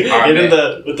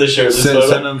with the shirt. Send him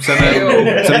your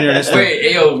Insta. Wait,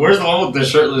 hey, yo, where's the one with the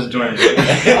shirtless joint? Wait,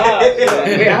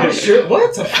 I have a shirt?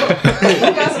 What the fuck?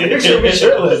 Who got some picture of me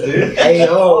shirtless, dude? Hey, yo.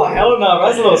 Oh, hell no.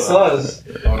 That's a little sus.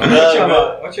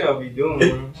 What y'all be doing,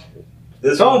 bro?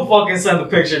 Don't fucking send the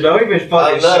picture. Don't even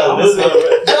fucking I'm not show this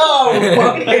one. Don't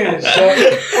fucking show.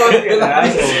 Fucking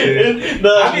asshole, dude. No,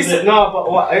 I be no,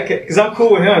 but what? Okay, because I'm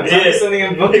cool with him. So I'm sending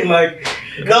him fucking like.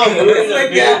 no, we were in a Like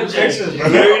video that chat. pictures, We bro.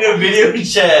 were in a video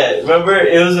chat. Remember,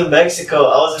 it was in Mexico.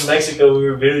 I was in Mexico. We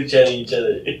were video chatting each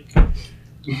other.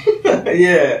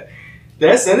 Yeah. Did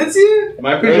I send it to you?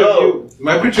 My picture of you.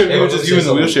 My picture of you was just you in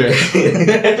the wheelchair.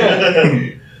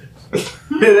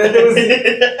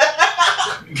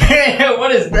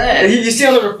 What is that? You see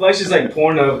how the reflections like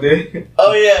Pornhub, dude?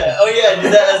 Oh yeah, I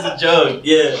did that as a joke.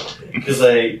 Yeah, it's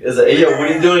like, hey yo, what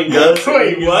are you doing, Gus?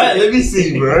 Wait, what? Let me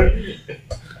see, bro.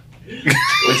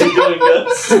 What you doing,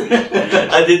 Gus?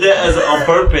 I did that on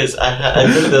purpose. I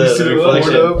took the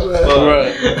reflection.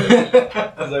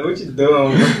 I was like, what you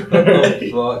doing?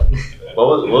 Fuck.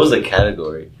 What was the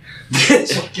category?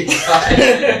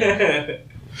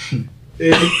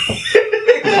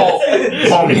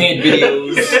 Homemade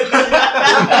videos.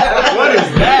 What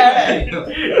is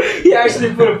that? He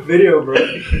actually put a video, bro.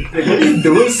 Like, what are you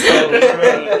doing, stuff,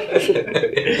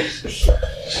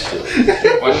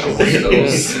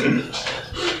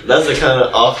 That's the kind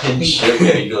of off-hinge shit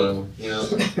we be doing, you know?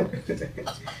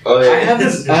 Oh yeah.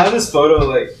 I have this photo,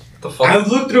 like, I've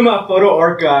looked through my photo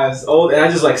archives, and I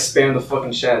just like spam the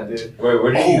fucking chat, dude.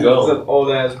 Where did you It's go? like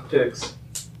old ass pics.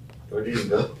 Where did you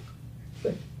go?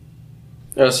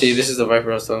 Oh, see, this is the Viper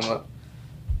I was talking about.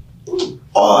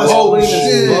 Oh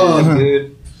shit,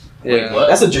 dude. Yeah. What?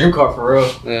 That's a dream car for real.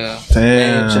 Yeah.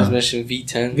 Damn. Transmission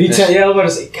V10. V10, yeah, I was about to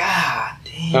say, god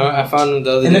damn. I found him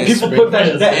the other And day. then people put that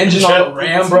engine on the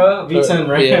Ram, bro. V10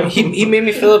 Ram. Yeah, he made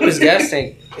me fill up his gas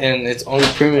tank, and it's only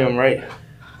premium, right?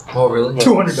 Oh, really?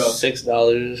 $200.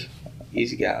 $6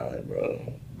 each gallon,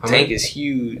 bro. Tank is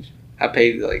huge. I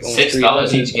paid like almost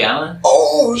 $6 each gallon?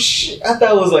 Oh shit! I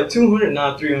thought it was like 200,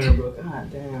 not 300, bro.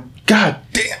 God damn. God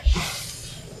damn.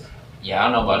 Yeah, I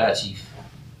don't know about that, Chief.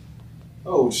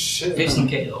 Oh shit.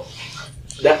 15K though.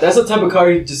 That's the type of car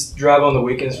you just drive on the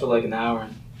weekends for like an hour.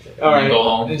 All right, Go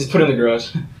home. and just put it in the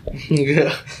garage.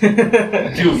 Yeah.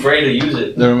 Too afraid to use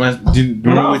it. That reminds. Do you I'm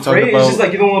remember not we talked afraid. about? It's just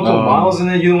like you don't want to put miles in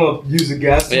it. You don't want to use the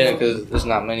gas. Yeah, because there's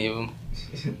not many of them.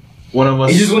 One of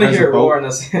us. You just want to has hear a it boat. roar, and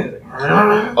that's it.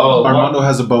 Oh, Armando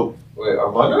has a boat. Wait,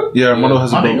 Armando? Yeah, Armando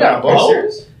has a Armando, boat. you got a boat?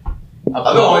 serious?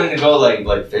 I've been wanting to go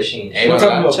like fishing. Hey, We're what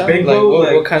talking about big boat,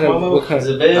 what like kind of? small What boat? kind Is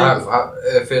of? it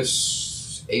big? If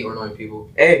it's 8 or 9 people,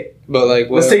 Hey, But like,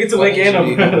 what, let's take it to what Lake engine Anna. do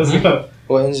you bro. have? Let's go.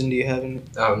 What engine do you have in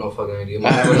it? I have no fucking idea. My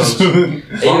uncle knows.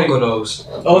 My uncle knows.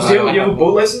 Oh, so you have a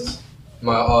boat license?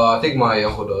 I think my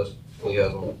uncle does. He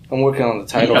has one. I'm working on the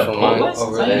title You have for boat mine. license?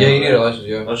 Oh, really? Yeah, you need a license.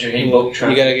 Yeah. Don't you hate boat You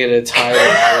traffic? gotta get a title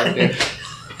and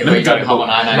everything. Let me try to come on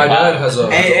My dad has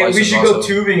a. Hey, we license should go also.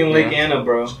 tubing in Lake Anna,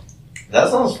 bro. That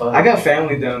sounds fun. I got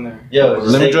family down there. Yo,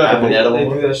 Let me drive the boat. They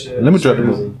do that shit. Let me drive the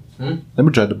boat. Hmm? Let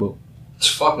me drive the boat.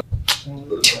 Fuck.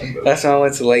 Last time I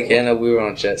went to Lake Anna, we were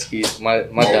on jet skis. My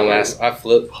dumb ass, I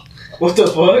flipped. What the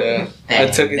fuck? Yeah. I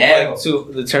took it Damn. like, to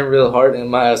the turn real hard, and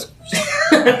my ass.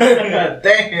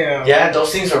 Damn. Yeah,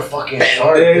 those things are fucking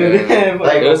sharp. Dude, Yeah.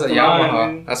 like, It was a come Yamaha.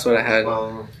 on, dude. That's what I had.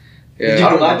 Did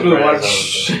Yeah. you glide through the water?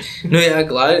 No, yeah, I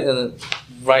glided and then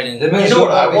right in. You know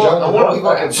what I want? I want a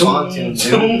fucking pontoon,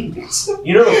 dude.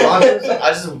 You know the pontoons? I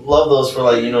just love those for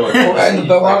like, you know, like, And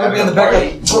the like one in the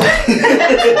having back.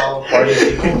 a small party of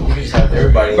people. You just have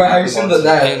everybody. But have you seen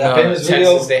that In famous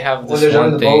video Texas, they have when this they're on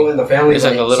one the thing. boat and the family? It's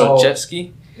like a little so- jet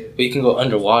ski, but you can go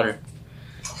underwater.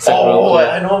 It's like real Oh, cool.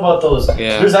 I know about those.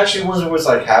 Yeah. There's actually ones where it's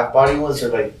like half body ones, or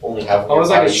like only half. Oh, it's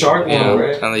like a body. shark one, Yeah,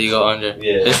 right? and then you go under.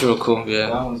 Yeah. It's real cool. Yeah,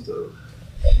 That one's dope.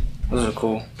 those are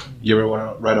cool. You ever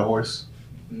want to ride a horse?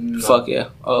 Fuck yeah.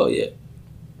 Oh yeah.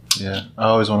 Yeah, I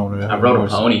always want to ride I rode a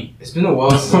pony. It's been a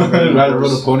while since I've ridden Ride a a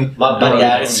horse. pony. My Bro,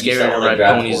 dad it's used scary to to own a ride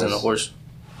draft ponies and a horse.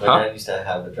 horse. My dad used to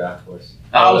have a draft horse.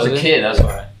 I was a kid, that's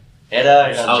why. I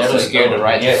I was so scared to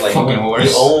ride that fucking horse.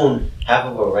 We own half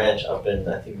of a ranch up in,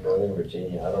 I think, Northern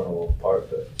Virginia. I don't know what part,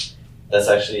 but that's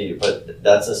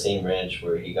the same ranch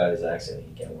where he got his accident.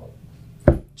 He can't walk.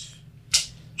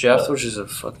 Draft horses are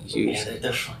fucking huge. Yeah,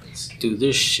 they're fucking scary. Dude,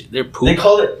 they're We poop.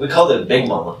 called it Big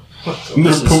Mama.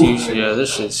 This is huge. Yeah,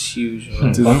 this shit's huge.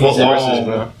 Man. Dude, What- these what- horses,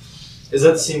 bro. Is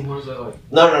that the same horse I like?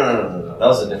 No. That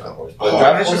was a different horse. But Oh,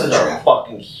 draft imagine horses the are draft.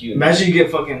 fucking huge. Imagine you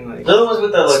get fucking like. They're the ones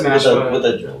with the Smash by- with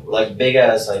the like big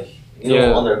ass like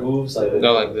Yeah. on their hooves like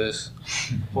They're like this,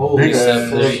 Holy Yeah,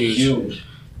 shit. they're huge.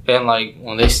 and like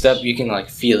when they step, you can like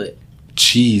feel it.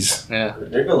 Jeez. Yeah.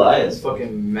 They're Goliaths. It's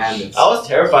fucking madness. I was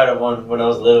terrified of one when I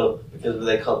was little because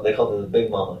they called her the Big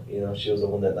Mama. You know, she was the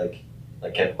one that like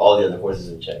kept all the other horses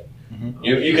in check. Mhm.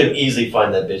 You could easily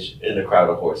find that bitch in a crowd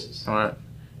of horses, All right.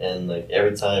 and like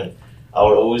every time I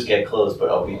would always get close, but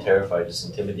I'll be terrified, just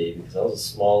intimidated because I was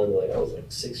smaller. Like I was like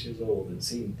 6 years old and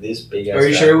seeing this big ass. Are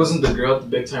you sure it wasn't the girl at the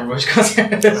Big Time Rush concert?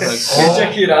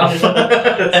 Check it out.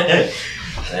 Man,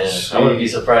 I wouldn't be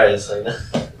surprised. Like,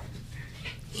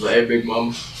 Hey, Big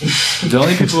Mom. The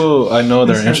only people I know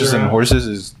that are interested in horses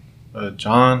is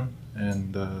John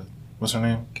and what's her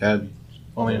name? Gabby.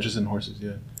 Only interested in horses,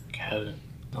 yeah. Gabby.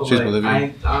 She's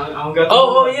Bolivian. I don't got.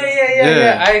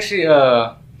 Yeah. I actually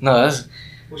no, that's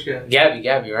Which guy?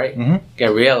 Gabby, right? Mm-hmm.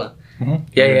 Gabriella. Mm-hmm.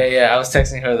 Yeah. I was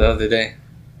texting her the other day.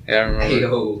 Yeah, I remember.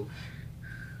 Yo.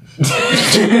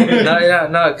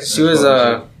 No, because she was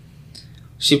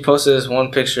she posted this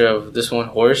one picture of this one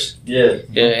horse. yeah.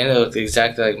 Yeah, and it looked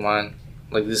exactly like mine.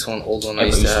 Like this one old one I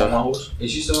used to have.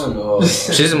 Is she still in?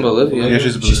 She's in Bolivia. Yeah,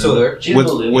 she's still there. She's with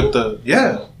Bolivian.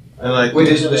 and like Wait,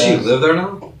 does she live there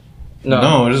now?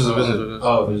 no, this is a visit.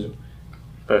 Oh, visit.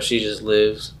 But she just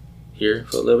lives here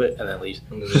for a little bit and then leaves.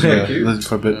 Yeah, lives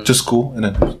for a bit, just school and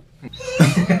then.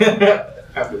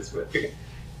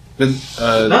 But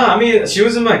Nah, I mean, she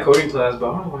was in my coding class, but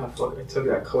I don't know why the fuck I took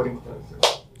that coding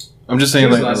class. I'm just saying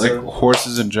She was like nice, though.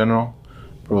 horses in general,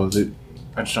 bro.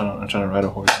 I'm trying to ride a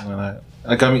horse and like that.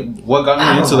 Like I mean, what got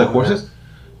me into like horses,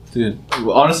 dude?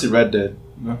 Well, honestly, Red Dead.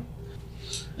 No.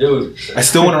 Dude, I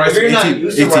still want to ride if some you're not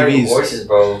used to riding ATVs. horses,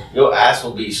 bro, your ass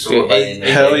will be sore Dude, by the end of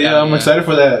the Hell day. yeah, I'm excited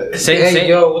for that. Say,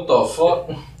 Yo, what the fuck?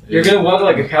 You're gonna walk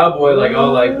like a cowboy, like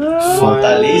all like.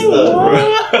 Fortaleza,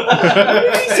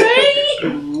 bro.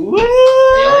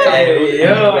 Hey,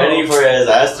 yo. Ready for his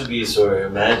ass to be sore,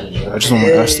 imagine. Yo. I just want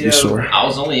my ass to be sore. I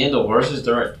was only into horses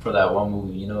for that one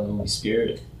movie, you know, the movie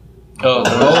Spirit. oh,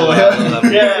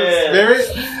 Yeah.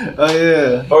 Spirit? Oh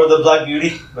yeah. Or the Black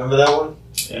Beauty, remember that one?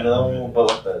 Yeah. You know,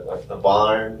 but like the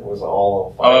barn was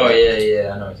all on Oh fire.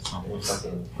 yeah, I know what you're talking about.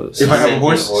 Fucking If I have a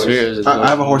horse, I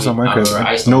have a horse on my crib.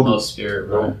 I used to love Nobu. Spirit,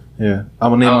 bro. Yeah,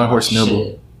 I'm gonna name my horse Shit.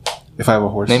 Nobu. If I have a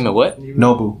horse. Name it what?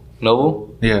 Nobu.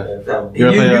 Noble? Yeah. from- You,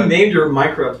 You're playing, you named your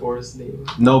Minecraft horse name.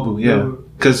 Nobu. Yeah.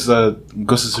 Because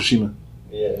Ghost of Tsushima.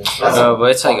 Yeah.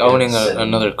 But it's like fucking owning insane.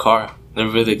 another car. They're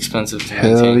really expensive to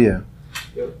Hell maintain. yeah.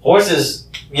 Horses.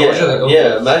 Yeah, Horses are like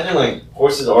yeah. Imagine like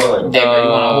horses are like.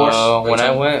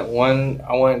 When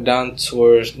I went down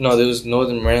towards there was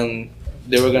Northern Maryland.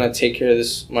 They were gonna take care of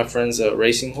my friend's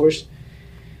racing horse,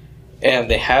 and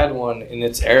they had one, and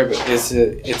it's Arabic. It's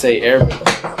a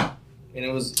Arabic, and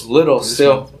it was little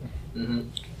still. Mm-hmm.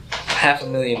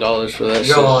 $500,000 for that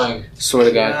You're shit. lying. Swear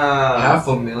to God.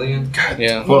 $500,000.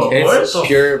 Yeah, For a it's horse?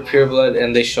 pure blood,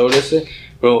 and they showed us it,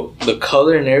 bro. The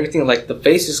color and everything, like the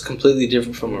face is completely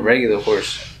different from a regular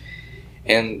horse,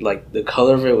 and like the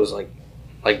color of it was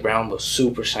like brown but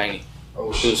super shiny.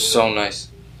 Oh, It was so nice.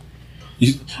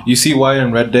 You see why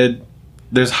in Red Dead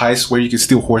there's heists where you can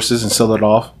steal horses and sell it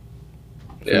off?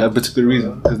 For Yeah. that particular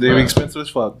reason. Because they're expensive as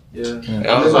fuck. Yeah. And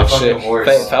I was my like, fucking shit. horse.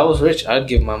 If I was rich, I'd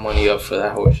give my money up for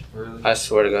that horse. Really? I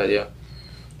swear to God, yeah.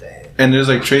 And there's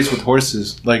like traits with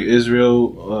horses. Like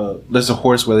Israel, there's a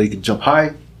horse where they can jump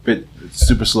high, but it's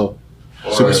super slow.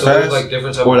 Super So fast. there's like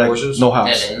different type Or of like horses. no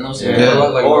house. Yeah. Yeah. What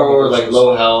about, like, or local like horses?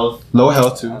 low health. Low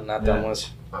health too. Not that much.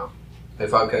 Pay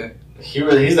 $5K.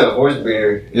 He's a horse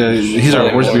breeder. Yeah, he's our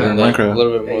Like horse more breeder than in that. A Minecraft.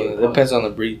 little bit more than that. Depends on the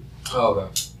breed Oh,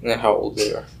 okay. and how old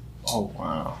they are. Oh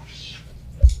wow.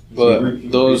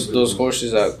 But those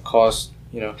horses that cost,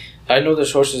 I know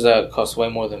there's horses that cost way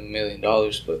more than $1 million,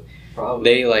 but Probably.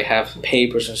 they like have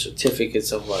papers and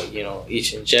certificates of like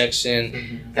each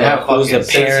injection, They have who the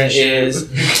fucking parent censorship. is,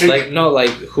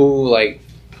 who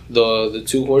the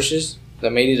two horses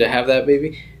that made it to have that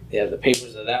baby. They have the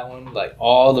papers of that one, like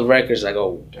all the records that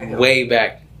go way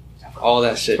back, all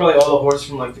that shit, Probably all the horses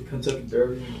from like the Kentucky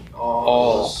Derby.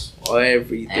 all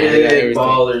everything. They got Big everything.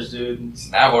 ballers, dude.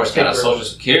 That horse got a social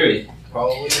security.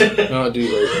 Probably. No,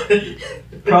 dude,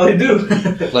 Probably do.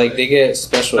 like they get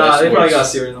special. Nah, they probably got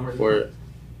escorts serial numbers. for it.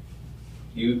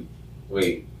 You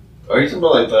wait. Are you talking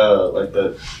about like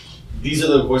the? These are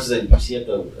the horses that you see at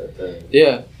the.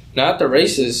 Yeah, not the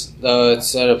races.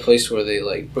 It's at a place where they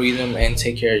like breed them and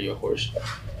take care of your horse.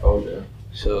 Oh yeah.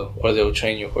 So, or they'll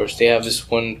train your horse. They have this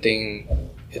one thing.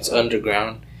 It's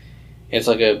underground. It's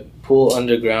like a pool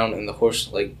underground, and the horse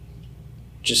like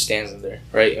just stands in there,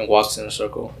 right, and walks in a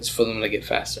circle. It's for them to get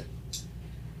faster.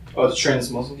 Oh, to train this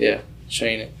muscle? Yeah,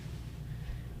 train it.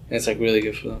 And it's like really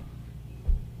good for them.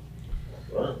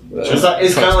 Wow. But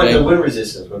It's kind of like the explain. wind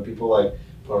resistance when people like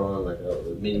put on like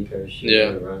a mini parachute. Yeah.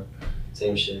 And run.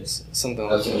 Same shit. Something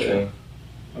like That's what that. train.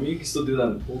 I mean, you can still do that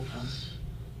in the pool.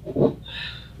 Huh?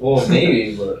 Well,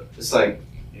 maybe, but it's like,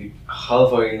 how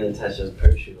far are you gonna attach a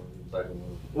parachute on the back of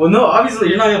the Well, no, obviously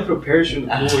you're not gonna put a parachute in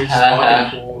the pool. You're just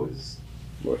walking in the pool.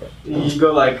 You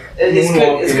go like It's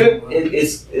good. It's moonwalking. good.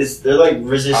 It's they're like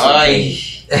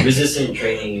resistant. Resistant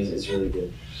training is really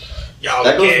good.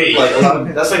 That goes with like a lot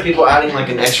of, that's like people adding like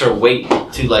an extra weight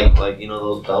to like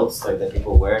those belts like that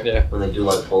people wear when they do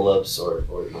like pull ups or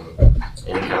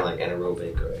any kind of like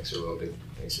anaerobic or exaerobic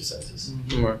exercises.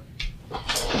 Mm-hmm.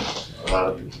 A lot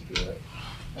of people do that.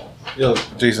 Yo,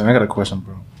 Jason, I got a question,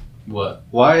 bro. What?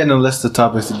 Why in the list of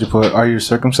topics did you put "Are you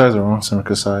circumcised or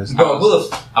uncircumcised"? Bro, who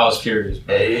the I was curious,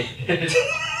 bro. Hey.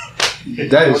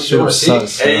 That is shit wanna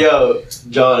sus. Hey yo,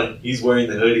 John, he's wearing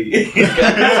the hoodie.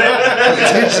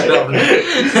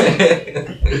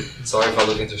 Sorry if I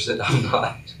look interested. I'm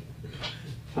not.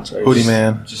 Hoodie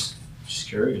man. Just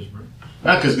curious, bro.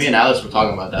 Not because me and Alex were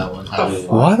talking about that one time.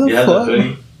 Why the You have the fuck?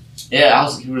 hoodie? Yeah,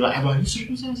 we were like, "Hey, bro, you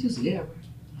circumcised?" He was like, "Yeah, bro."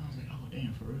 I was like, "Oh,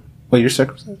 damn, for real?" Wait, you're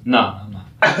circumcised? No, I'm not.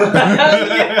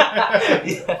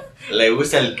 Le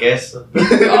gusta el queso.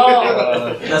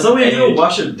 That's why you don't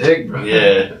wash your dick, bro.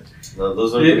 Yeah. No,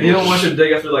 those are. If you don't wash your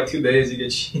dick after like 2 days, you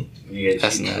get shit. You get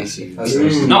That's cheap nasty.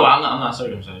 cases. No, I'm not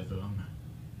circumcised, though. I'm not.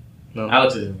 No.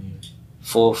 Alex isn't.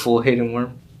 Full hidden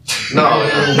worm. No,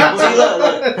 see,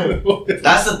 look.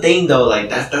 That's the thing though. Like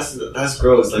that's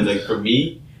gross. Like for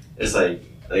me, it's like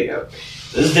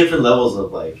there's different levels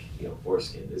of like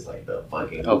foreskin. There's like the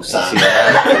fucking side.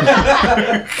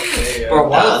 Bro,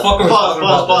 why the fuck are we talking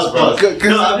about this, bro?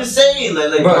 No, I'm just saying like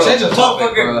Bro, bro, change the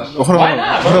topic, bro. Hold on, Why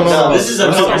not, bro? no, this is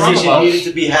a conversation needed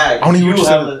to be had. I don't even You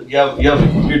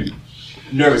know you're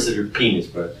nervous of your penis,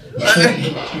 bro. I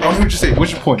don't know what you say.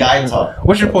 What's your point? Guy talk.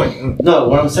 What's your point? No,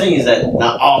 what I'm saying is that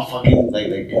not all fucking like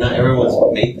not everyone's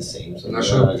made the same. So Not there's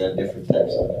sure. got different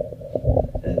types of it.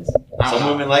 And some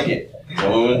women like it.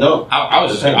 Some women don't. I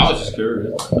was just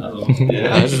curious. I don't know.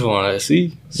 Yeah. I just want to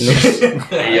see. You know?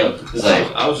 Hey, yo, it's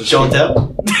like I was just show and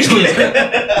tell.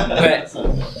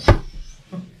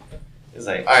 It's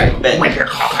like, all right, bet.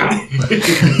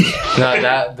 No,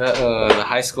 the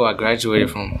high school I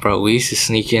graduated from, bro, we used to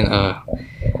sneak in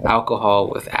alcohol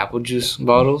with apple juice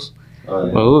bottles. Oh,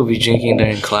 yeah. But we would be drinking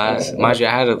during class. Mind you,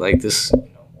 I had this.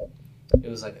 It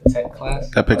was like a tech class.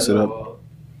 That picks it up.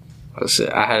 Oh, shit,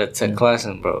 I had a tech class,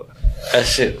 and bro, that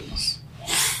shit was.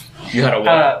 You had a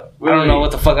what? I don't know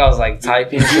what the fuck I was like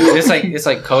typing. It's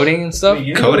like coding and stuff. Wait,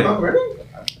 you Coding. know already?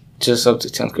 Just up to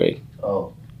 10th grade,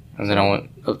 Oh. and then I went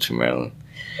up to Maryland,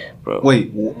 bro.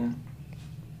 Wait,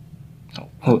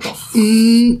 Hold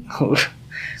on.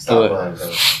 Stop lying,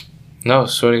 bro. No,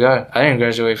 swear to God, I didn't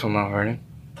graduate from Mount Vernon.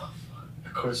 I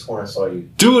could have sworn I saw you.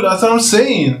 dude, that's what I'm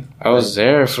saying. I was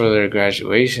there for their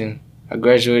graduation. I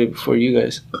graduated before you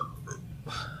guys.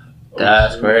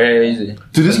 That's crazy.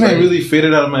 Dude, this man really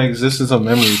faded out of my existence of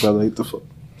memory, bro. Like the fuck.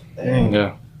 Dang.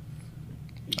 Yeah,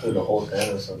 Put a whole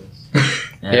Thanos on this.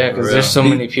 yeah, because there's so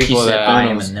many people that I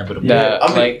am inevitable. that I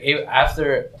mean- like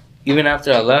even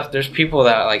after I left, there's people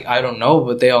that like I don't know,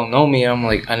 but they all know me. I'm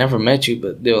like, I never met you,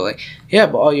 but they were like, yeah,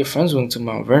 but all your friends went to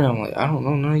Mount Vernon. I'm like, I don't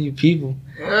know none of you people.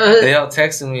 They all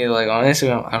texted me like on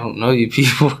Instagram, I don't know you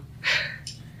people.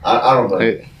 I don't know.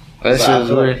 Like, that So shit I was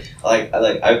feel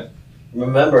weird. I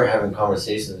remember having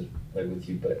conversations like with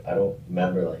you, but I don't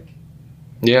remember like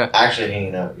Yeah, actually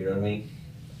hanging out. You know what I mean?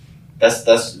 That's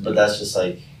just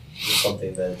like just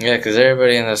something that. yeah, because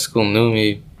everybody in that school knew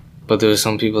me, but there was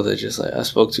some people that just like I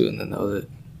spoke to and then that was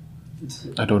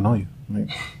it. I don't know you. Like,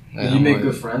 Yeah, Did you I'm make like-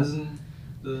 good friends in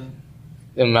the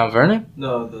in Mount Vernon?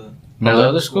 no the Or the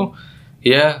other school?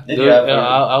 Yeah, Did dude, you have?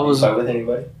 I did you was. fight with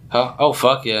anybody? Huh? Oh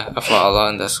fuck yeah! I fought a lot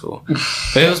in that school,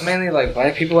 but it was mainly like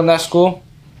black people in that school.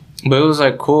 But it was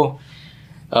like cool.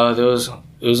 It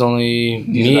was only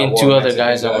me are and not two one other Mexican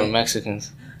guys that guy. were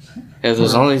Mexicans. Yeah,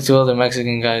 there's only two other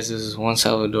Mexican guys. This is one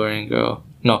Salvadorian girl.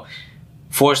 No,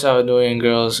 4 Salvadorian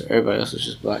girls. Everybody else was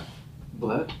just black.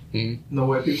 black? Mhm. No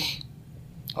white people.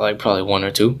 Like probably 1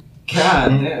 or 2. God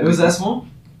damn, it was that small.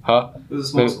 Huh? It was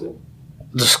a small Wait. school.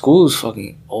 The school is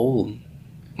fucking old.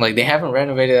 Like they haven't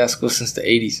renovated that school since the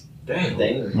 80s. Damn.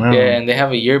 Dang. wow. Yeah, and they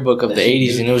have a yearbook of the That's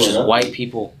 80s, and it was just beautiful, white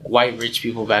people, white rich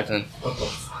people back then. What the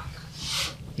fuck?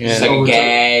 Yeah. It's like a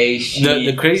gay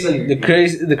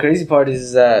The crazy part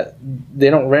is that they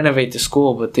don't renovate the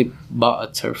school, but they bought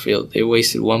a turf field. They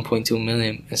wasted 1.2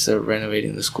 million instead of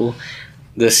renovating the school.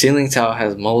 The ceiling tile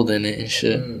has mold in it and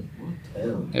shit.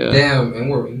 Damn. Yeah, Damn, and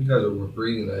you guys were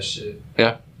breathing that shit.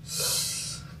 Yeah.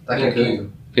 That can kill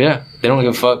you. yeah. They don't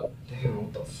give a fuck. Damn,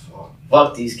 what the fuck?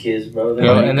 Fuck these kids, bro. They're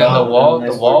Yo, already and then the gone in walls,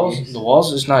 next 4 years. the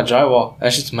walls is not drywall.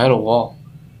 That's just metal wall.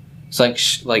 It's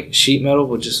like sheet metal,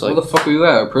 with just like Where the fuck were you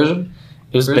at? A prison?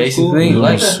 it was prison school? basically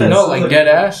like no, like dead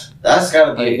ass. That's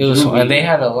gotta be. Like a it was, juvie. and they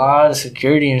had a lot of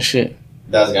security and shit.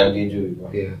 That's gotta be a juvie,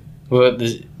 bro. Yeah. But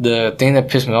the thing that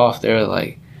pissed me off, they were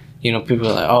like, you know, people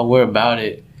are like, oh, we're about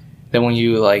it. Then when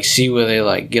you like see where they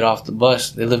like get off the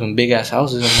bus, they live in big ass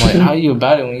houses. I'm like, how are you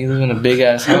about it when you live in a big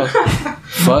ass house?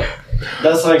 Fuck.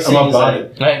 That's like saying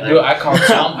Like, dude, I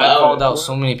called out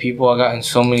so many people. I got in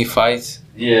so many fights.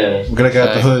 Yeah. We're gonna get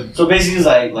out the hood. So basically, it's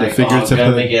like figurative I'm gonna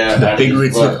hood. make it out The of this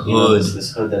figurative block, you know, hood.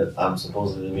 this hood that I'm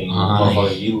supposedly living in.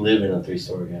 Motherfucker, you live in a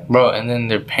 3-story house. Bro, and then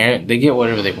their parent, they get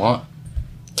whatever they want.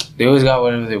 They always got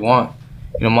whatever they want.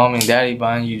 You know, mom and daddy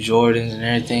buying you Jordans and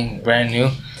everything, brand new.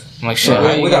 I'm like, shit,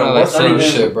 Bro, we gotta work on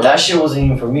this shit, bro. That shit wasn't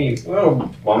even for me.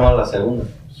 Well, vamos a la segunda.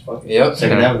 Just fuck it. Yep.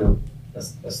 Second Avenue.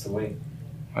 That's the way.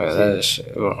 That is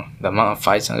shit, bro. The amount of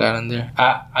fights I got in there.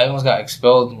 I almost got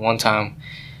expelled one time.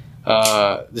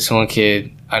 This one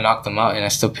kid, I knocked him out and I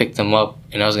still picked him up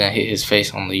and I was gonna hit his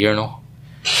face on the urinal.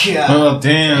 Yeah. Oh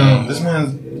damn! This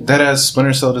man's that ass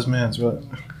splinter cell. This man's what?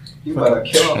 You better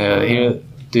kill him. Yeah,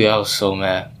 dude, I was so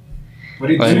mad. What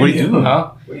do you Like, do? What do you do?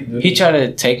 Huh? What do you do? He tried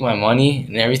to take my money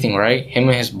and everything, right? Him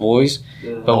and his boys.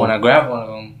 But when I grabbed one of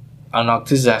them, I knocked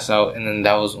his ass out, and then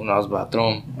that was when I was about to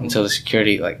throw him until the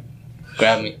security like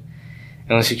grabbed me. And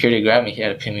when security grabbed me, he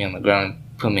had to pin me on the ground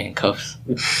and put me in cuffs.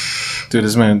 Dude,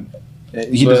 this man,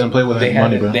 he But doesn't play with they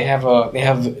money, have, bro. They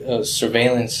have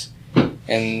surveillance, and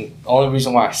the only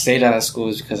reason why I stayed out of school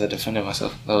is because I defended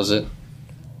myself. That was it.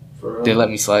 They let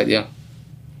me slide, yeah.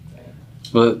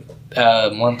 But a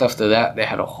month after that, they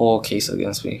had a whole case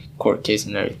against me, court case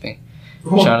and everything,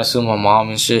 trying to sue my mom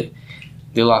and shit.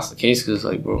 They lost the case because,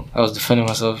 like, bro, I was defending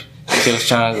myself. They was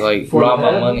trying to like rob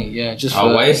my money, yeah, just for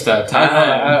I waste that time.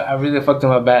 I really fucked him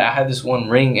up bad. I had this one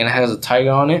ring and it has a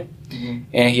tiger on it,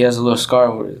 and he has a little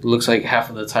scar where it looks like half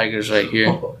of the tiger's right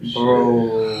here.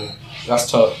 Bro,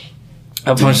 that's tough.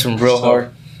 I punched him real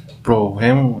hard. Bro,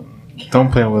 him,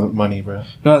 don't play with money, bro.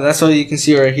 No, that's all you can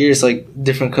see right here. It's like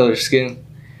different color skin.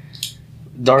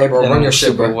 Dark, Hey, bro, run and your shit,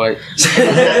 super bro. white.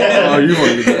 Oh, you want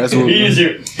to get that? That's what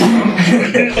Easier.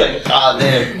 Like, ah,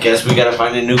 damn. Guess we gotta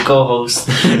find a new co-host.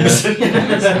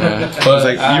 But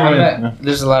like,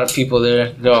 there's a lot of people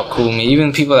there. They're all cool with me.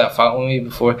 Even people that fought with me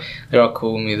before, they're all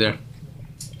cool with me there.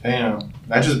 Damn,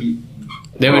 that just be.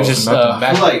 They were just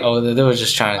I feel like- they were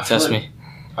just trying to I feel test like- me.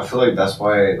 I feel like that's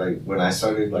why, like, when I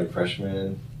started, like,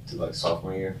 freshman to, like,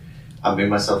 sophomore year, I made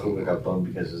myself look like a bum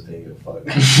because I just didn't give a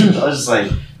fuck. I was just like,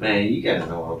 man, you guys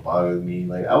don't want to bother with me.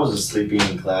 Like, I was just sleeping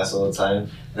in class all the time.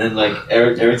 And then, like,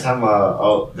 every time,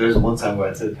 there's one time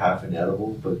where I took half an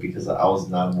edible, but because I was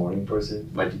not a morning person,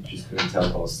 my teachers couldn't tell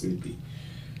if I was sleepy.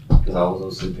 Because I was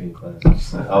always sleeping in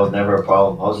class. I was never a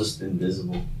problem. I was just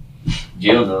invisible.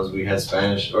 Gio knows we had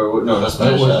Spanish, or no, not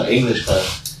Spanish, English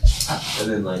class.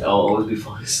 And then, like, I'll always be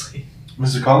falling asleep.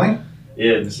 Mr. Calling?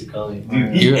 Yeah, Mr. Cully.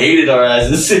 Dude, he hated our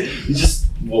asses. He just,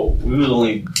 well, we was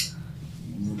only,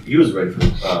 he was ready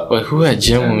for, Wait, who had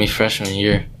gym with me freshman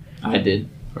year? I did.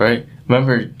 Right?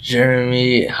 Remember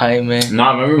Jeremy, Jaime?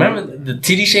 Nah, Remember the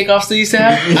TD shake-offs they used to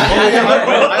have?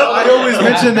 I always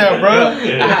mention that, bro.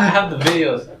 I have the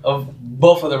videos of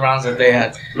both of the rounds that they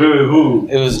had. Wait, who?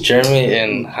 It was Jeremy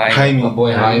and Jaime. Jaime. My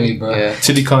boy Jaime, bro. Yeah.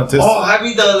 Titty contest. Oh, have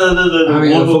you the I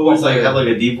mean, one the who was football like, player. have like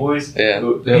a deep voice? Yeah.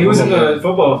 He was in the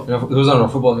football Yeah, he was on a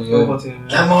football team. football Yeah. team.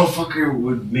 That motherfucker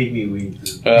would make me weak, dude.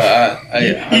 He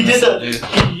He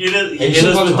did he hit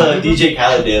us with the DJ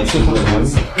Khaled dance.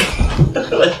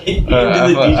 Like, he did the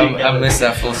DJ I Khaled. miss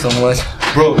that fool so much.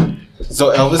 Bro,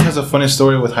 so Elvis has a funny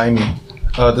story with Jaime.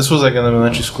 This was like in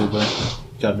elementary school, but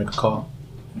you gotta make a call.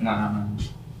 Nah.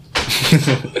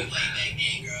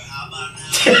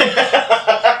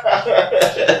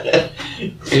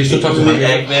 You still talk to me?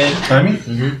 Eggman. Jaime?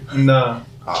 Mm-hmm.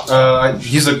 Nah.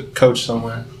 He's a coach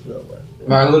somewhere.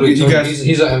 Man, I literally You told you, guys-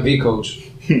 he's an MV coach.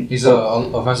 He's a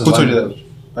offensive Who told you lineman.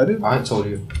 that? I did? I told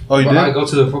you. Oh, you But I did? go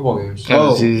to the football games.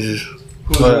 Oh. Jesus.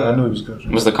 I knew he was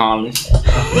coaching. Mr. Conley.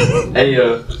 Hey,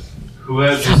 who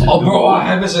has Mr. Oh, bro, Duo? I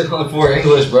had Mr. for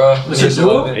English, bro. Mr.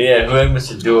 Duo? Yeah, who had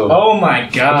Mr. Duo? Oh my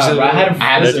god, bro, I had him. I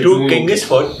had The two king is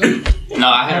fun. No,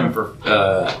 I had him for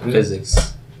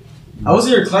physics. I was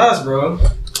in your class, bro.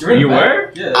 were? You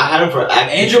were? Yeah. I had him for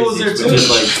acting. Angel was there physics, too. which is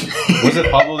like, Was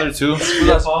it Pablo there too?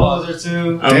 Yeah, Paul was there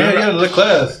too. Damn, yeah, the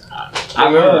class.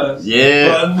 I was. Yeah.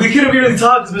 But we couldn't really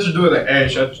talk because Mr. Dewey like, hey,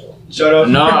 shut up.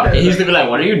 No, he's gonna be like,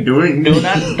 what are you doing? Do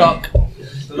not talk.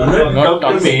 don't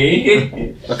talk to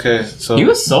me. Okay, so He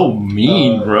was so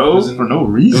mean, bro, it was in- for no it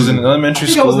was reason. in elementary I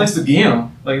think I school. was next to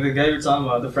Guillaume, like the guy you're talking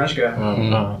about, the French guy.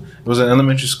 It was in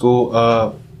elementary school.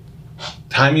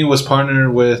 Jaime was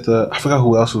partnered with I forgot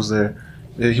who else was there.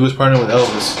 He was partnered with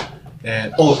Elvis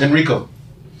and Enrico.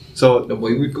 So The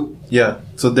boy Rico. yeah,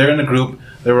 so they're in a group.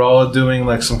 They were all doing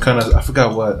like some kind of I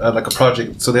forgot what like a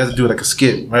project. So they had to do like a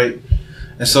skit, right?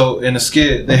 And so in a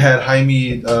skit they had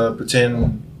Jaime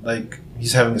pretend like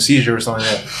he's having a seizure or something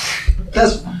like that.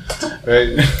 That's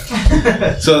Right.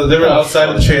 So they were outside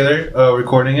of the trailer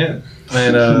recording it,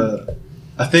 and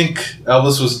I think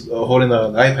Elvis was holding the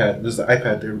iPad. It was the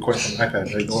iPad. They were recording from the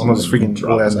iPad. Like one of those freaking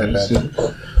old ass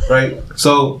iPad. Right.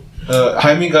 So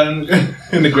Jaime got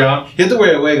in the ground. He had to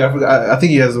wear a wig. I forgot. I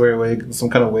think he has to wear a wig, some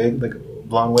kind of wig, like a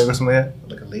blonde wig or something like that,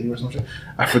 like a lady or something.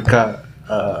 I forgot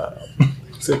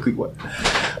exactly what.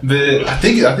 But I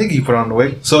think he put on the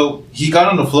wig. So he got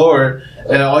on the floor,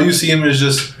 and all you see him is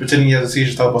just pretending he has a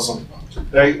seizure, talk about something.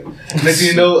 Right? Next thing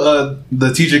you know,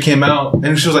 the teacher came out,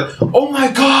 and she was like, "Oh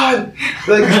my god!"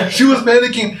 Like she was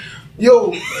panicking.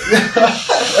 Yo,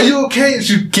 are you okay? And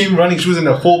she came running. She was in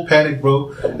a full panic,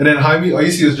 bro. And then Jaime, all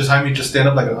you see was just Jaime just stand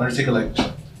up like an Undertaker, like,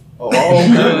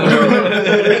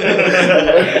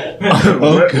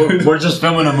 We're just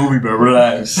filming a movie, bro.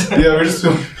 Relax. Yeah, we're just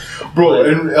filming. Bro,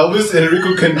 and Elvis and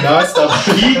Enrico cannot stop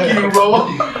peeking, bro. What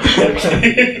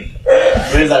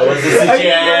is that? What's the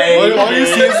situation? All you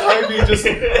see is Jaime just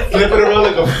flipping around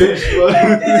like a fish, bro.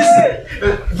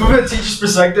 From a teacher's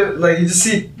perspective, like you just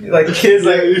see like kids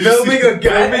like filming a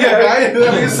guy,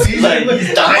 Like he's dying. Like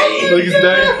he's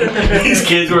dying. These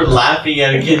kids were laughing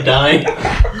at a kid dying.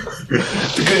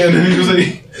 And then he was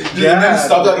like, and then he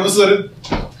stopped all of a sudden.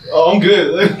 Oh, I'm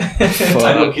good. Like,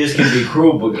 I know kids can be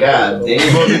cruel, but god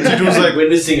damn. Bro, the teacher was like,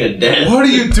 witnessing a death. "What are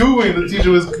you doing?" The teacher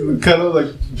was kind of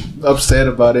like upset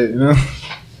about it, you know.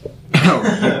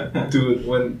 Dude,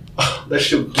 when that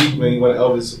shit geeked me when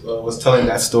Elvis was telling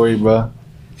that story, bro.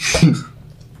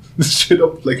 This shit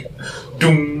up like,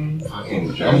 doom. Fucking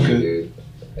I'm German, good. dude.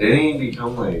 They didn't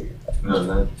become like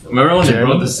not. Remember when they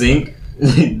Jeremy? broke the sink?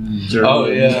 Oh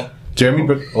yeah, Jeremy,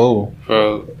 bro. Oh,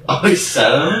 he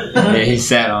sat on it. Yeah, he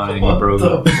sat on it and he broke it.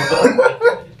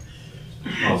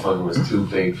 Motherfucker was too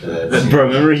big for that. Bro,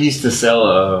 remember he used to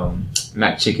sell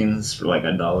mac chickens for like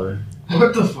 $1?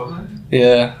 what the fuck?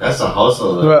 Yeah, That's a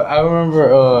hustle, though. bro. I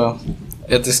remember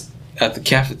at the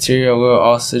cafeteria we were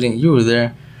all sitting. You were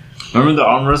there. Remember the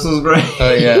arm wrestles, bro?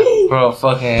 Oh yeah, bro.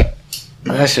 Fucking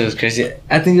that shit was crazy.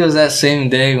 I think it was that same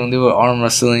day when they were arm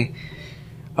wrestling.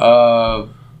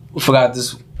 Forgot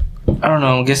this. I don't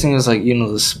know. I'm guessing it was like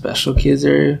the special kids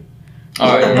area.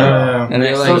 Oh, yeah. And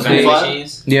they Those like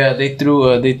machines. they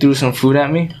threw some food at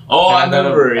me. Oh, I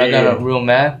remember. I got real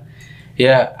mad.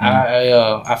 Yeah,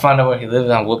 I found out where he lived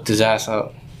and I whooped his ass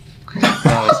up. A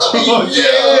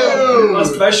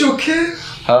special kid?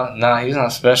 Nah, he's not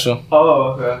special.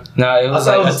 Oh, okay. Nah, it was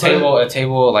I like thought it was a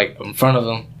table like in front of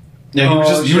him. Yeah, he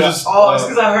was just. Oh, it's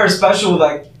because I heard special,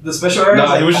 like the special area.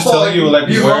 Nah, he was just telling you like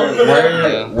where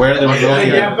they were going.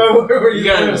 Yeah, but where You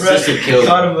got an assistant killer.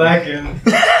 Caught him lacking.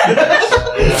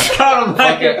 Caught him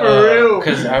like it for real.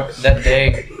 Because that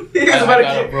day He's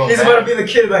about to be the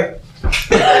kid, like.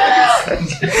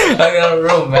 I got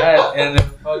real mad and then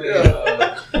fucking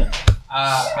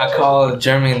I called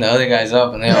Jeremy and the other guys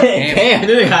up and they all came. Damn,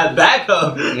 they got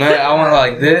backup. Man, I went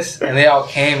like this and they all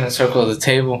came and circled the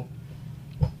table.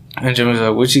 And Jeremy was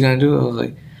like, "What you gonna do?" I was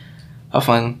like, I'll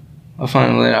find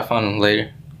him later. I found him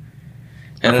later.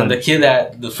 And then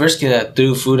the first kid that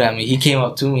threw food at me, he came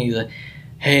up to me. He's like,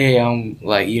 "Hey, I'm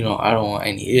like, I don't want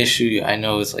any issue. I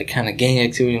know it's like kind of gang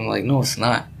activity." I'm like, "No, it's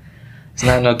not. It's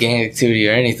not no gang activity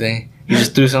or anything. You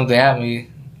just threw something at me.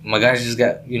 My guys just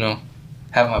got,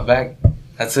 have my back.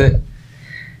 That's it."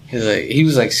 He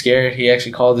was like scared. He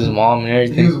actually called his mom and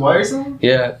everything. He was white or something?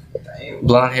 Yeah,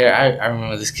 blonde hair. I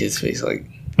remember this kid's face. Like,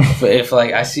 if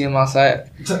like I see him outside,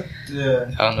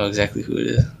 Yeah. I don't know exactly who it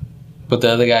is. But the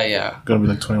other guy, yeah. Gonna be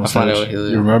like 21 I found out Savage. where he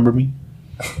lived. You remember me?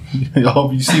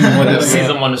 Y'all, you see me one day. Sees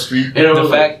him on the street. And the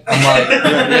fact, I'm like,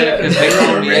 yeah, because they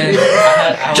called me in.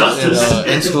 I was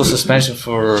in school suspension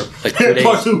for like 2 days.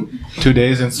 2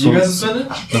 days in school. You guys suspended?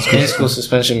 In school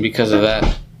suspension because of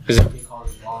that. Because he called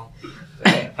his mom.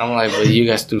 I'm like, but you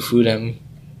guys threw food at me.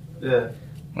 Yeah.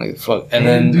 Like, fuck. And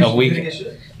then a week.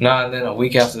 And then a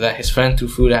week after that, his friend threw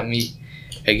food at me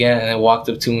again and then walked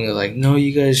up to me and was like, "No,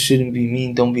 you guys shouldn't be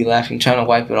mean. Don't be laughing," trying to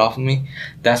wipe it off of me.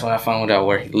 That's when I found out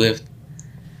where he lived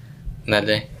that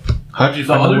day. How'd you The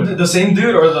find other, the same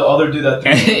dude or the other dude that?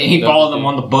 He followed them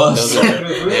on the bus.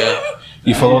 Yeah.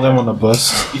 You follow them on the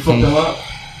bus? You fucked them up.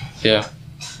 Yeah.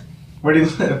 Where do you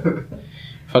live?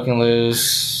 Fucking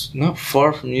lives not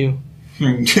far from you.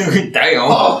 Damn.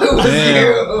 Oh, it was Damn.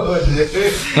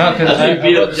 you. No, because I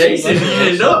beat up Jason. You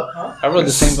didn't know. I rode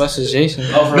the same bus as Jason.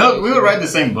 No, we would ride the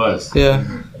same bus. Yeah.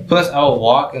 Plus, I would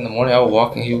walk in the morning. I would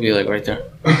walk and he would be like right there.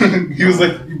 He was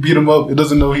like, you beat him up. It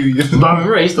doesn't know who you is. But I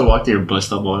remember I used to walk to your bus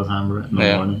stop all the time, bro. In the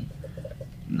Yeah. morning.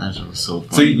 That shit was so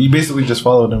funny. So you basically just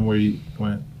followed him where you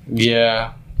went.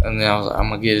 Yeah. And then I was like, I'm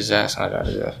gonna get his ass, and I got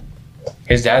his ass.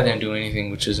 His dad didn't do anything,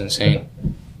 which is insane.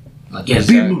 Like, yeah, beat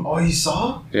him. Oh, you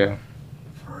saw? Yeah.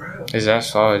 For real? His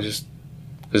ass saw it just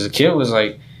because the kid was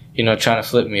like, you know, trying to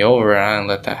flip me over, and I didn't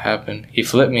let that happen. He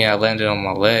flipped me, I landed on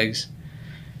my legs,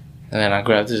 and then I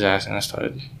grabbed his ass and I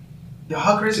started. Yo,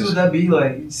 how crazy would that be?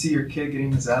 Like, you see your kid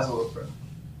getting his ass whooped, bro.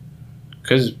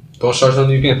 Cause Don't start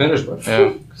something you can't finish, bro.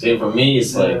 yeah, See, for me,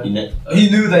 it's like He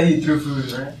knew that he threw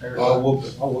food, right? I'll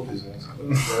whoop his ass.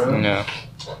 yeah.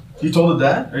 You told the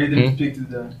dad, or you didn't speak to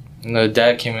the dad? And the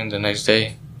dad came in the next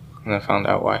day, and I found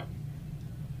out why.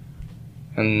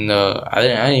 And I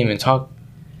didn't even talk.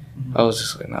 I was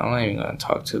just like, no, I'm not even gonna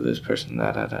talk to this person.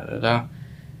 Da da da da da.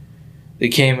 They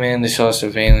came in, they saw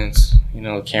surveillance, you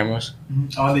know, the cameras.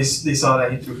 Oh, they saw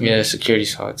that he threw food. Yeah, security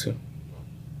saw it too.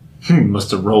 Must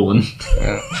have rolling.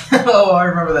 Yeah. Oh, I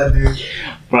remember that dude.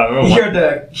 Bro, I remember You heard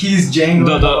the keys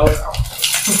jangling.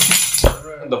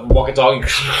 the walkie-talkie.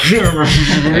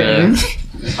 Yeah.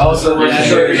 Also,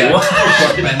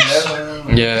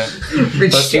 Yeah.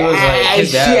 Plus, he was like,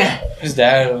 his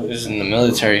dad was in the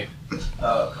military.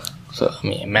 So, I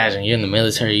mean, imagine you're in the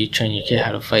military, you train your kid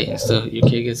how to fight, and still your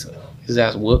kid gets his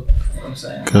ass whooped. I'm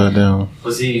saying. God damn.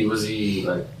 Was he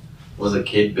like, was a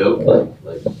kid built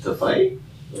like to fight?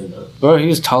 Or no? Bro, he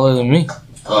was taller than me.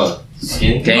 Oh,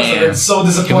 skin. He must have been so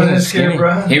disappointed in his kid,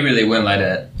 bro. He really went like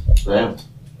that. Damn.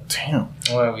 Damn.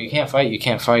 Well, you can't fight, you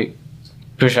can't fight.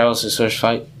 Pretty sure I was his first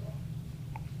fight.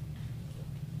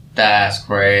 That's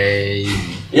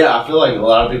crazy. Yeah, I feel like a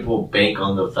lot of people bank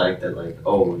on the fact that like,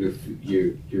 oh, your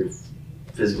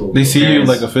physical. They see you appearance.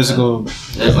 like a physical.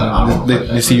 It's like, I don't know,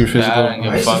 They see your I physical. didn't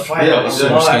give I a used to fuck. fight Yeah, a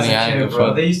super lot as skinny, a I didn't kid, give a bro.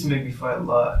 fuck. They used to make me fight a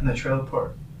lot in the trailer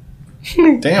park.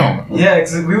 Damn. Yeah,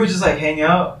 because we would just like hang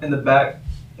out in the back.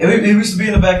 And we used to be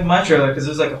in the back of my trailer because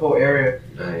there's like a whole area.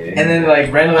 And then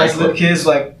like random ass little kids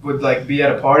like would like be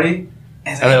at a party.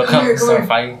 And it's And they'll like, come here, and start here.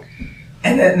 fighting.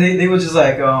 And then they would just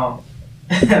like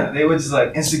they would just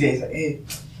like instigate, like, hey,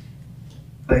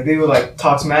 like they would like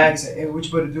talk smack, say, hey, what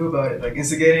you better do about it, like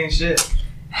instigating and shit.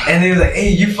 And they was like, hey,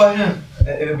 you fight him. And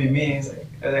it would be me. It's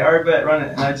like, all right, bet, run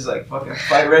it. And I just like fucking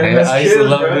fight random ass I kids, used to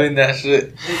love bro. doing that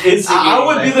shit. I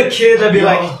would be the kid that'd be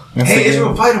like, hey,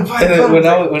 Israel, fight him. And then when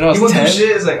I was he won't do 10,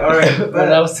 shit. It's like, all right,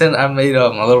 when I was 10, I made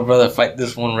my little brother fight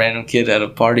this one random kid at a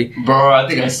party. Bro, I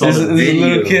think I saw This the video.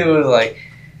 little kid was like,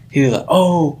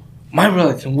 oh, my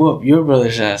brother can whoop your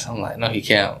brother's ass. I'm like, no, he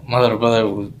can't. My little brother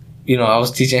was, you know, I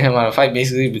was teaching him how to fight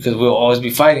basically because we'll always be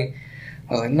fighting.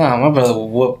 I was like, nah, my brother will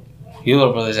whoop your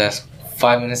little brother's ass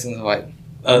 5 minutes into the fight.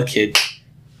 Other kid.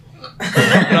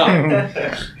 No.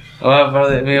 My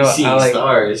brother, me, I like,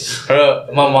 stars.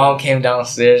 my mom came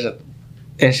downstairs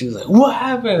and she was like, what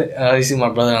happened? You see my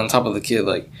brother on top of the kid,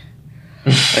 like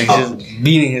just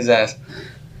beating his ass.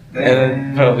 And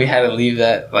then, bro, we had to leave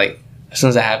that, like, as soon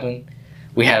as that happened,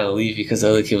 we had to leave because the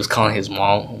other kid was calling his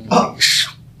mom. I left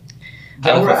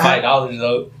for $5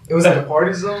 though. It was at a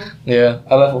party zone? Yeah,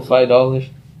 I left for $5.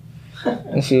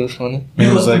 That shit was funny. He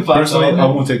was like, personally, I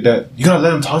won't take that. You gonna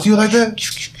let him talk to you like that?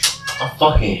 I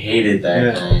fucking hated that.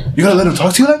 Yeah. Man. You gonna let him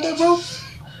talk to you like that, bro?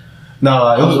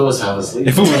 Nah, I was always half asleep.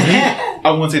 if it was me,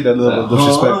 I won't take that level of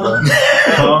disrespect, bro.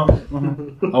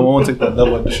 Huh? I won't take that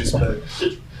level of disrespect.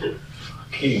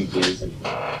 Fucking busy.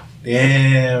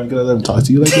 Damn, you gonna let him talk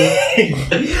to you like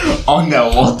that? On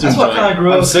that water. That's what kind of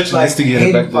grew I'm up such an like instigator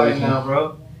hating back then. fighting now,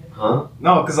 bro. Huh?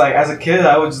 No, because like as a kid,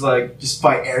 I would just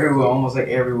fight everywhere, almost like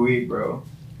every week, bro.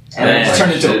 And it just Man,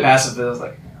 turned into a shit. pacifist.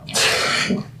 Like,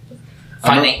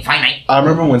 Finite. I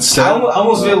remember when I Seb,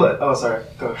 almost feel like. Oh, sorry.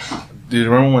 Go. dude,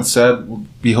 remember when Seb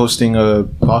would be hosting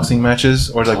boxing matches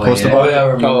or like poster Oh, box? yeah, I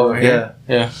remember.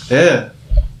 Yeah.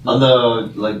 On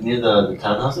the like near the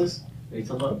townhouses? What are you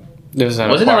talking about? There's a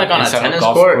Wasn't it, like, on a inside tennis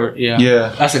golf court? Yeah.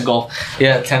 Yeah. That's a golf.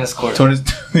 Yeah, tennis court. Tennis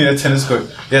court.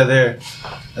 Yeah, there.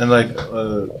 And like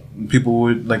people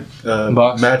would like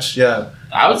Box. match. Yeah.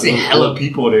 I would see hella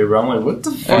people there, bro. I'm like, what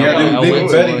the fuck? Yeah, I they went be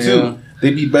to betting one, too.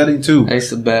 They be betting too. I used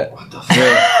to bet.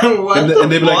 Yeah. What And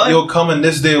they be like, yo, come in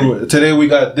this day. Today we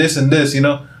got this and this. You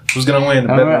know, who's gonna win?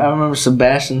 I remember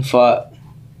Sebastian fought.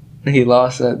 He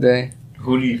lost that day.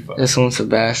 Who do you fuck? This one,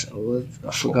 Sebastian.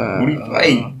 I forgot. Who do you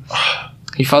fight?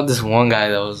 He fought this one guy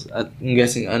that was, I'm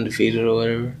guessing, undefeated or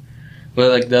whatever.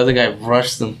 But like the other guy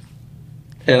rushed him.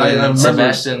 And I then remember,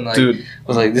 Sebastian like dude.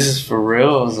 was like, "This is for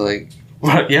real." I was like,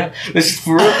 "What? Yeah, this is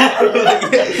for real." I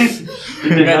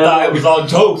thought it was all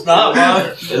jokes, nah,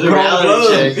 bro. It's a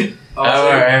reality check. I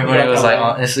remember everybody was like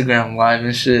on Instagram live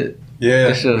and shit. Yeah,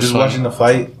 That shit was just funny. watching the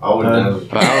fight. I would never.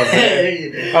 But I was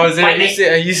there. I was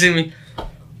there. You see me.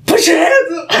 Put your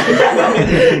hands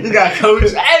up. You got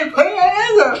coach. Hey, put your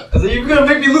hands up. I said, you're gonna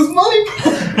make me lose money.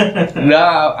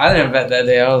 Nah, I didn't bet that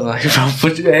day. I was like, bro,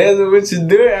 put your hands up. What you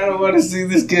doing? I don't want to see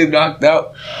this kid knocked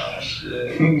out.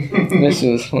 That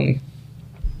shit was funny.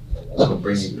 It'll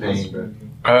bring you pain, bro.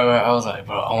 I was like,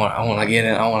 bro, I want to get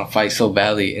in. I want to fight so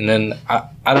badly. And then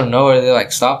I don't know where they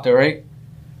like stopped it, right?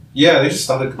 Yeah, they just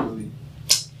stopped it completely.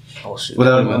 Oh shit!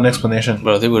 Without an explanation.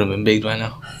 Bro, they would have been big by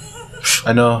now.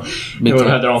 I know. They would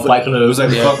have their own fight. It was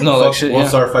like like shit, World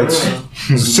Star fights.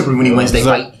 Super Mini Wednesday It's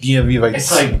fight. like DMV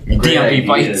fights. It's like DMV great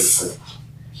fights. ideas,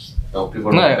 but no,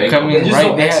 people No, don't make I them. mean, They just right,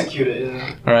 don't they have- execute it.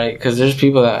 Yeah. Right, because there's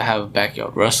people that have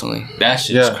backyard wrestling. That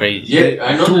shit's Yeah. crazy. Yeah,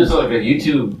 I know there's like a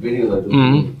YouTube video like this.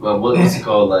 Mhm. What's it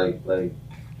called? Like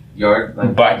yard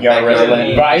like Backyard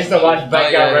wrestling. Bro, I used to watch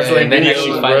backyard wrestling They videos,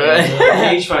 actually bro.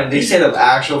 Cage fight. They set up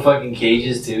actual fucking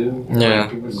cages too. Yeah.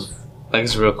 Like, people just, Like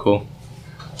it's real cool.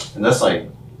 and that's like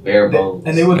bare bones.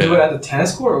 And they would do Yeah. it at the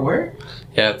tennis court or where?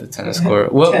 Yeah, at the tennis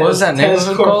court. What was that Tennis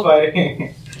neighborhood court called?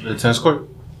 fighting. The tennis court?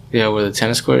 Yeah, where the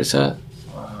tennis court is at.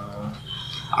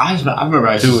 I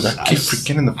remember Dude, I keep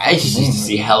forgetting the I just used to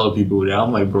see hella people there.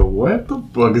 I'm like, bro, what the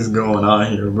fuck is going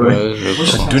on here, Bro, bro? it was real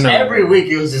cool. I do not. Every week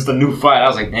it was just a new fight. I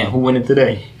was like, man, who winning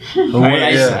today?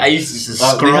 I used to just They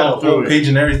had scroll a through whole it. page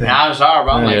and everything. And I was hard,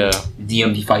 bro. I'm like, Yeah,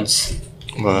 DMV fights.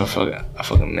 bro, I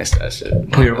fucking missed that shit.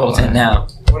 Who you're voting now?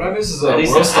 What I miss is a At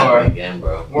least World it's happening Star. again,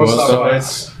 bro. World Star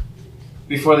fights. fights.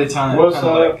 Before they kind World of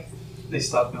Star. like they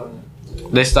stopped doing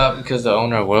it. They stopped because the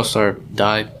owner of World Star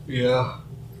died. Yeah.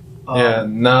 Um, Yeah,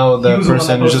 now he that was the one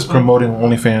person that is just posted- promoting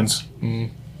OnlyFans.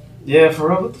 Yeah, for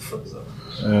real. What the fuck is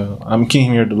that? I'm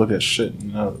keen here to look at shit.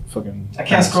 Not fucking. I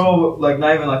can't scroll like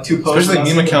not even like 2 posts. Especially like without meme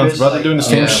seeing the accounts, bitch, bro. They're like, doing the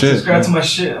same yeah, shit. Subscribe to my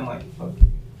shit. I'm like, fuck.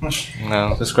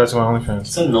 No. Subscribe to my OnlyFans.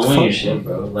 It's annoying as shit,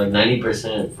 bro. Like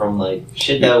 90% from like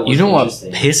shit that was You know what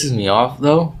interesting. pisses me off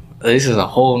though? This is a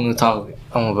whole new topic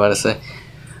I'm about to say.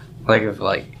 Like if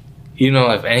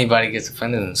if anybody gets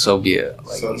offended, then so be it.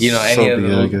 Like So- any so of be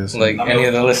it, I the guess. any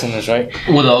of the listeners, right?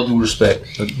 With all due respect.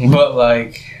 But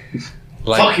like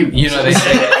Fuck you.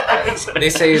 they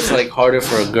say it's like harder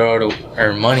for a girl to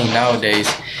earn money nowadays,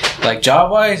 like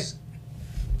job wise.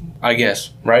 I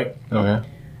guess, right? Okay.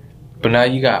 But now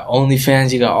you got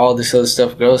OnlyFans, you got all this other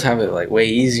stuff. Girls have it like way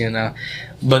easier now.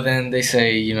 But then they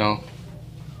say,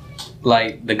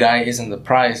 like the guy isn't the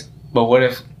prize. But what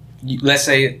if, let's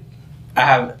say, I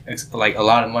have like a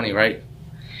lot of money, right?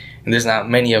 And there's not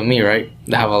many of me, right?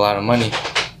 That have a lot of money.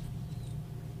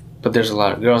 But there's a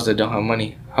lot of girls that don't have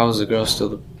money. How is the girl still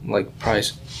the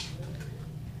prize?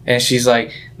 And she's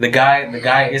like, the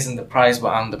guy isn't the prize, but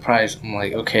I'm the prize. I'm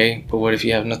like, okay, but what if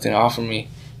you have nothing to offer me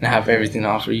and I have everything to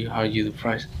offer you? How are you the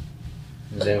prize?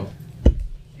 Damn.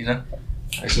 You know?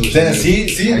 I see what Then you mean.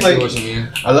 see, I like what you mean.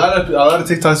 a lot of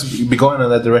TikToks be going in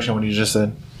that direction. What you just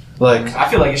said, like I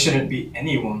feel like it shouldn't be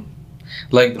anyone.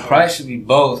 Like the prize should be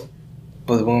both,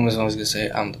 but the woman's always gonna say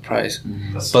I'm the prize.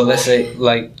 That's But let's say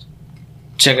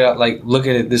check it out. Like look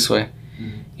at it this way.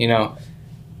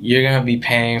 You're gonna be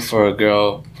paying for a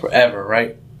girl forever,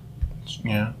 right?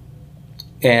 yeah,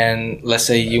 And let's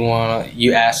say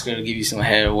you ask her to give you some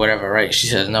head or whatever, right? She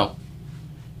says no.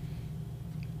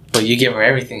 But you give her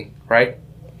everything, right?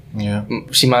 yeah,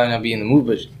 She might not be in the mood,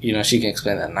 but she can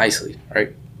explain that nicely,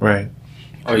 right? right,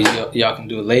 Or y'all can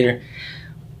do it later.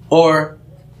 Or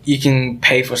you can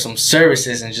pay for some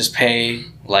services and just pay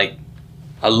like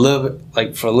a little bit,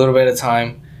 like for a little bit of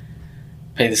time,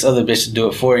 pay this other bitch to do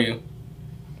it for you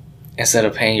instead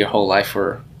of paying your whole life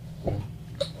for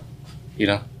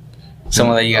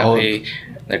someone that you gotta pay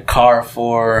their car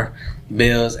for,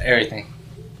 bills, everything.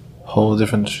 whole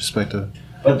different perspective.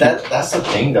 But that's the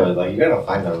thing though. Like you gotta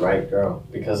find the right girl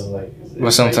because like.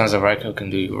 But sometimes the right girl can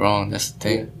do you wrong. That's the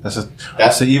thing.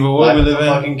 That's the evil world we live in.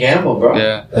 Fucking gamble, bro.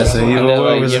 Yeah. That's the And evil then,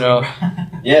 world we live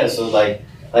in. Yeah. So like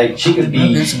she could be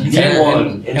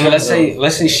anyone. And let's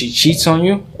say she cheats on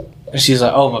you, and she's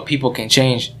like, oh, but people can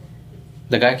change.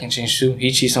 The guy can change too.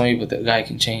 He cheats on you, but the guy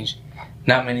can change.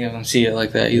 Not many of them see it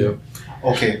like that either.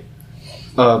 Okay,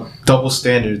 double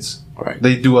standards. Right.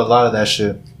 They do a lot of that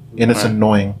shit, and it's Right.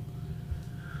 annoying.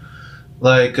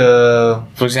 Like For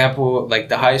example, like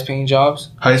the highest paying jobs,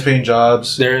 highest paying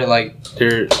jobs. they're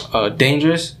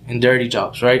dangerous and dirty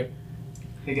jobs, right?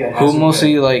 They get Who hazard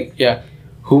mostly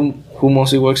who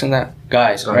mostly works in that?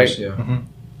 Guys, right? Yeah.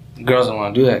 Girls don't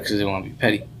want to do that because they want to be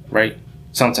petty, right?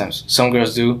 Sometimes some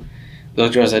girls do.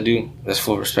 Those girls that do, that's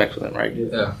full respect for them, right?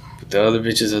 Yeah. But the other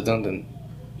bitches that don't, then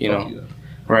Fuck you.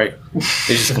 right?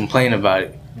 They just complain about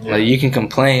it. Yeah. Like you can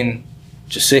complain,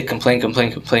 just sit, complain.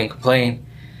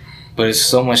 But it's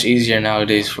so much easier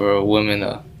nowadays for a woman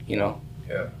to,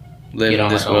 live Get in on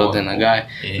this her world own. than a guy.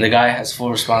 Yeah. The guy has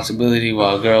full responsibility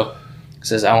while a girl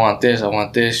says, I want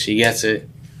this, she gets it.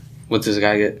 What does the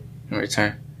guy get in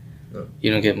return? No.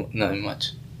 You don't get nothing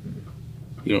much.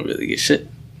 You don't really get shit.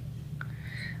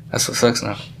 That's what sucks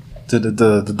now.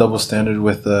 the double standard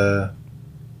with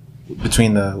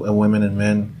between the women and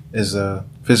men is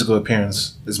physical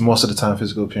appearance. It's most of the time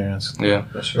physical appearance. Yeah,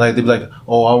 that's like they'd be like,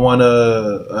 "Oh, I want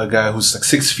a guy who's like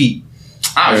 6 feet."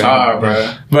 I'm sorry,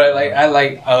 bro. But like I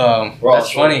like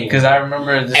that's funny because I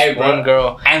remember this one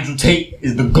girl. Andrew Tate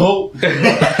is the GOAT.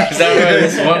 Because I remember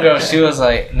this one girl. She was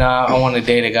like, "Nah, I want to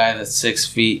date a guy that's 6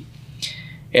 feet,"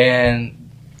 and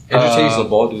Andrew Tate's the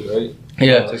bald dude, right?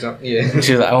 Yeah. Yeah.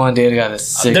 She was like, I want to date a guy that's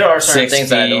 6 There are certain 6 things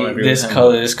that I don't feet, agree this with him.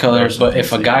 color, this color. But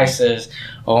if a guy says,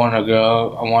 I want a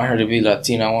girl, I want her to be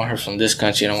Latina, I want her from this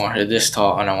country, and I want her this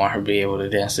tall, and I want her to be able to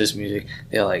dance this music,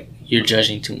 they're like, you're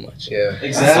judging too much. Yeah.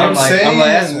 Exactly. I'm like,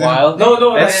 that's wild.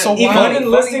 No, That's like, so even wild.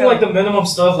 listing like the minimum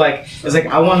stuff, like it's like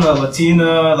I want a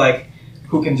Latina, like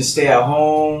who can just stay at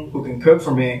home, who can cook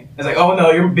for me. It's like, oh no,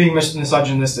 you're being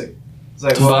misogynistic. It's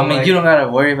like, But I mean, like, you don't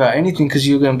gotta worry about anything because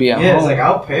you're gonna be at yeah, home. it's like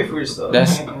I'll pay for your stuff.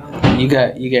 That's you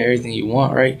got everything you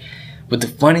want, right? But the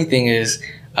funny thing is,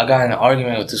 I got in an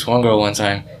argument with this one girl one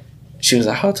time. She was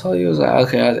like, "How tall are you?" I was like,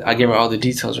 "Okay." I gave her all the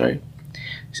details, right?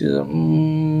 She was like,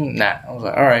 "Nah." I was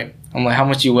like, "All right." I'm like, "How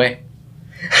much you weigh?"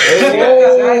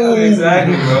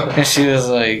 exactly, bro. And she was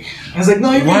like, I was like,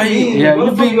 no, you're "Why? being mean. Yeah, What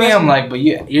you the fuck beat me." asking I'm like, "But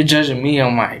you're judging me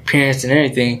on my appearance and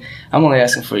everything. I'm only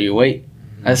asking for your weight.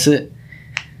 That's it."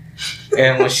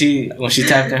 And when she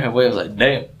typed in her weight, I was like,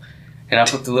 "Damn." And I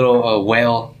put the little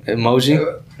whale emoji.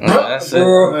 I was like, that's it.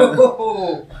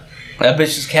 Bro. That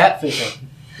bitch is catfishing.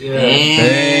 Yeah.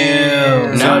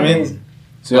 Damn. No, I mean,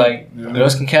 like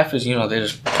girls can catfish. You know,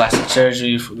 there's plastic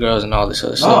surgery for girls and all this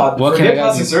other No, stuff. What can forget a guy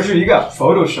plastic do? surgery. You got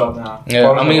Photoshop now. Yeah,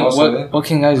 I mean, also, yeah. what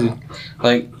can guys do?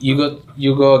 Like you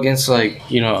go against like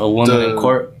a woman in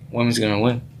court. Women's gonna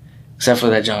win, except for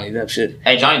that Johnny Depp shit.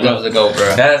 Hey, Johnny Depp's the GOAT,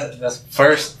 bro. That's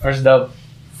first dub.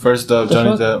 first up,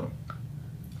 Johnny Depp.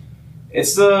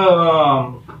 It's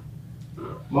the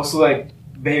mostly like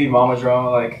baby mama drama,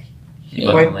 like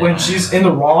when she's in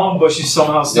the wrong, but she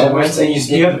somehow still wins, and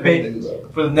you have to pay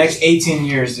for the next 18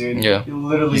 years, dude. Yeah. You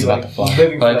literally He's like about to fly.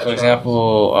 living for Like that for child.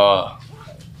 example,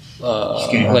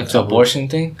 like the abortion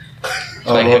thing.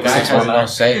 Like the guy has no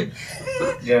say.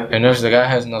 Yeah. And if the guy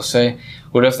has no say,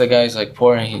 what if the guy's like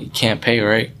poor and he can't pay,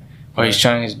 right? Or he's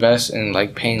trying his best and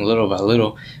like paying little by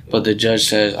little, but the judge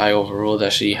says, I overruled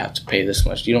that shit, you have to pay this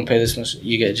much. You don't pay this much,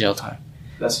 you get jail time.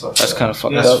 That's fucked That's up. kind of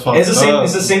fucked Yeah, up. It's the same.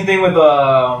 It's the same thing with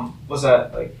what's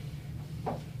that like?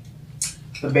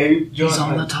 The baby. He's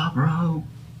on the like, top row.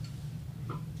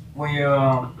 when you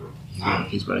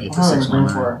He's about to hit I the don't 6 remember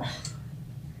one. for it.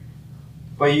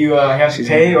 But you have to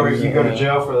pay, or you go to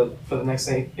jail for the next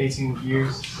 18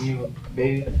 years. When you have a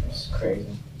baby. It's crazy.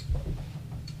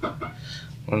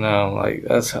 Well, no, like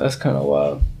that's kind of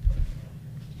wild.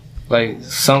 Like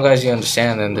some guys you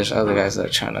understand, and there's other guys that are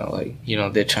trying to like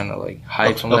they're trying to like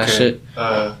hide from that shit.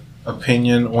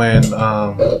 Opinion when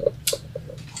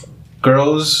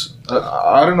girls,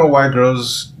 I don't know why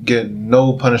girls get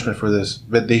no punishment for this,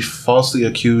 but they falsely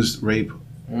accused rape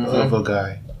of a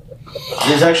guy.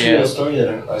 There's actually a story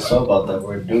that I saw about that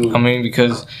where a dude. I mean,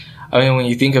 because when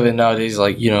you think of it nowadays,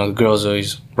 like the girl's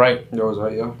always right. That was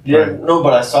right, yeah. Yeah, Right. no,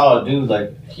 but I saw a dude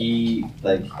the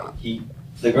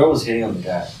girl was hitting on the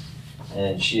guy,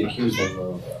 and she accused him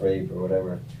of rape or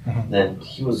whatever. Then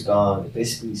he was gone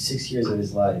basically 6 years of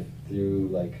his life through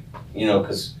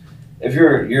because if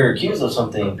you're accused of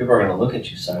something, people are gonna look at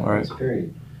you sideways. Right.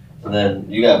 Period. And then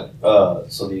you got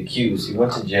so the accused, he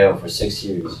went to jail for 6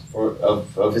 years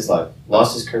of his life,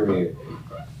 lost his career.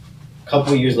 A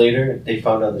couple of years later, they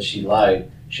found out that she lied.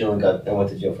 She only went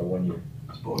to jail for 1 year.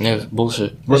 Yeah, it's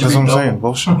bullshit. That's what I'm saying.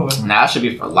 Bullshit. Nah, that should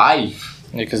be for life.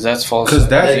 Yeah, because that's false. Because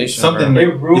that's accusation, something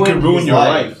bro. that you can ruin his your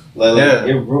life.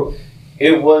 Yeah.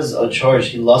 It was a charge.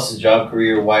 He lost his job,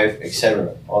 career, wife,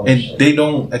 etc. And they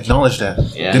don't acknowledge that.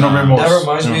 Yeah. They don't remorse. That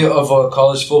reminds me of a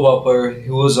college football player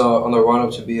who was on the run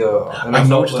up to be a NFL I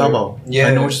know what you're player. talking about. Yeah.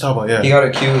 I know what you're talking about. He Yeah. got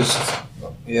accused.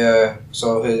 Yeah,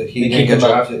 so he They didn't kicked get him out.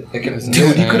 drafted. They kicked-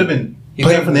 Dude, he could have been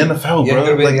playing for the NFL, Yeah, bro. he could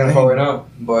have been in the Like, NFL right now.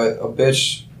 But a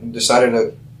bitch decided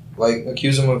to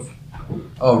accuse him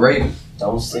of rape.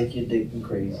 Don't stick your dick in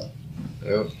crazy.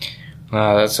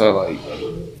 Nah, that's all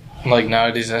like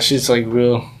nowadays that shit's like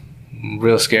real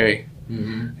scary.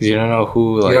 Mm-hmm. 'Cause you don't know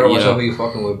who You like gotta watch out who you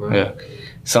fucking with, bro. Yeah.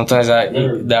 Sometimes that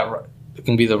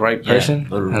can be the right person,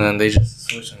 literally. and then they just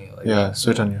switch on you. Like, Yeah,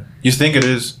 switch on you. You think it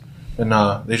is, but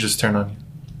nah, they just turn on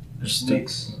you.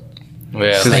 Snakes.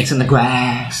 Yeah. Snakes in the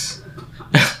grass.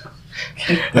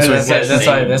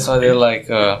 That's why they're like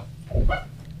Gotta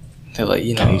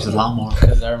use the lawnmower.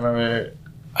 Because I remember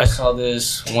I saw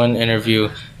this one interview.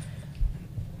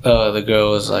 The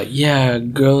girl was like, "Yeah,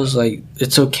 girls like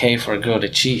it's okay for a girl to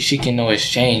cheat. She can always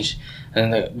change."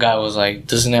 And the guy was like,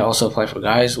 doesn't that also apply for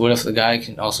guys? What if the guy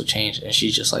can also change? And she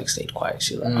just like stayed quiet.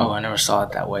 She was like, oh, I never saw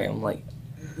it that way. I'm like,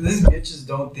 these bitches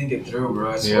don't think it through,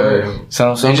 bro. I swear. Yeah.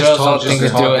 some They just girls talk don't just think to it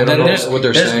talk. through. They And then don't know there's what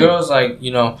they're there's saying. girls like,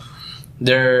 you know,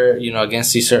 they're, you know,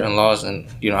 against these certain laws, and,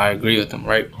 you know, I agree with them,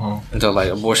 right? Until like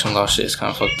abortion law shit is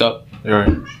kind of fucked up, Right.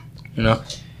 you know?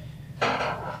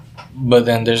 But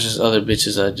then there's just other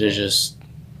bitches that they're just,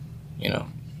 you know,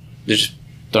 they're just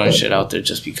throwing shit out there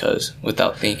just because,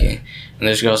 without thinking. And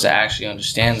there's girls that actually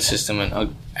understand the system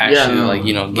and actually, like,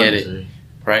 you know, get it,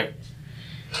 right?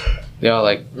 They all,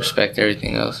 like, respect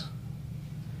everything else.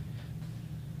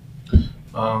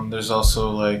 There's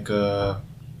also like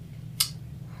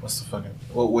what's the fucking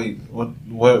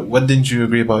what didn't you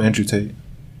agree about Andrew Tate?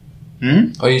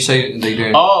 Oh, you say they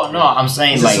didn't. Oh no, I'm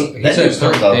saying like He That said just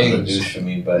comes certain out as a things. douche for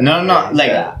me, but no, like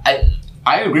yeah.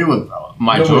 I agree with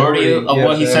majority of Yeah,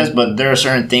 what he same. says, but there are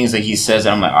certain things that he says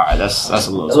that I'm like, all right, that's a It's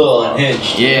a little, little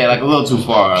unhinged. yeah, like a little too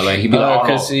far. Like he'd be like,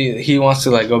 Because he wants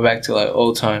to, like, go back to, like,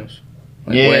 old times.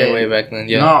 Like, Yeah. way back then,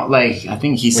 yeah. no, like I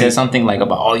think he said something like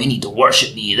about, oh, you need to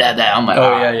worship me, that. I'm like, Oh,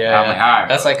 all right. yeah. I'm like, all right.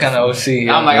 That's, like, kind of OC.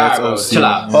 Yeah. I'm like, all right, bro, That's chill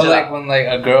out. Or chill like out. when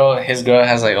like his girl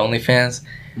has like OnlyFans,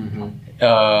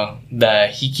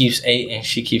 that he keeps 8 and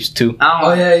she keeps 2.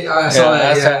 Oh yeah, I saw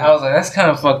that. That's Yeah. I was like, that's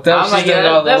kind of fucked up. I'm She's like, doing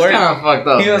all the that's work. kind of fucked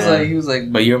up. He man. was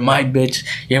like, but you're my bitch,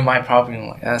 you're my property. I'm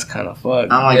like, that's kind of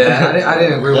fucked. I'm like, Yeah, I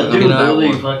didn't agree That with dude him.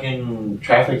 literally fucking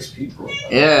traffics people.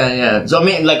 yeah. So I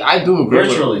mean, like, I do agree.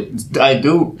 Virtually. I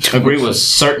do agree with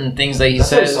certain things that he That's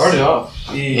how it says. started off.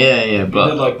 He Yeah, did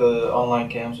but like the online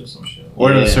camps or some shit.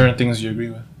 What are Yeah. certain things you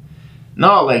agree with?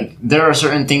 no, like there are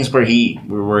certain things where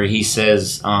he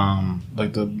says,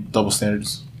 Like the double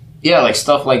standards. yeah, like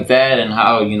stuff like that, and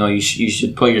how, you know, you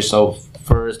should put yourself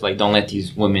first. Like, don't let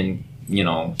these women, you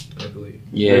know,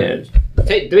 yeah.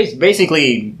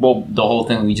 Basically, well, the whole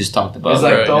thing we just talked about. It's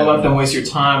like, Right, don't yeah. let them waste your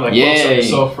time. Like, Yeah. focus on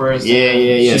yourself first. Yeah,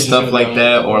 Shit stuff just like gonna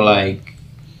that, go- or like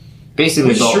basically,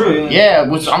 Which is true, yeah.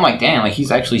 Which I'm like, damn, like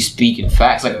he's actually speaking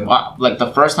facts. Like, like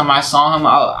the first time I saw him,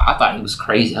 I thought he was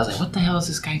crazy. I was like, what the hell is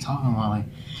this guy talking about? Like,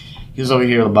 he was over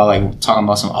here about like talking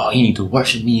about some, oh, you need to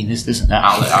worship me, this and that.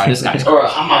 I was like, all right, this guy's Or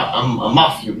crazy. I'm a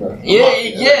mafia, bro. Yeah.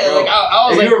 Like I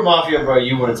was If like, you were a mafia, bro,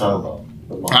 you wouldn't talk about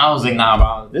the mafia. I was like, nah,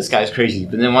 bro, this guy's crazy.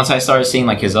 But then once I started seeing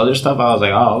like his other stuff, I was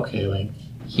like, oh, okay, like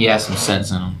he has some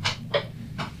sense in him.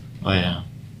 Oh yeah.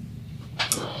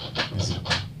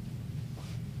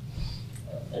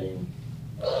 I mean,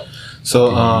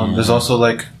 So there's also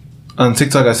like on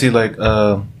TikTok I see like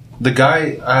the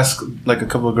guy asked like a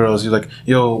couple of girls, he's like,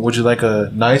 yo, would you like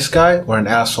a nice guy or an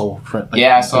asshole friend? Like,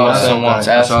 Yeah, I saw an that asshole once.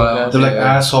 guy. Asshole They're like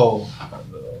Yeah. asshole.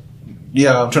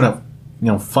 Yeah, I'm trying to, you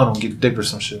know, funnel, get dick or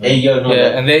some shit. hey, yo, no,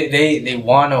 Yeah, and they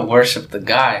want to worship the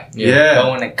guy. Yeah.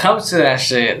 But when it comes to that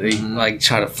shit, they like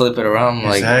try to flip it around.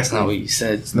 Like, that's Exactly. not what you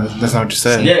said. That's not what you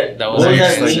said. yeah, That what was was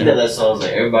like- that meme that I saw? It was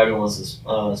like everybody wants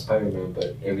a Spider-Man,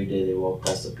 but every day they walk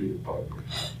past the Peter Parker.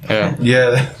 Yeah.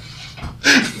 Yeah.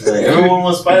 It's like, everyone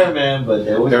wants Spider-Man, but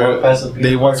they always walk past the Peter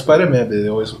They want Parker. Spider-Man, but they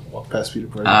always walk past Peter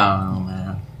Parker. I don't know,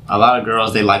 man. A lot of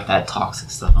girls, they like that toxic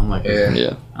stuff. I'm like,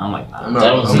 Yeah. I'm like, nah. I'm I not-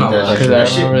 don't I'm see not that. like Because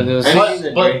that. I remember there was. Anything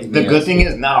that But drains the me, good I thing see.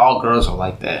 is, not all girls are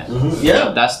like that.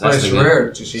 Yeah. That's But the it's good.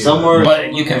 rare to see. Some that. are-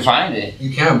 But you can find it.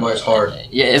 You can, but it's hard.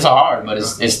 Yeah, it's hard, but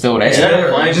it's still there.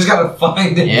 Yeah. You just gotta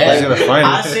find it. Yeah. You gotta find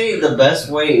I it. say the best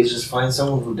way is just find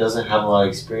someone who doesn't have a lot of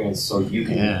experience, so you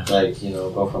can Yeah. like, you know,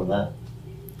 go from that.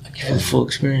 Full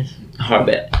experience. Hard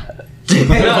bet.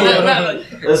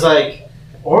 It's like,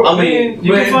 Or I mean,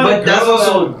 you can find but a that's girl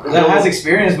also that has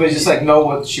experience, but just like know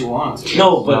what she wants.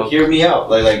 no, but hear me out.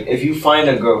 Like if you find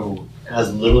a girl who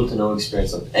has little to no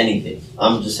experience of anything,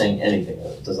 I'm just saying anything.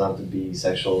 It doesn't have to be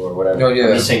sexual or whatever. No, yeah.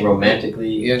 I'm just saying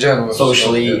romantically, In general.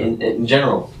 socially, Yeah. in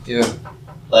general. Yeah.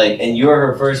 Like, and you're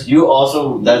her first. You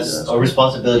also, that's a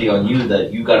responsibility on you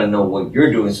that you gotta know what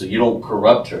you're doing so you don't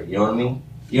corrupt her. You know what I mean?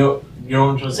 You know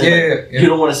what I'm trying to say? Yeah, Like, yeah. You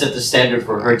don't want to set the standard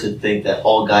for her to think that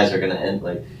all guys are gonna end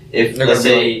like. If They're let's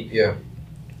gonna say be like, yeah.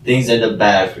 things end up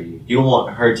bad for you, you don't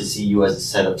want her to see you as a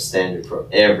set up standard for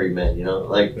every man. You know,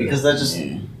 like because that just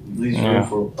leaves room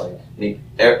for like make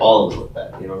all of them look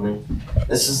bad. You know what I mean?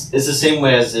 It's the same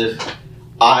way as if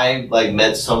I like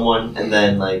met someone and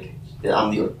then like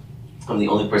I'm the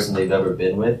only person they've ever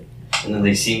been with, and then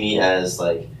they see me as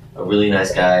like a really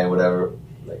nice guy or whatever,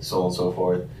 like so on and so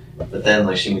forth. But then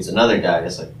like she meets another guy, and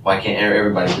it's like, why can't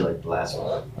everybody be like the last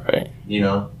one? Right. You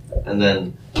know? And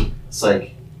then it's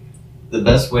like the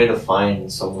best way to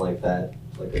find someone like that,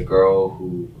 like a girl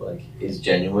who like is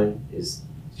genuine, is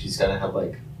she's gotta have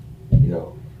like, you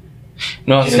know,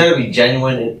 No, she's gotta be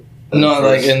genuine. no,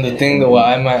 like, and the thing that what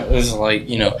I meant is like,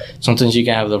 you know, sometimes you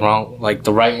can have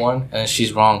the right one and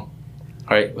she's wrong.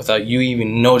 right? Without you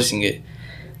even noticing it.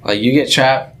 Like, you get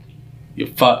trapped, you're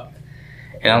fucked.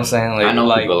 You know what I'm saying? Like, I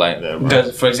know people like that, bro.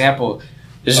 Because, for example,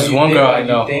 there's this one girl I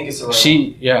know.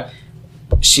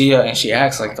 She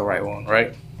acts like the right one,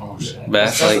 right? Oh shit. But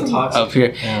that's like up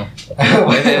here. Yeah.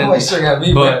 Why you staring at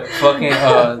me, But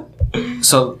fucking,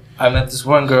 so I met this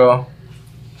one girl.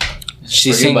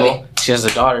 She's single. She has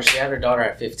a daughter. She had her daughter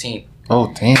at 15.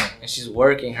 Oh damn. And she's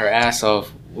working her ass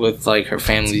off with like her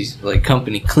family's like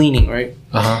company cleaning, right?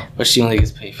 But she only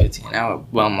gets paid 15 an hour.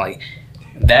 But I'm like,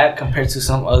 that compared to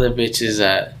some other bitches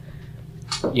that,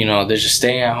 you know, they're just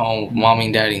staying at home with mommy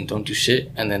and daddy and don't do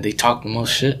shit, and then they talk the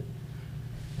most shit.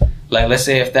 Like, let's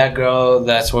say if that girl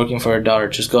that's working for her daughter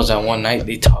just goes out one night,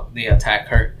 they attack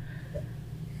her.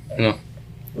 You know?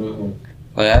 Mm-hmm.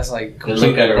 Like, that's like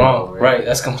completely wrong. Right,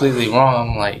 that's completely wrong.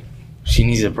 I'm like, she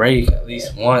needs a break at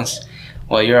least once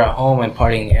while you're at home and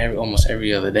partying almost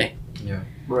every other day. Yeah.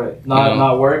 Right.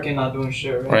 Not working, not doing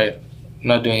shit, right? Right.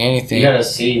 Not doing anything. You gotta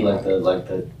see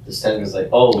the standards, like,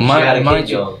 oh, she had a kid,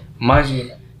 yo. Mind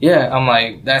you, yeah, I'm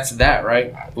like, that's that,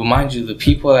 right? But mind you, the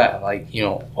people that, like, you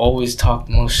know, always talk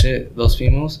the most shit, those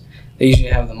females, they usually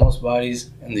have the most bodies,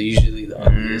 and they're usually the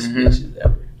ugliest bitches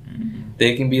ever.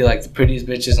 They can be, like, the prettiest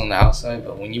bitches on the outside,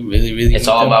 but when you really, really It's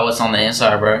all about what's on the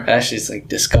inside, bro. that shit's, like,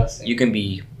 disgusting. You can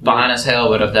be fine as hell,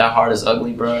 but if that heart is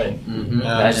ugly, bro,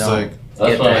 Yeah, it's like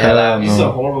That's Get what the hell out. It's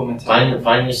a horrible mentality.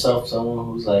 Find yourself someone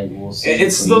who's like, we'll see.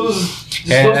 It's those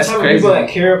that's type of crazy. people that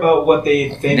care about what they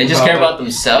think. They just care about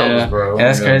themselves, Yeah. bro. And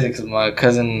that's crazy because my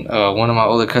cousin, one of my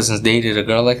older cousins, dated a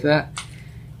girl like that.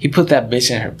 He put that bitch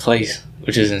in her place,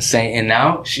 which is insane. And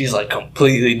now she's like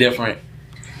completely different.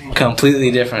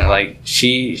 Like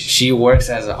she works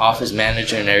as an office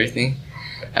manager and everything.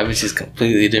 That bitch is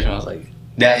completely different. I was like,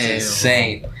 that's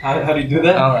insane. How do you do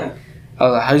that? I was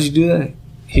like, how did you do that?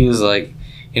 He was like,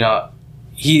 you know,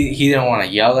 he didn't want to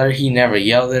yell at her. He never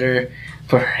yelled at her,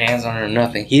 put her hands on her,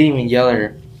 nothing. He didn't even yell at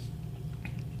her.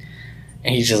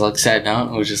 And he just like sat down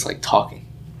and was just like talking,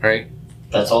 right?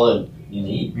 That's all that you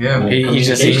need. Yeah. He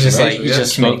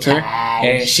just spoke to her,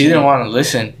 and she didn't want to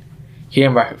listen. He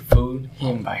didn't buy her food. He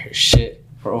didn't buy her shit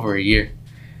for over a year.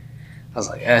 I was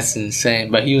like, that's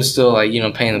insane. But he was still like, you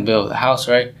know, paying the bill of the house,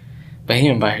 right? But he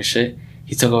didn't buy her shit.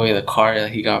 He took away the car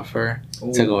that he got for her.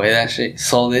 Ooh. Took away that shit,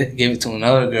 sold it, gave it to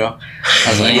another girl. I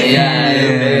was like,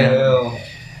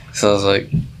 So I was like,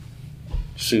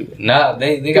 shoot. Nah,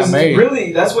 they got married.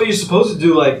 Really, that's what you're supposed to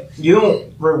do. Like, you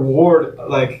don't reward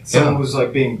like someone who's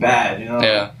like being bad, you know?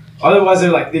 Yeah. Otherwise,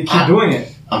 they keep doing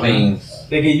it. I mean,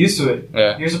 They get used to it.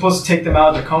 Yeah. You're supposed to take them out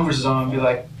of their comfort zone and be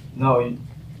like, no,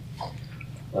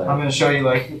 I'm gonna show you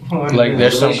like. What Like,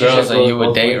 there's some Relationship girls that you goes would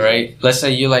both date, ways. right? Let's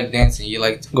say you like dancing, you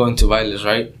like going to bailes,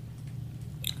 right?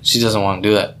 She doesn't want to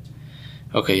do that.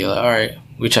 Okay, you're like, all right,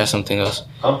 we try something else.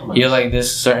 compromise. You like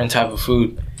this certain type of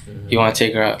food. You want to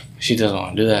take her out. She doesn't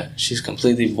want to do that. She's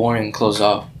completely boring and closed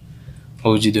off.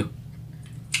 What would you do?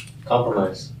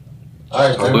 Compromise.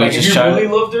 Alright, We Like, just if you try really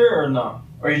to- loved her or no?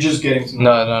 Or are you just getting to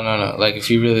know? No. Like, if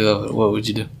you really love her, what would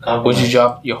you do? compromise. Would you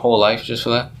drop your whole life just for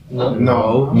that? No.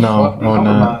 no, Fuck, not.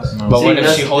 compromise. No. But See, what if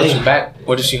that's she the holds thing. you back?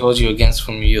 What if she holds you against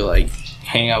from you, like,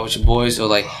 hang out with your boys or,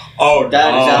 like,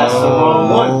 That's the wrong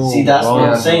one. See, that's what I'm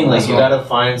Yeah. saying. Like, you gotta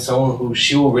find someone who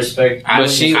she will respect. But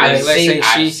she, like, let's say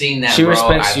I've seen that, she bro.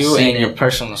 respects I've you seen in your it.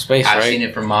 personal space, I've right? seen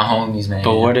it from my homies, man.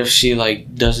 But what if she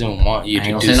like doesn't want you I to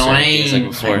ain't do gonna say no certain things like name. I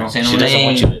before? ain't gonna say no She doesn't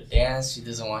want you name. to dance. She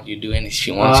doesn't want you to do anything.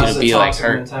 She wants you That's to a be like toxic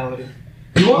her. mentality.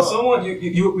 You want someone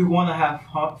you want to have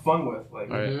fun with, like.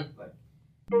 Right.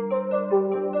 like